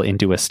example,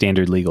 into a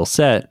standard legal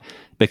set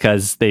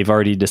because they've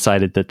already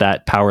decided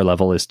that power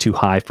level is too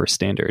high for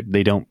standard.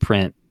 They don't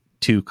print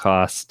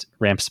 2-cost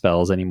ramp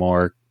spells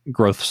anymore,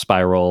 growth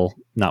spiral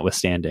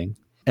notwithstanding.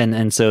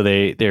 And so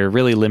they're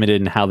really limited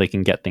in how they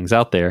can get things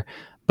out there.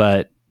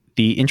 But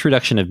the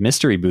introduction of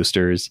mystery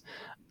boosters,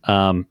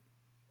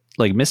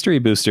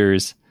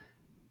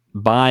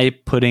 by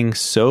putting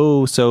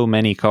so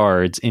many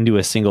cards into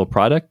a single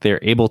product, they're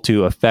able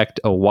to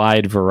affect a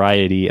wide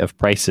variety of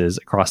prices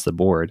across the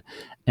board.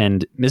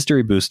 And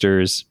mystery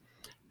boosters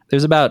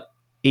there's about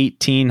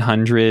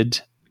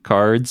 1,800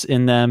 cards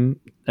in them,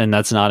 and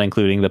that's not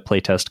including the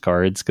playtest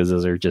cards because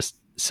those are just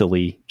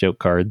silly joke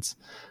cards.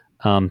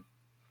 But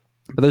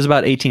there's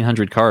about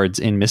 1,800 cards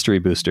in mystery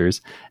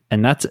boosters,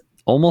 and that's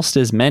almost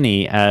as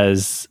many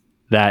as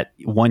that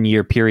 1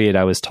 year period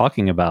I was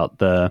talking about,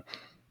 the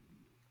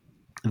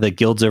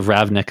Guilds of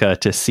Ravnica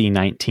to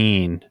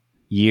C19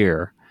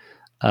 year.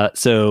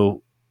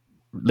 So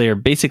they're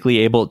basically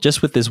able,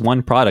 just with this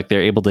one product,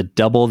 they're able to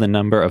double the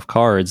number of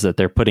cards that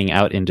they're putting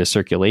out into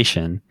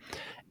circulation.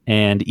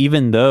 And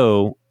even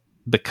though,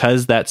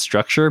 because that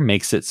structure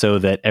makes it so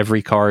that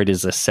every card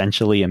is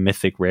essentially a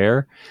mythic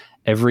rare,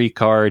 every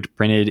card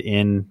printed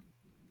in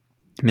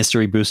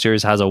mystery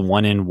boosters has a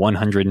 1 in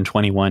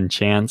 121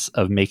 chance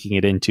of making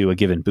it into a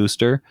given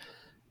booster.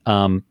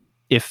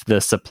 If the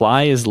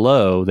supply is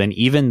low, then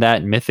even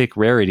that mythic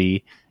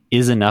rarity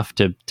is enough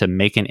to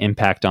make an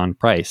impact on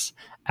price.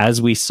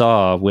 As we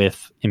saw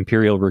with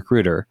Imperial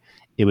Recruiter,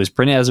 it was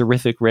printed as a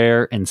mythic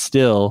rare and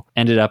still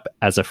ended up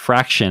as a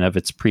fraction of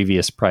its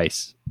previous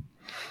price.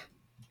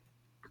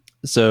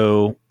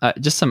 So I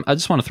just want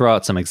to throw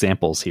out some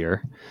examples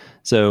here.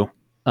 So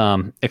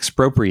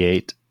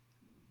Expropriate,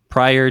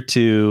 prior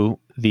to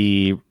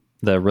the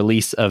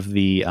release of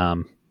the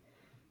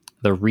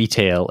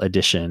retail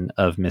edition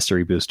of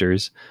Mystery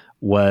Boosters,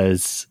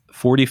 was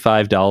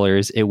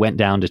 $45. It went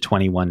down to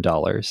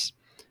 $21.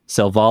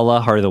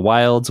 Selvala, Heart of the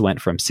Wilds,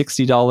 went from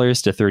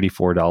 $60 to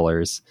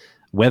 $34.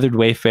 Weathered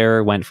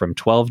Wayfarer went from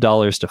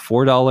 $12 to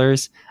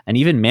 $4, and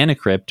even Mana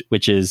Crypt,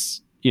 which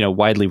is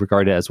widely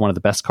regarded as one of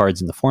the best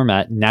cards in the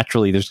format,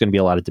 naturally there's going to be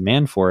a lot of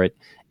demand for it.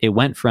 It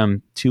went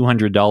from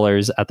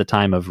 $200 at the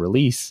time of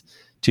release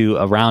to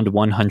around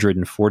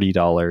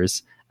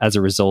 $140 as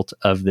a result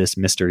of this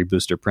mystery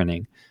booster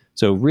printing.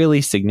 So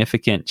really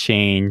significant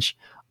change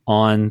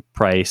on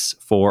price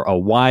for a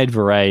wide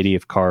variety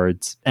of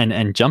cards. And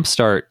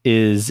Jumpstart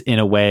is, in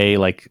a way,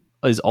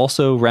 is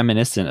also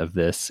reminiscent of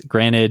this.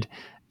 Granted,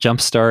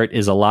 Jumpstart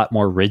is a lot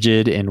more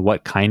rigid in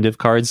what kind of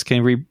cards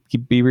can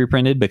be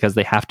reprinted because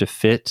they have to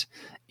fit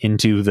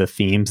into the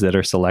themes that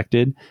are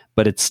selected,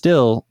 but it's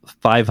still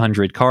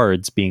 500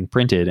 cards being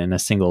printed in a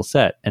single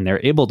set, and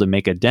they're able to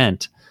make a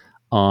dent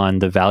on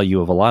the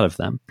value of a lot of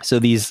them. So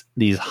these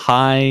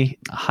highly,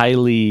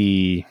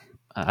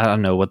 I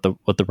don't know what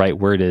the right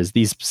word is,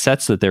 these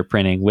sets that they're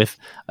printing with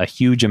a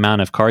huge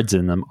amount of cards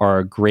in them are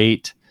a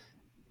great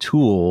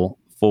tool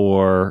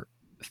for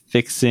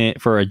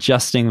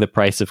adjusting the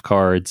price of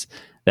cards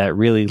that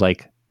really,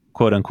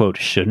 quote unquote,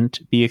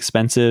 shouldn't be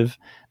expensive,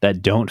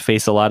 that don't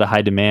face a lot of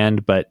high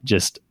demand, but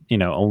just,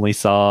 only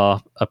saw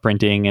a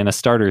printing in a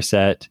starter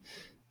set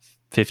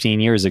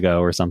 15 years ago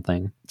or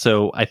something.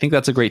 So I think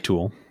that's a great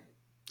tool.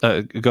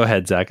 Go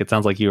ahead, Zach. It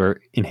sounds like you were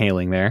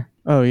inhaling there.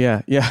 Oh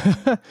yeah.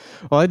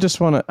 Well,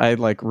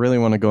 I really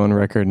want to go on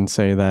record and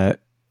say that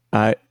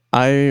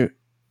I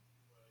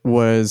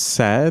was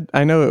sad.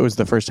 I know it was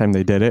the first time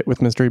they did it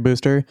with Mystery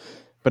Booster,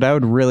 but I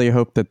would really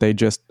hope that they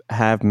just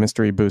have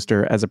Mystery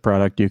Booster as a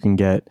product you can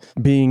get.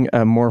 Being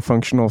a more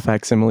functional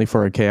facsimile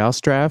for a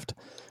Chaos Draft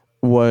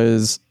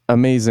was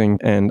amazing,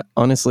 and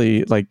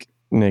honestly, like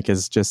Nick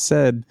has just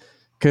said,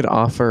 could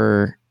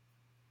offer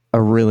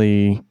a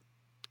really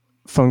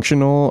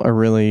functional, a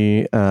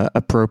really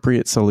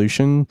appropriate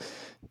solution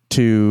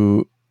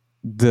to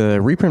the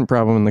reprint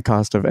problem and the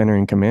cost of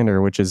entering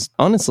Commander, which is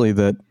honestly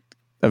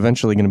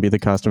eventually going to be the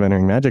cost of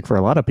entering Magic for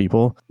a lot of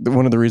people.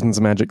 One of the reasons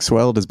Magic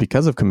swelled is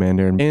because of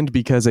Commander, and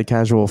because a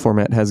casual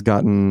format has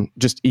gotten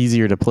just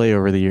easier to play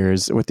over the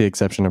years, with the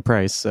exception of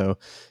price. So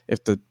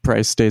if the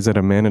price stays at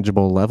a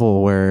manageable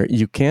level where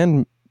you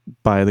can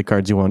buy the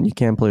cards you want, you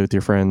can play with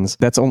your friends,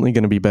 that's only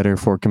going to be better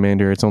for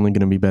Commander. It's only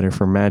going to be better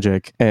for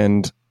Magic.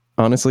 And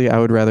honestly, I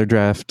would rather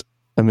draft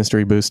a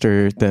mystery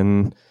booster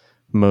than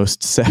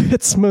most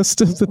sets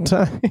most of the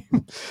time,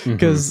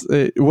 because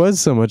it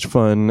was so much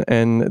fun,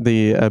 and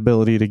the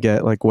ability to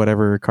get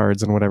whatever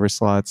cards and whatever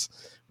slots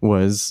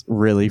was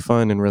really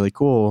fun and really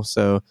cool.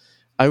 So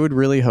I would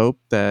really hope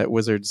that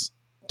Wizards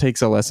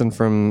takes a lesson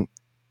from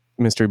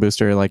Mystery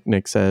Booster, like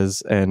Nick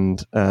says,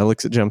 and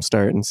looks at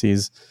Jumpstart and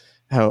sees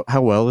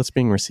how well it's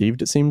being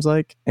received, it seems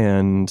like,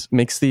 and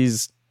makes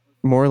these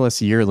more or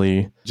less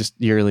yearly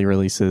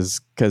releases.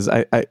 Because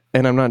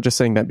and I'm not just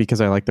saying that because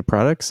I like the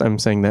products, I'm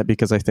saying that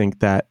because I think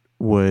that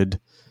would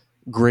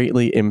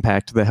greatly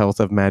impact the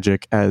health of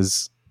Magic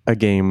as a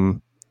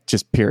game,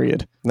 just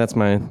period. That's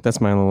my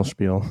little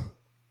spiel.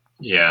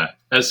 Yeah.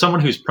 As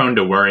someone who's prone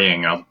to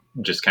worrying, I'll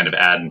just kind of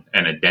add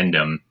an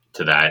addendum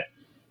to that.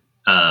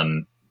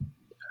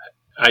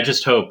 I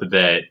just hope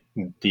that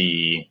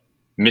the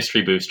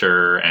Mystery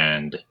Booster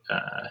and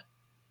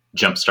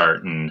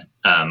Jumpstart and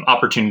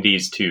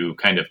opportunities to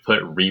kind of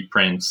put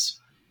reprints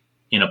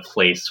in a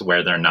place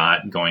where they're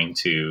not going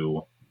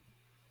to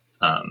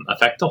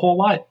affect a whole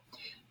lot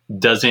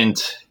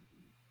doesn't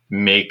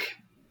make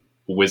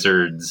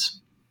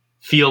Wizards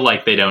feel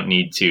like they don't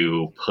need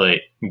to put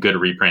good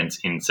reprints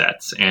in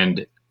sets.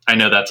 And I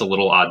know that's a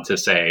little odd to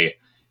say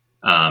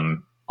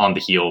on the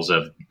heels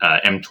of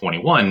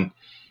M21,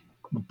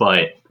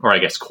 or I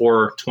guess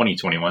Core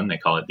 2021, they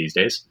call it these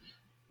days.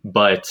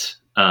 But,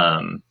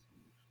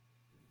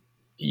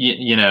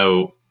 you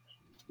know,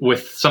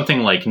 with something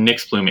like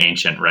Nyx Bloom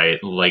Ancient,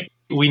 right? Like,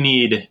 we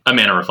need a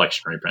Mana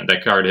Reflection reprint.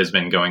 That card has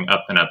been going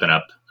up and up and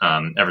up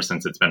ever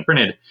since it's been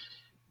printed.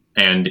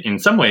 And in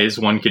some ways,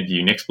 one could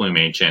view Nyx Bloom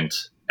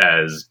Ancient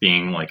as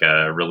being like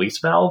a release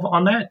valve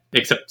on that.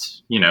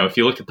 Except, you know, if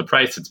you look at the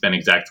price, it's been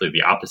exactly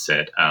the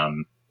opposite.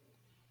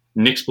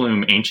 Nyx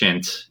Bloom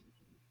Ancient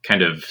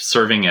kind of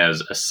serving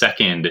as a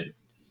second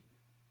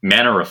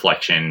Mana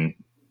Reflection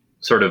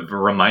sort of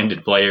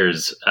reminded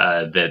players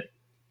that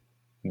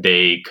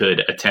they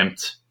could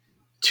attempt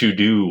to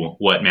do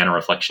what Mana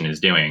Reflection is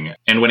doing.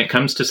 And when it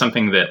comes to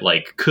something that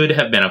like could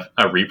have been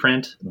a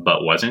reprint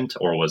but wasn't,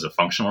 or was a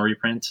functional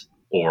reprint,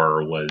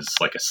 or was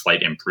like a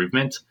slight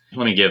improvement,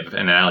 let me give an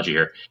analogy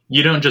here.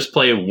 You don't just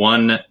play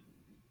one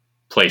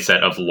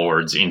playset of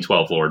Lords in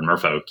 12 Lord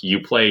Merfolk.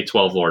 You play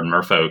 12 Lord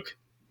Merfolk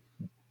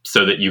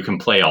so that you can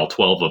play all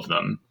 12 of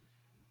them.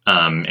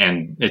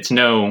 And it's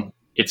no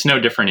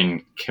different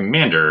in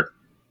Commander.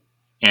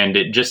 And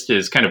it just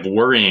is kind of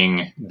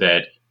worrying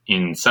that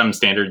in some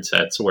standard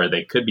sets where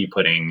they could be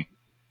putting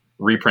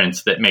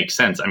reprints that make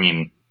sense. I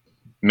mean,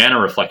 Mana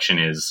Reflection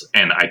is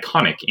an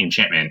iconic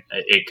enchantment.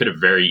 It could have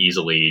very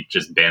easily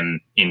just been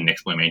in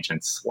Nyx Bloom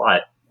Ancient's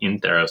slot in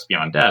Theros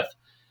Beyond Death.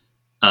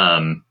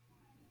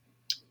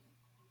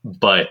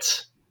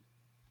 But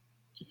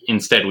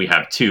instead we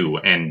have two,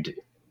 and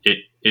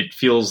it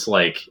feels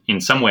like in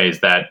some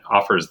ways that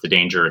offers the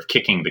danger of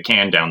kicking the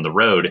can down the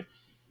road,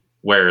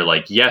 where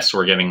like, yes,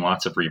 we're getting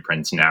lots of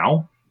reprints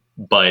now,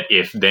 but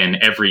if then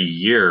every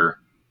year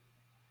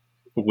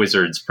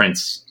Wizards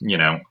prints,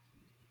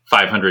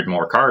 500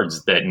 more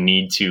cards that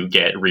need to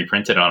get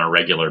reprinted on a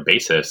regular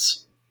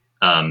basis,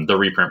 the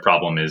reprint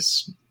problem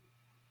is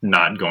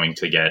not going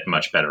to get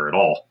much better at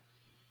all.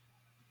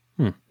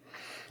 But,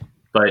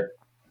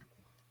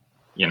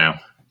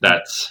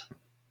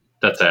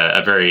 that's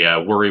a very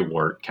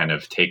worrywart kind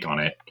of take on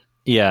it.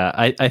 Yeah,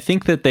 I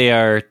think that they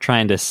are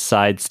trying to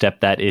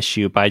sidestep that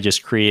issue by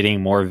just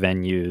creating more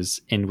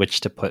venues in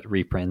which to put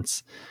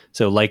reprints.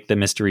 So like the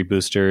mystery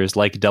boosters,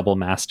 like double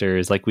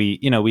masters, like we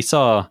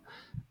saw,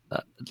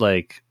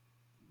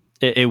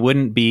 it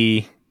wouldn't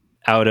be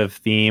out of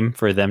theme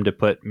for them to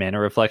put Mana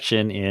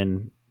Reflection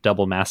in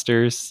double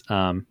masters,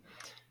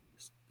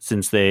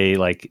 since they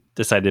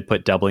decided to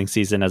put Doubling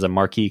Season as a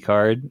marquee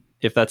card,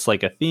 if that's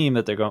like a theme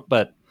that they're going.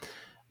 But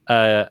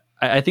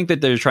I think that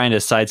they're trying to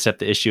sidestep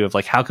the issue of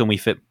how can we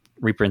fit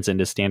reprints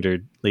into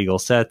standard legal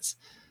sets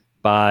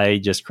by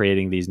just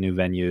creating these new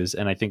venues.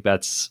 And I think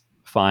that's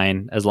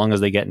fine as long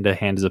as they get into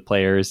hands of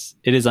players.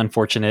 It is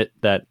unfortunate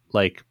that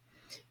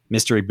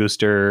Mystery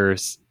Booster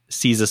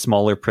sees a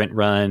smaller print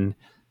run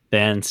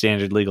than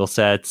standard legal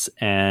sets,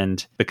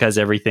 and because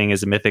everything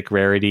is a mythic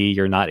rarity,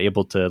 you're not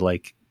able to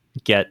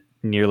get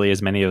nearly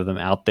as many of them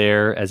out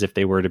there as if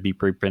they were to be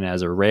preprinted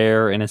as a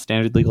rare in a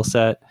standard legal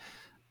set.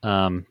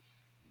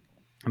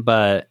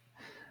 But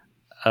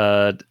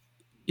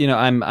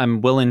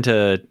I'm willing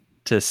to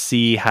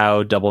see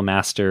how Double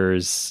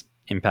Masters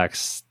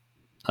impacts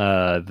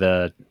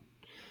these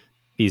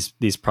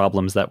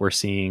problems that we're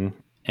seeing,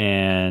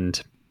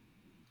 and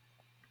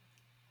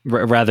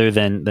rather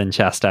than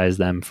chastise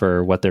them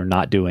for what they're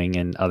not doing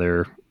in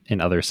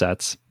other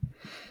sets.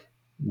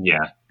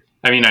 Yeah,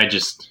 I mean,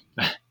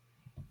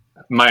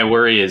 my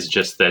worry is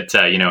just that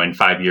in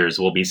 5 years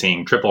we'll be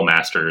seeing triple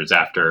masters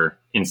after,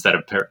 instead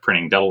of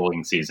printing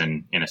Doubling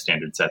Season in a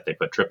standard set, they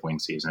put Tripling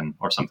Season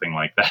or something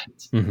like that.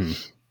 Mm-hmm.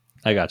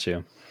 I got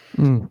you.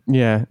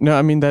 Yeah, no,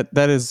 I mean that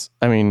is,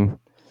 I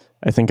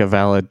think a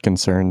valid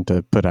concern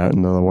to put out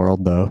into the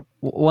world, though.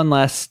 One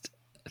last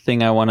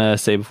thing I want to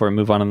say before we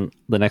move on to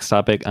the next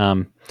topic.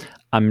 I'm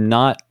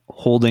not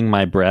holding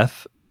my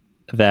breath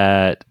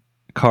that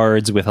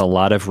cards with a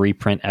lot of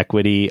reprint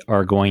equity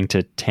are going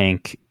to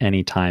tank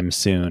anytime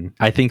soon.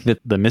 I think that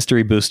the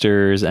mystery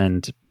boosters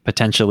and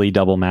potentially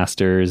double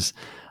masters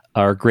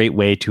are a great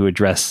way to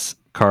address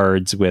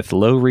cards with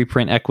low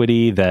reprint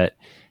equity that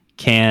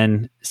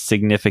can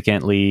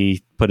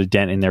significantly put a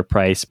dent in their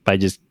price by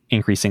just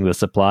increasing the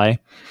supply.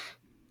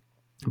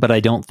 But I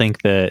don't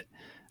think that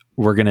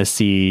we're going to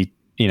see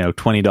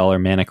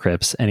 $20 Mana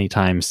Crypts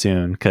anytime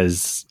soon,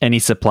 because any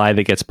supply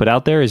that gets put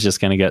out there is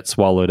just going to get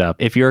swallowed up.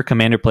 If you're a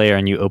Commander player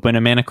and you open a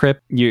Mana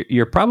Crypt,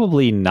 you're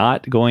probably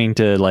not going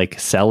to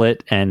sell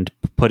it and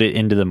put it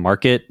into the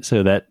market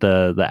so that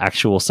the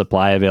actual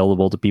supply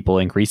available to people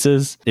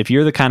increases. If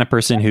you're the kind of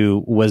person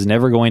who was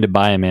never going to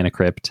buy a Mana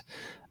Crypt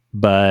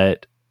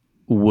but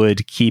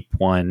would keep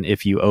one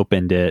if you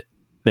opened it,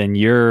 then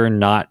you're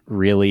not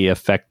really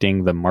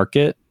affecting the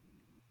market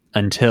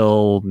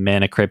until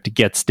Mana Crypt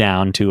gets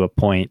down to a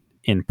point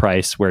in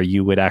price where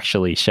you would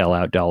actually shell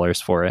out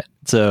dollars for it.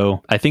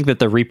 So I think that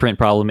the reprint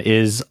problem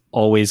is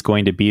always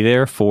going to be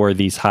there for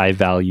these high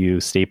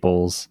value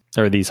staples,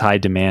 or these high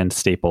demand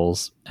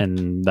staples.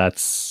 And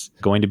that's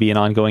going to be an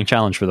ongoing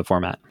challenge for the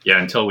format.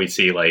 Yeah, until we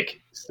see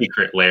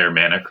Secret Lair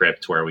Mana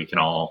Crypt where we can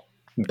all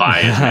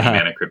buy as many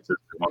Mana Crypts as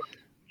we want.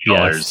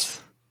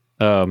 Yes.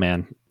 Oh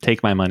man,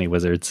 take my money,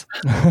 Wizards.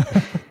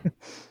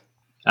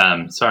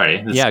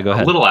 Sorry, this Yeah, go is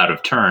ahead. a little out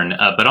of turn,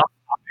 but on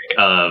the topic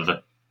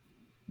of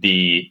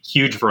the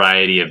huge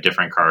variety of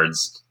different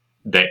cards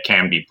that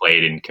can be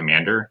played in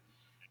Commander,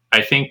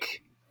 I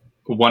think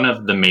one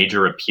of the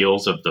major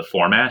appeals of the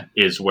format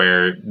is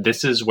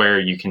where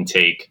you can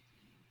take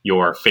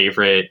your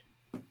favorite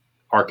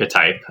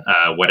archetype,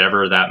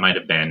 whatever that might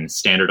have been,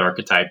 standard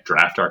archetype,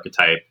 draft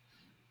archetype,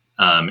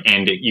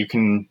 and you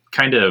can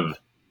kind of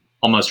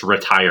almost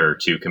retire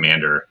to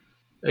Commander.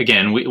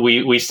 Again,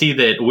 we see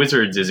that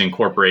Wizards is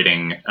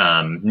incorporating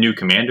new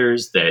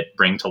commanders that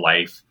bring to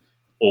life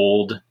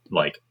old,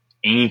 like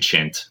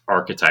ancient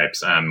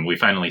archetypes. We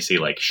finally see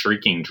like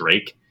Shrieking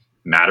Drake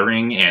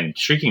mattering, and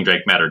Shrieking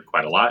Drake mattered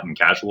quite a lot in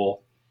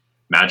casual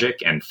Magic,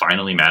 and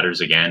finally matters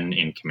again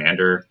in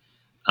Commander.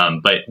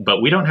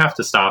 But we don't have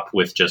to stop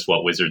with just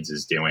what Wizards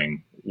is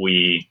doing.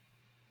 We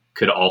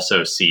could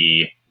also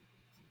see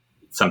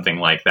something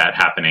like that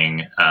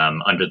happening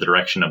under the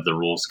direction of the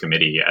Rules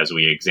Committee as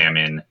we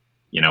examine,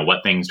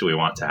 what things do we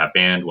want to have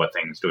banned, what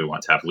things do we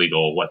want to have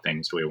legal, what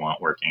things do we want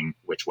working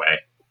which way.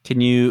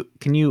 Can you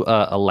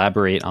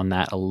elaborate on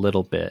that a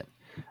little bit?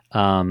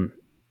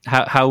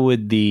 How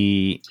would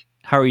the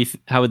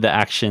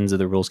actions of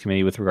the Rules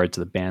Committee with regard to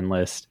the ban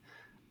list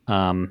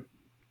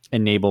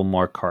enable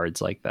more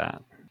cards like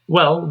that?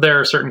 Well, there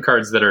are certain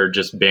cards that are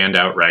just banned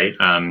outright.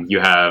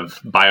 You have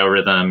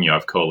Biorhythm, you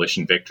have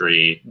Coalition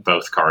Victory,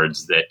 both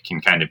cards that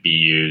can kind of be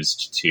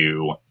used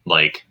to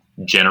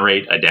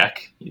generate a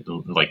deck.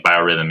 Like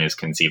Biorhythm is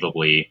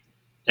conceivably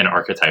an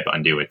archetype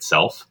unto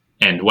itself.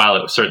 And while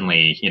it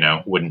certainly,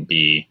 wouldn't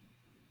be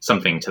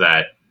something to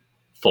that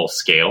full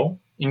scale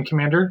in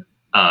Commander,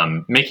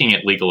 making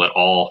it legal at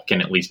all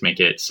can at least make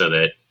it so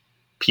that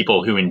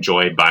people who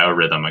enjoy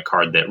Biorhythm, a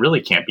card that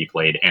really can't be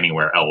played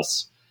anywhere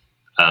else,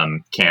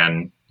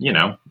 can,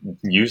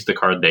 use the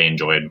card they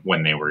enjoyed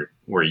when they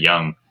were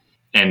young.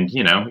 And,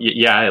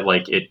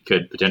 it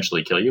could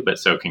potentially kill you, but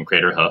so can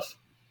Crater Hoof.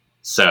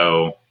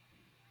 So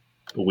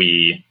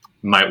we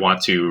might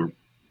want to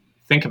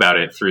think about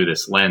it through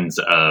this lens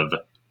of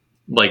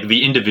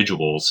the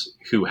individuals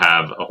who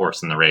have a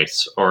horse in the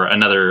race. Or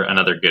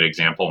another good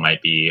example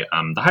might be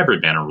the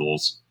hybrid banner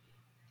rules.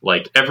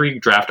 Like every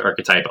draft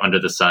archetype under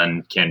the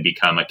sun can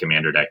become a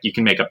commander deck. You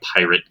can make a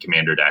pirate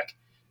commander deck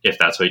if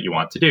that's what you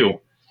want to do.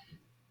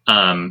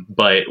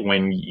 But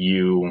when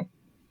you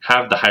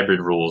have the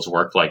hybrid rules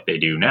work like they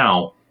do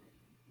now,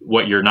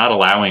 what you're not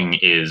allowing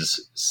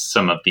is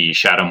some of the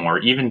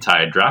Shadowmoor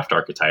Eventide draft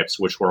archetypes,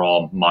 which were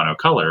all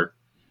monocolor,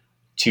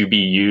 to be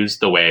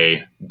used the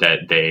way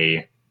that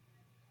they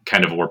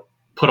kind of were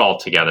put all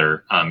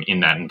together in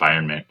that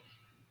environment.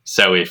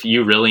 So if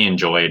you really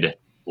enjoyed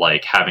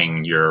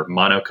having your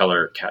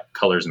monocolor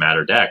colors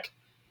matter deck,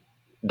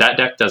 that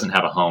deck doesn't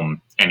have a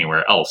home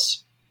anywhere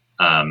else.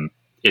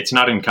 It's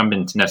not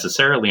incumbent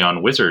necessarily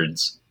on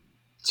Wizards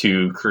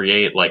to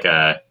create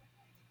a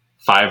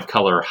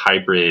 5-color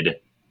hybrid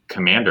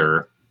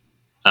commander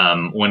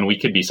when we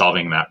could be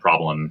solving that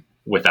problem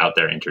without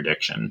their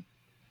interdiction.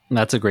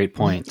 That's a great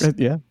point.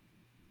 Yeah.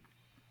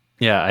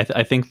 Yeah,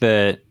 I think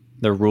that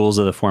the rules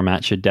of the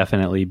format should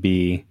definitely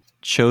be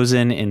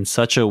chosen in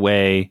such a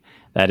way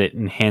that it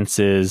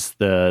enhances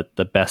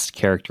the best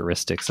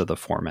characteristics of the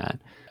format.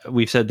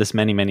 We've said this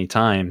many, many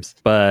times,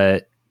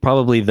 but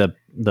probably the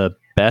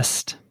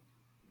best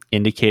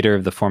indicator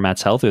of the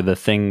format's health, or the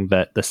thing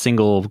that the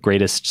single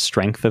greatest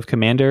strength of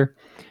Commander,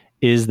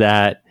 is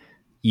that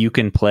you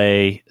can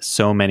play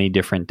so many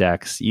different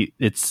decks.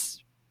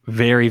 It's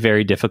very,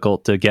 very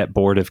difficult to get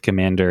bored of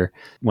Commander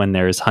when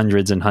there's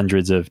hundreds and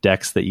hundreds of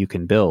decks that you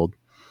can build.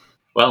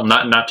 Well,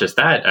 not just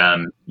that.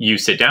 You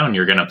sit down,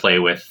 you're going to play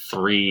with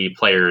 3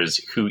 players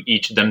who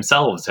each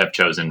themselves have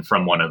chosen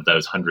from one of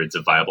those hundreds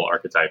of viable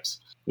archetypes,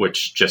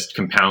 which just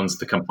compounds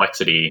the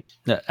complexity.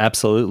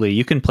 Absolutely.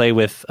 You can play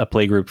with a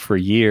playgroup for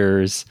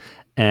years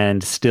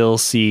and still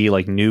see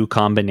new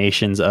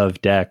combinations of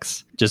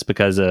decks just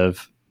because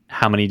of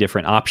how many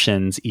different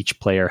options each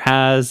player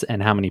has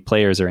and how many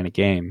players are in a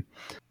game.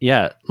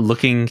 Yeah,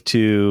 looking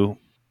to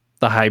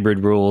the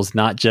hybrid rules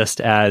not just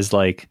as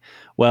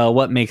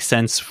what makes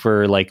sense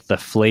for the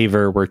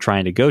flavor we're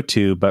trying to go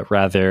to, but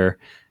rather,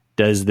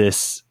 does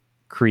this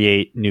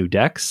create new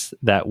decks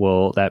that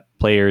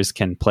players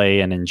can play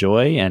and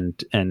enjoy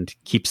and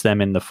keeps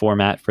them in the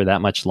format for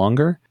that much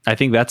longer? I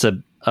think that's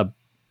a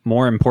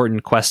more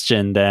important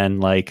question than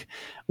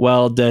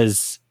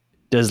does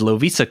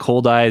Lovisa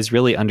Cold Eyes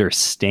really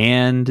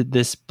understand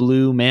this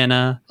blue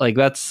mana?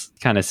 That's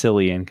kind of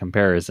silly in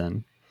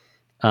comparison.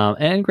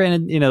 And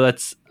granted,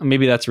 that's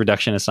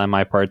reductionist on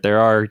my part. There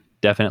are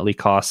definitely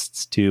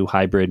costs to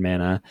hybrid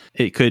mana.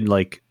 It could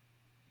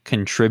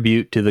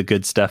contribute to the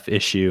good stuff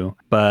issue,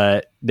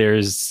 but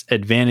there's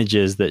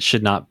advantages that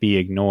should not be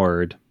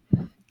ignored.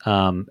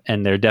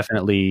 And they're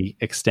definitely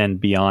extend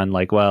beyond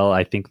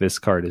I think this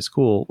card is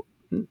cool.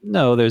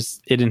 No,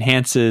 it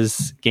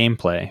enhances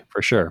gameplay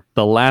for sure.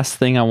 The last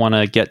thing I want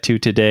to get to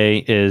today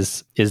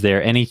is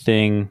there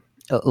anything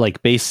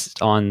like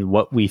based on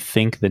what we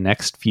think the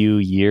next few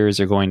years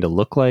are going to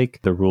look like,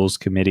 the rules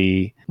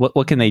committee,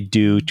 what can they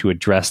do to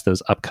address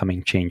those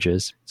upcoming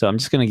changes? So I'm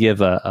just going to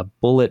give a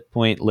bullet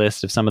point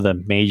list of some of the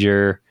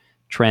major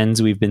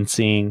trends we've been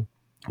seeing.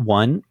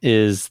 One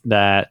is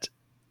that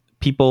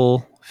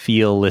people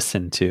feel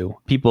listened to.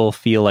 People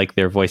feel like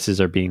their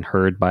voices are being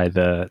heard by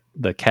the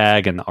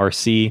CAG and the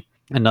RC.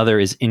 Another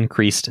is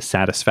increased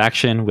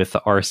satisfaction with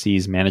the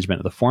RC's management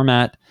of the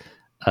format.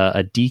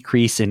 A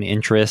decrease in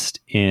interest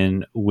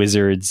in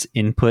Wizards'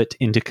 input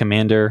into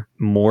Commander,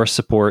 more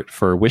support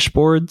for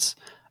wishboards,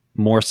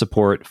 more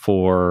support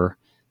for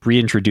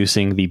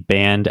reintroducing the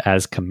banned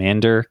as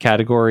Commander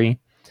category,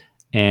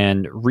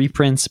 and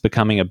reprints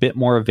becoming a bit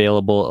more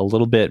available, a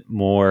little bit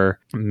more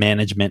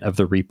management of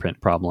the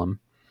reprint problem.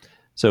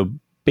 So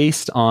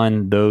based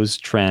on those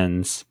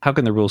trends, how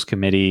can the Rules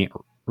Committee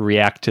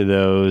react to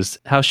those?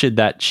 How should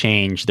that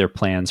change their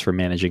plans for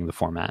managing the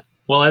format?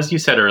 Well, as you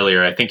said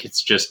earlier, I think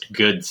it's just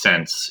good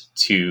sense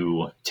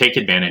to take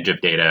advantage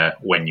of data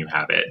when you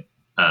have it.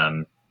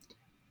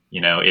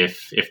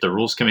 If the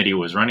Rules Committee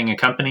was running a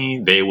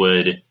company, they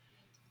would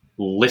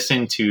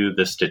listen to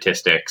the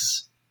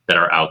statistics that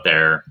are out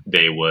there.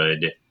 They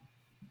would,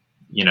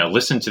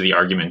 listen to the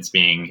arguments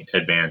being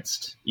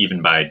advanced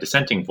even by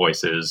dissenting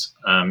voices,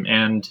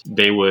 and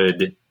they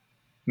would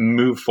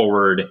move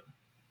forward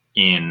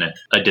in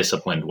a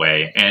disciplined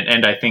way.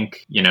 And I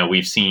think,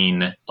 we've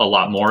seen a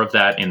lot more of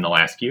that in the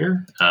last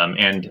year.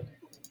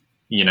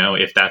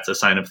 If that's a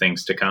sign of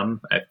things to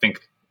come, I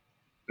think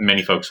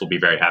many folks will be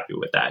very happy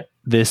with that.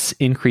 This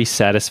increased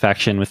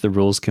satisfaction with the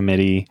Rules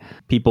Committee,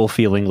 people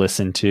feeling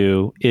listened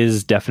to,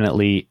 is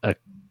definitely a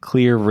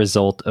clear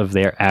result of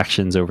their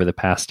actions over the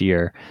past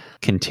year.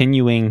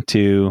 Continuing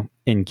to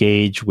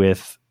engage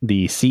with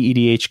the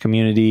CEDH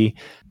community,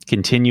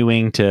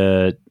 continuing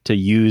to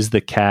use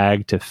the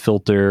CAG to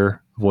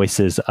filter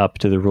voices up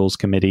to the Rules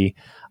Committee.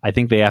 I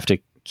think they have to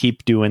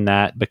keep doing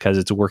that because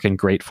it's working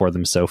great for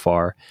them so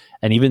far.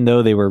 And even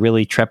though they were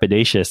really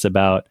trepidatious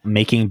about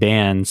making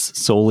bans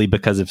solely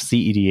because of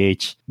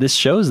CEDH, this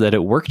shows that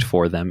it worked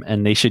for them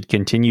and they should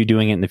continue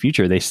doing it in the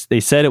future. They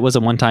said it was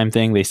a one-time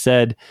thing. They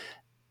said,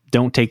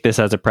 don't take this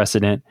as a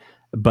precedent.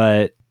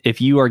 But if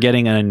you are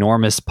getting an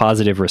enormous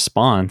positive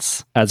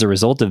response as a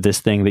result of this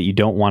thing that you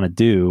don't want to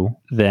do,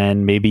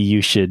 then maybe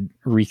you should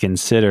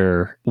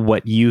reconsider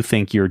what you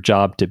think your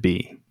job to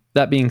be.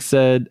 That being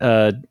said,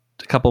 a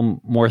couple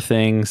more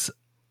things.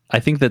 I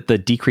think that the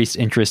decreased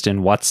interest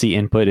in WotC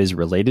input is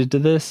related to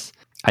this.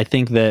 I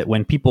think that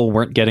when people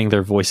weren't getting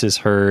their voices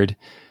heard,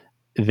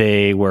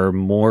 they were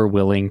more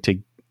willing to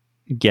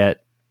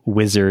get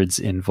Wizards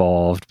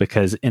involved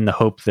because in the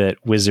hope that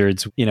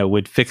Wizards,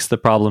 would fix the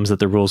problems that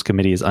the Rules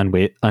Committee is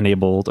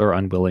unable or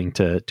unwilling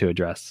to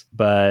address.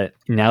 But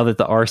now that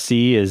the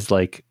RC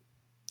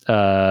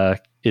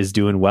is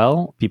doing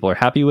well, people are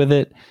happy with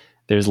it.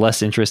 There's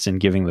less interest in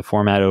giving the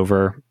format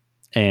over.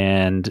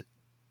 And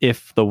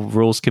if the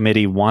Rules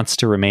Committee wants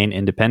to remain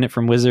independent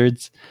from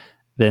Wizards,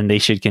 then they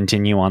should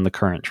continue on the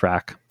current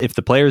track. If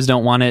the players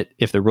don't want it,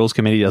 if the Rules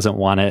Committee doesn't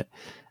want it,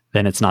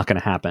 then it's not going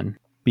to happen.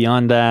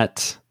 Beyond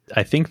that,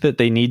 I think that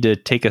they need to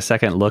take a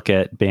second look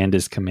at banned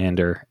as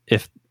Commander.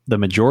 If the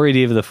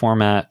majority of the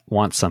format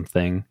wants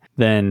something,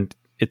 then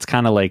it's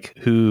kind of like,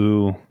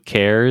 who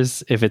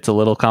cares if it's a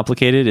little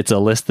complicated? It's a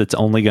list that's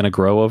only going to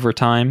grow over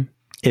time.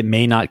 It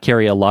may not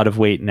carry a lot of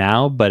weight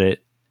now, but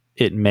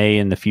it may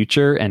in the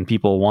future, and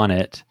people want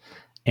it.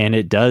 And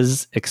it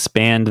does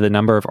expand the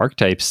number of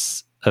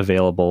archetypes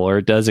available, or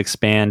it does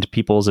expand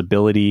people's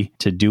ability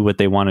to do what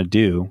they want to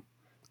do.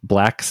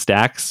 Black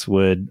stacks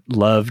would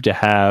love to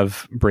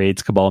have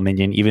Braid's Cabal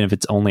minion, even if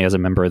it's only as a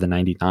member of the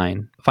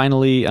 99.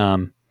 Finally,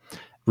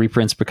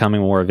 reprints becoming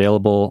more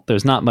available.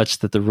 There's not much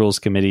that the Rules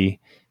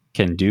Committee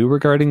can do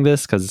regarding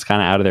this because it's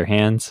kind of out of their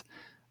hands.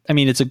 I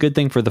mean, it's a good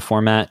thing for the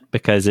format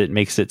because it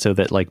makes it so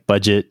that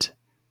budget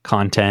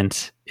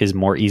content is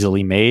more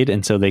easily made,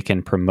 and so they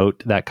can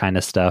promote that kind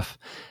of stuff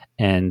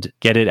and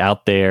get it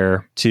out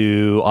there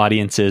to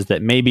audiences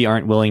that maybe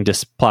aren't willing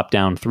to plop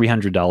down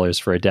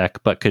 $300 for a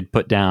deck, but could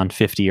put down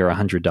 $50 or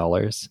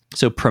 $100.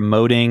 So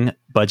promoting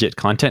budget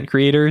content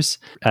creators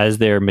as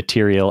their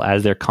material,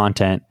 as their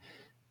content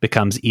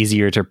becomes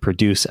easier to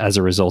produce as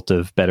a result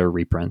of better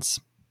reprints.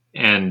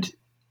 And,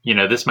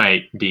 this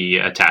might be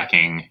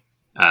attacking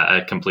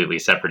a completely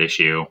separate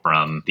issue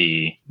from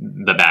the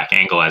back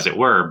angle, as it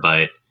were.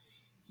 But,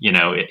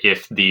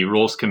 if the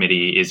Rules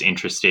Committee is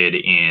interested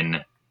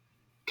in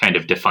kind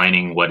of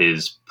defining what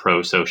is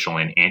pro-social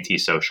and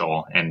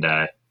anti-social. And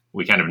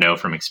we kind of know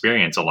from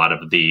experience, a lot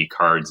of the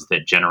cards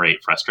that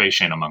generate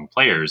frustration among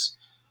players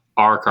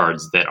are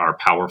cards that are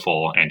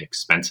powerful and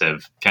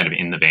expensive, kind of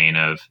in the vein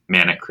of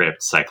Mana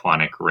Crypt,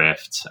 Cyclonic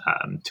Rift,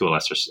 to a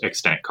lesser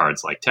extent,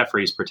 cards like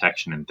Teferi's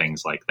Protection and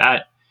things like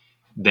that.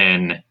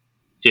 Then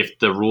if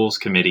the Rules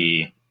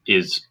Committee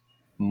is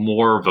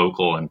more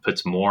vocal and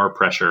puts more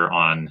pressure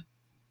on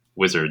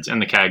Wizards, and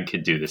the CAG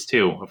could do this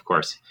too, of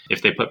course.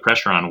 If they put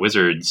pressure on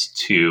Wizards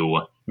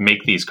to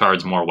make these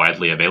cards more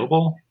widely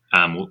available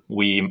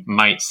we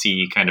might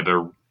see kind of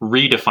a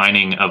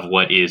redefining of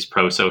what is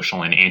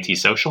pro-social and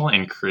anti-social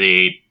and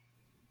create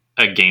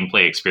a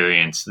gameplay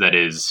experience that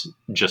is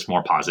just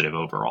more positive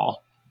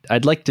overall.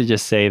 I'd like to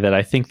just say that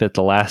I think that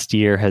the last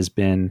year has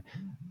been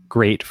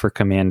great for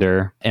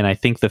Commander, and I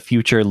think the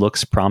future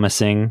looks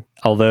promising.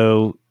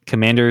 Although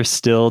Commander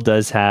still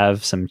does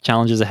have some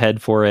challenges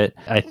ahead for it,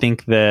 I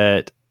think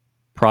that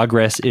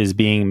progress is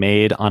being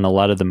made on a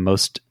lot of the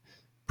most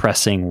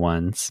pressing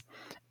ones.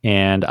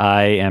 And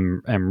I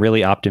am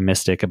really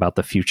optimistic about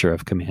the future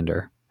of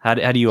Commander. How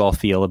do you all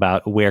feel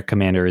about where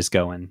Commander is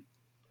going?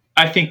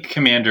 I think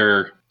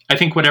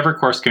whatever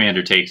course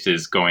Commander takes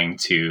is going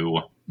to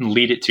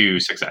lead it to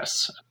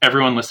success.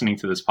 Everyone listening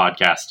to this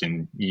podcast,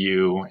 and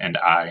you and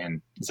I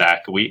and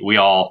Zach, we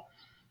all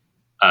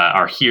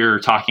are here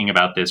talking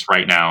about this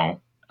right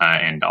now.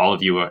 And all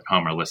of you at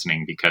home are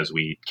listening because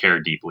we care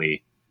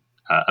deeply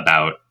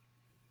about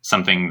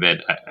something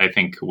that I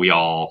think we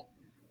all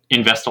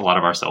invest a lot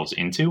of ourselves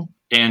into.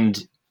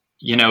 And,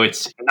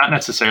 it's not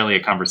necessarily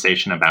a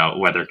conversation about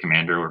whether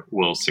Commander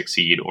will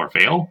succeed or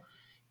fail.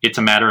 It's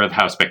a matter of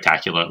how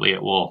spectacularly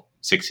it will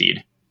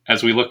succeed.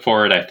 As we look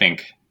forward, I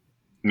think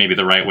maybe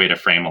the right way to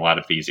frame a lot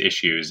of these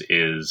issues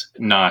is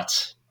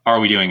not, are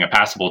we doing a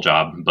passable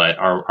job, but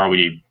are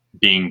we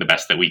being the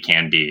best that we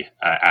can be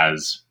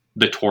as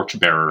the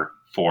torchbearer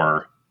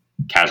for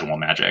casual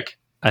Magic?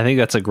 I think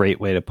that's a great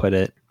way to put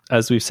it.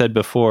 As we've said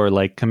before,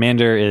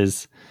 Commander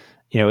is,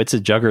 it's a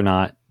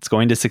juggernaut. It's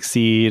going to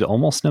succeed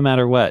almost no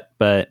matter what,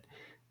 but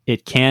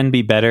it can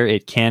be better.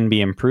 It can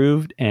be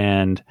improved.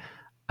 And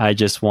I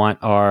just want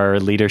our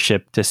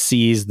leadership to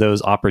seize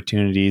those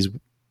opportunities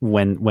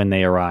when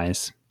they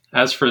arise.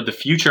 As for the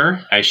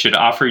future, I should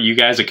offer you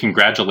guys a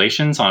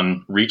congratulations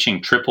on reaching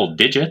triple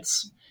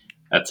digits.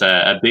 That's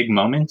a big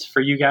moment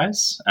for you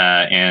guys.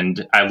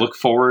 And I look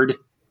forward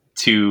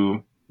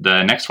to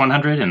the next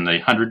 100 and the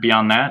 100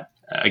 beyond that.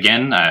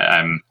 Again,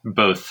 I'm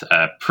both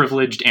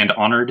privileged and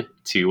honored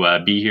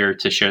to be here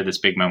to share this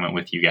big moment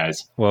with you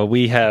guys. Well,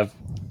 we have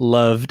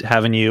loved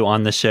having you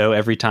on the show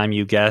every time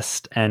you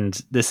guest,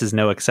 and this is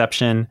no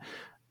exception.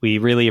 We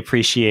really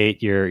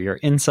appreciate your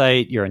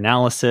insight, your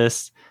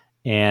analysis,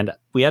 and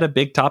we had a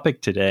big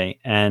topic today,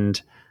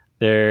 and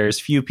there's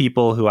few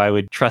people who I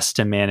would trust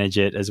to manage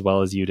it as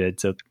well as you did.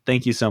 So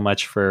thank you so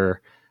much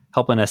for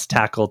helping us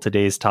tackle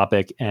today's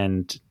topic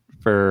and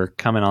for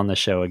coming on the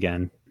show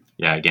again.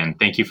 Yeah, again,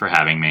 thank you for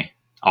having me.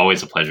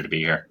 Always a pleasure to be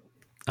here.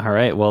 All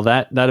right. Well,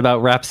 that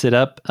about wraps it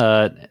up.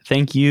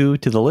 Thank you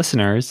to the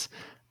listeners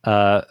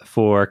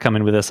for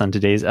coming with us on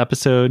today's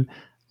episode.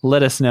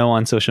 Let us know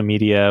on social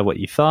media what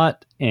you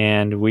thought,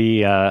 and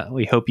we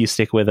hope you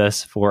stick with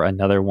us for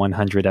another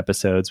 100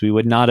 episodes. We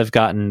would not have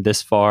gotten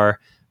this far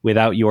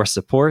without your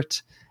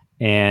support,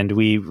 and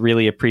we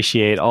really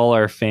appreciate all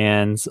our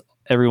fans,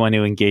 everyone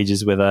who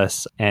engages with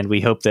us, and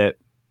we hope that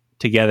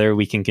together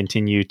we can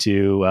continue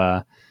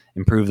to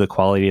improve the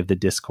quality of the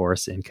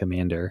discourse in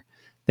Commander.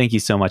 Thank you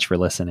so much for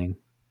listening.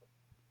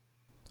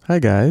 Hi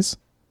guys,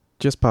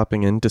 just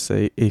popping in to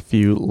say a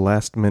few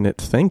last minute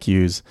thank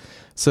yous.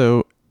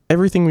 So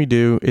everything we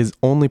do is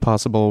only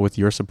possible with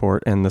your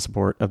support and the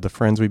support of the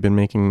friends we've been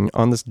making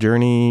on this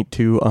journey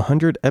to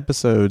 100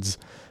 episodes,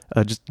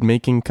 just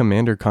making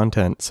Commander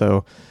content.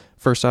 So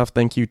first off,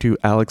 thank you to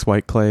Alex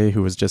Whiteclay,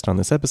 who was just on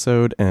this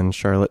episode, and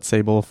Charlotte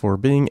Sable for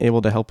being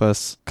able to help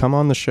us come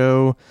on the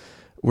show.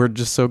 We're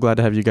just so glad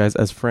to have you guys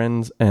as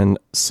friends and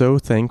so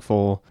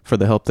thankful for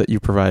the help that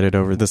you provided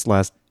over this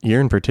last year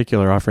in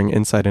particular, offering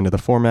insight into the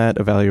format,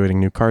 evaluating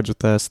new cards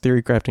with us,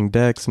 theory crafting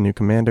decks, and new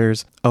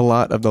commanders. A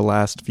lot of the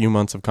last few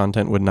months of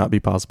content would not be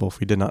possible if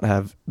we did not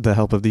have the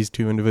help of these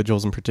two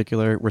individuals in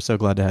particular. We're so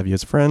glad to have you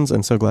as friends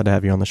and so glad to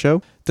have you on the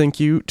show. Thank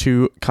you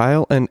to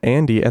Kyle and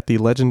Andy at the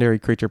Legendary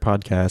Creature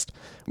Podcast.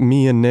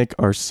 Me and Nick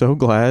are so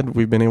glad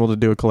we've been able to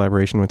do a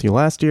collaboration with you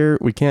last year.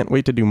 We can't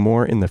wait to do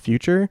more in the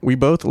future. We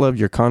both love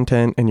your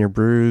content and your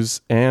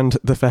brews and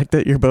the fact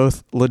that you're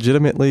both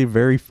legitimately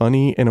very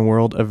funny in a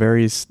world of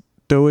very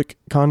stoic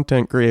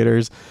content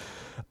creators,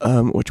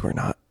 which we're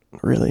not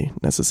really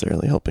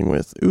necessarily helping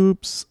with.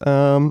 Oops.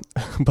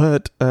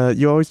 But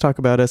you always talk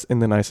about us in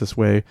the nicest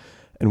way,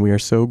 and we are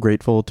so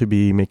grateful to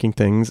be making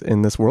things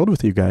in this world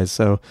with you guys.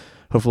 So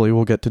hopefully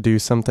we'll get to do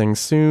something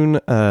soon,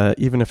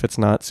 even if it's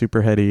not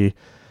super heady.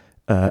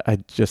 I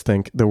just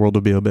think the world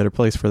will be a better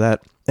place for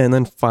that. And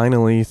then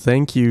finally,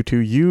 thank you to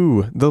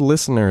you, the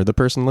listener, the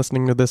person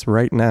listening to this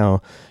right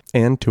now,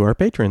 and to our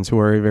patrons, who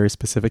are a very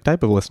specific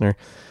type of listener.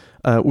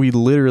 We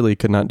literally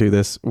could not do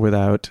this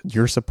without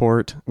your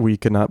support. We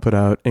could not put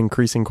out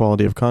increasing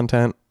quality of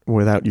content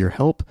without your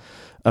help.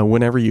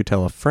 Whenever you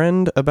tell a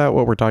friend about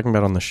what we're talking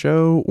about on the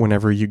show,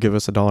 whenever you give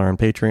us $1 on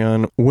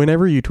Patreon,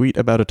 whenever you tweet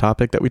about a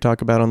topic that we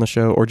talk about on the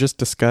show, or just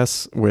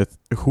discuss with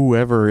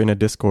whoever in a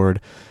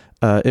Discord,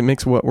 it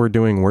makes what we're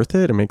doing worth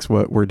it. It makes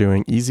what we're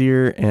doing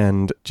easier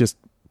and just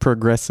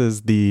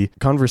progresses the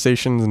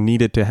conversations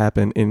needed to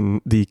happen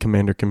in the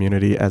Commander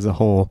community as a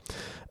whole.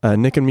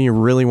 Nick and me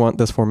really want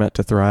this format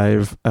to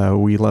thrive.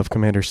 We love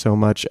Commander so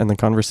much, and the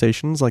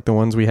conversations like the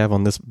ones we have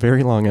on this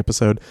very long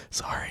episode,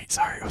 sorry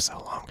it was so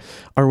long,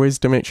 are ways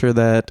to make sure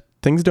that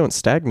things don't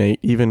stagnate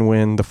even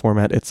when the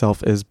format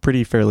itself is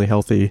pretty fairly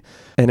healthy,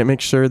 and it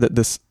makes sure that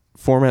this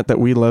format that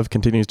we love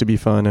continues to be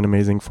fun and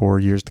amazing for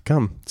years to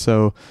come.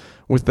 So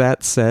with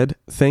that said,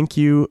 thank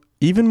you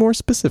even more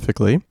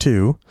specifically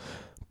to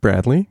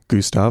Bradley,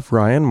 Gustav,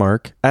 Ryan,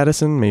 Mark,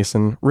 Addison,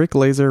 Mason, Rick,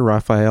 Laser,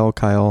 Raphael,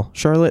 Kyle,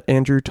 Charlotte,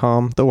 Andrew,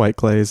 Tom, The White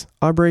Clays,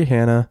 Aubrey,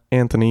 Hannah,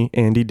 Anthony,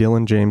 Andy,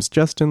 Dylan, James,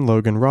 Justin,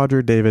 Logan,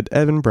 Roger, David,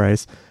 Evan,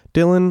 Bryce,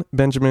 Dylan,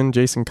 Benjamin,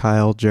 Jason,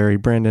 Kyle, Jerry,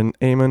 Brandon,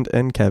 Amond,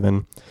 and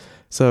Kevin.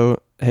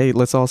 So, hey,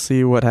 let's all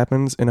see what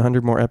happens in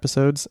 100 more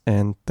episodes,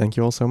 and thank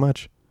you all so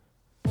much.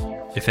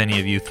 If any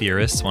of you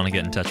theorists want to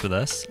get in touch with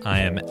us, I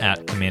am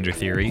at Commander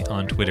Theory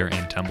on Twitter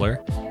and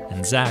Tumblr,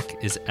 and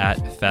Zach is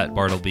at Fat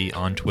Bartleby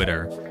on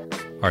Twitter.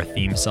 Our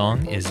theme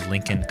song is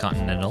Lincoln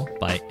Continental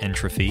by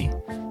Entropy,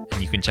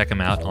 and you can check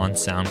them out on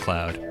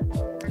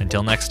SoundCloud.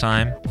 Until next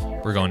time,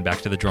 we're going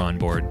back to the drawing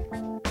board.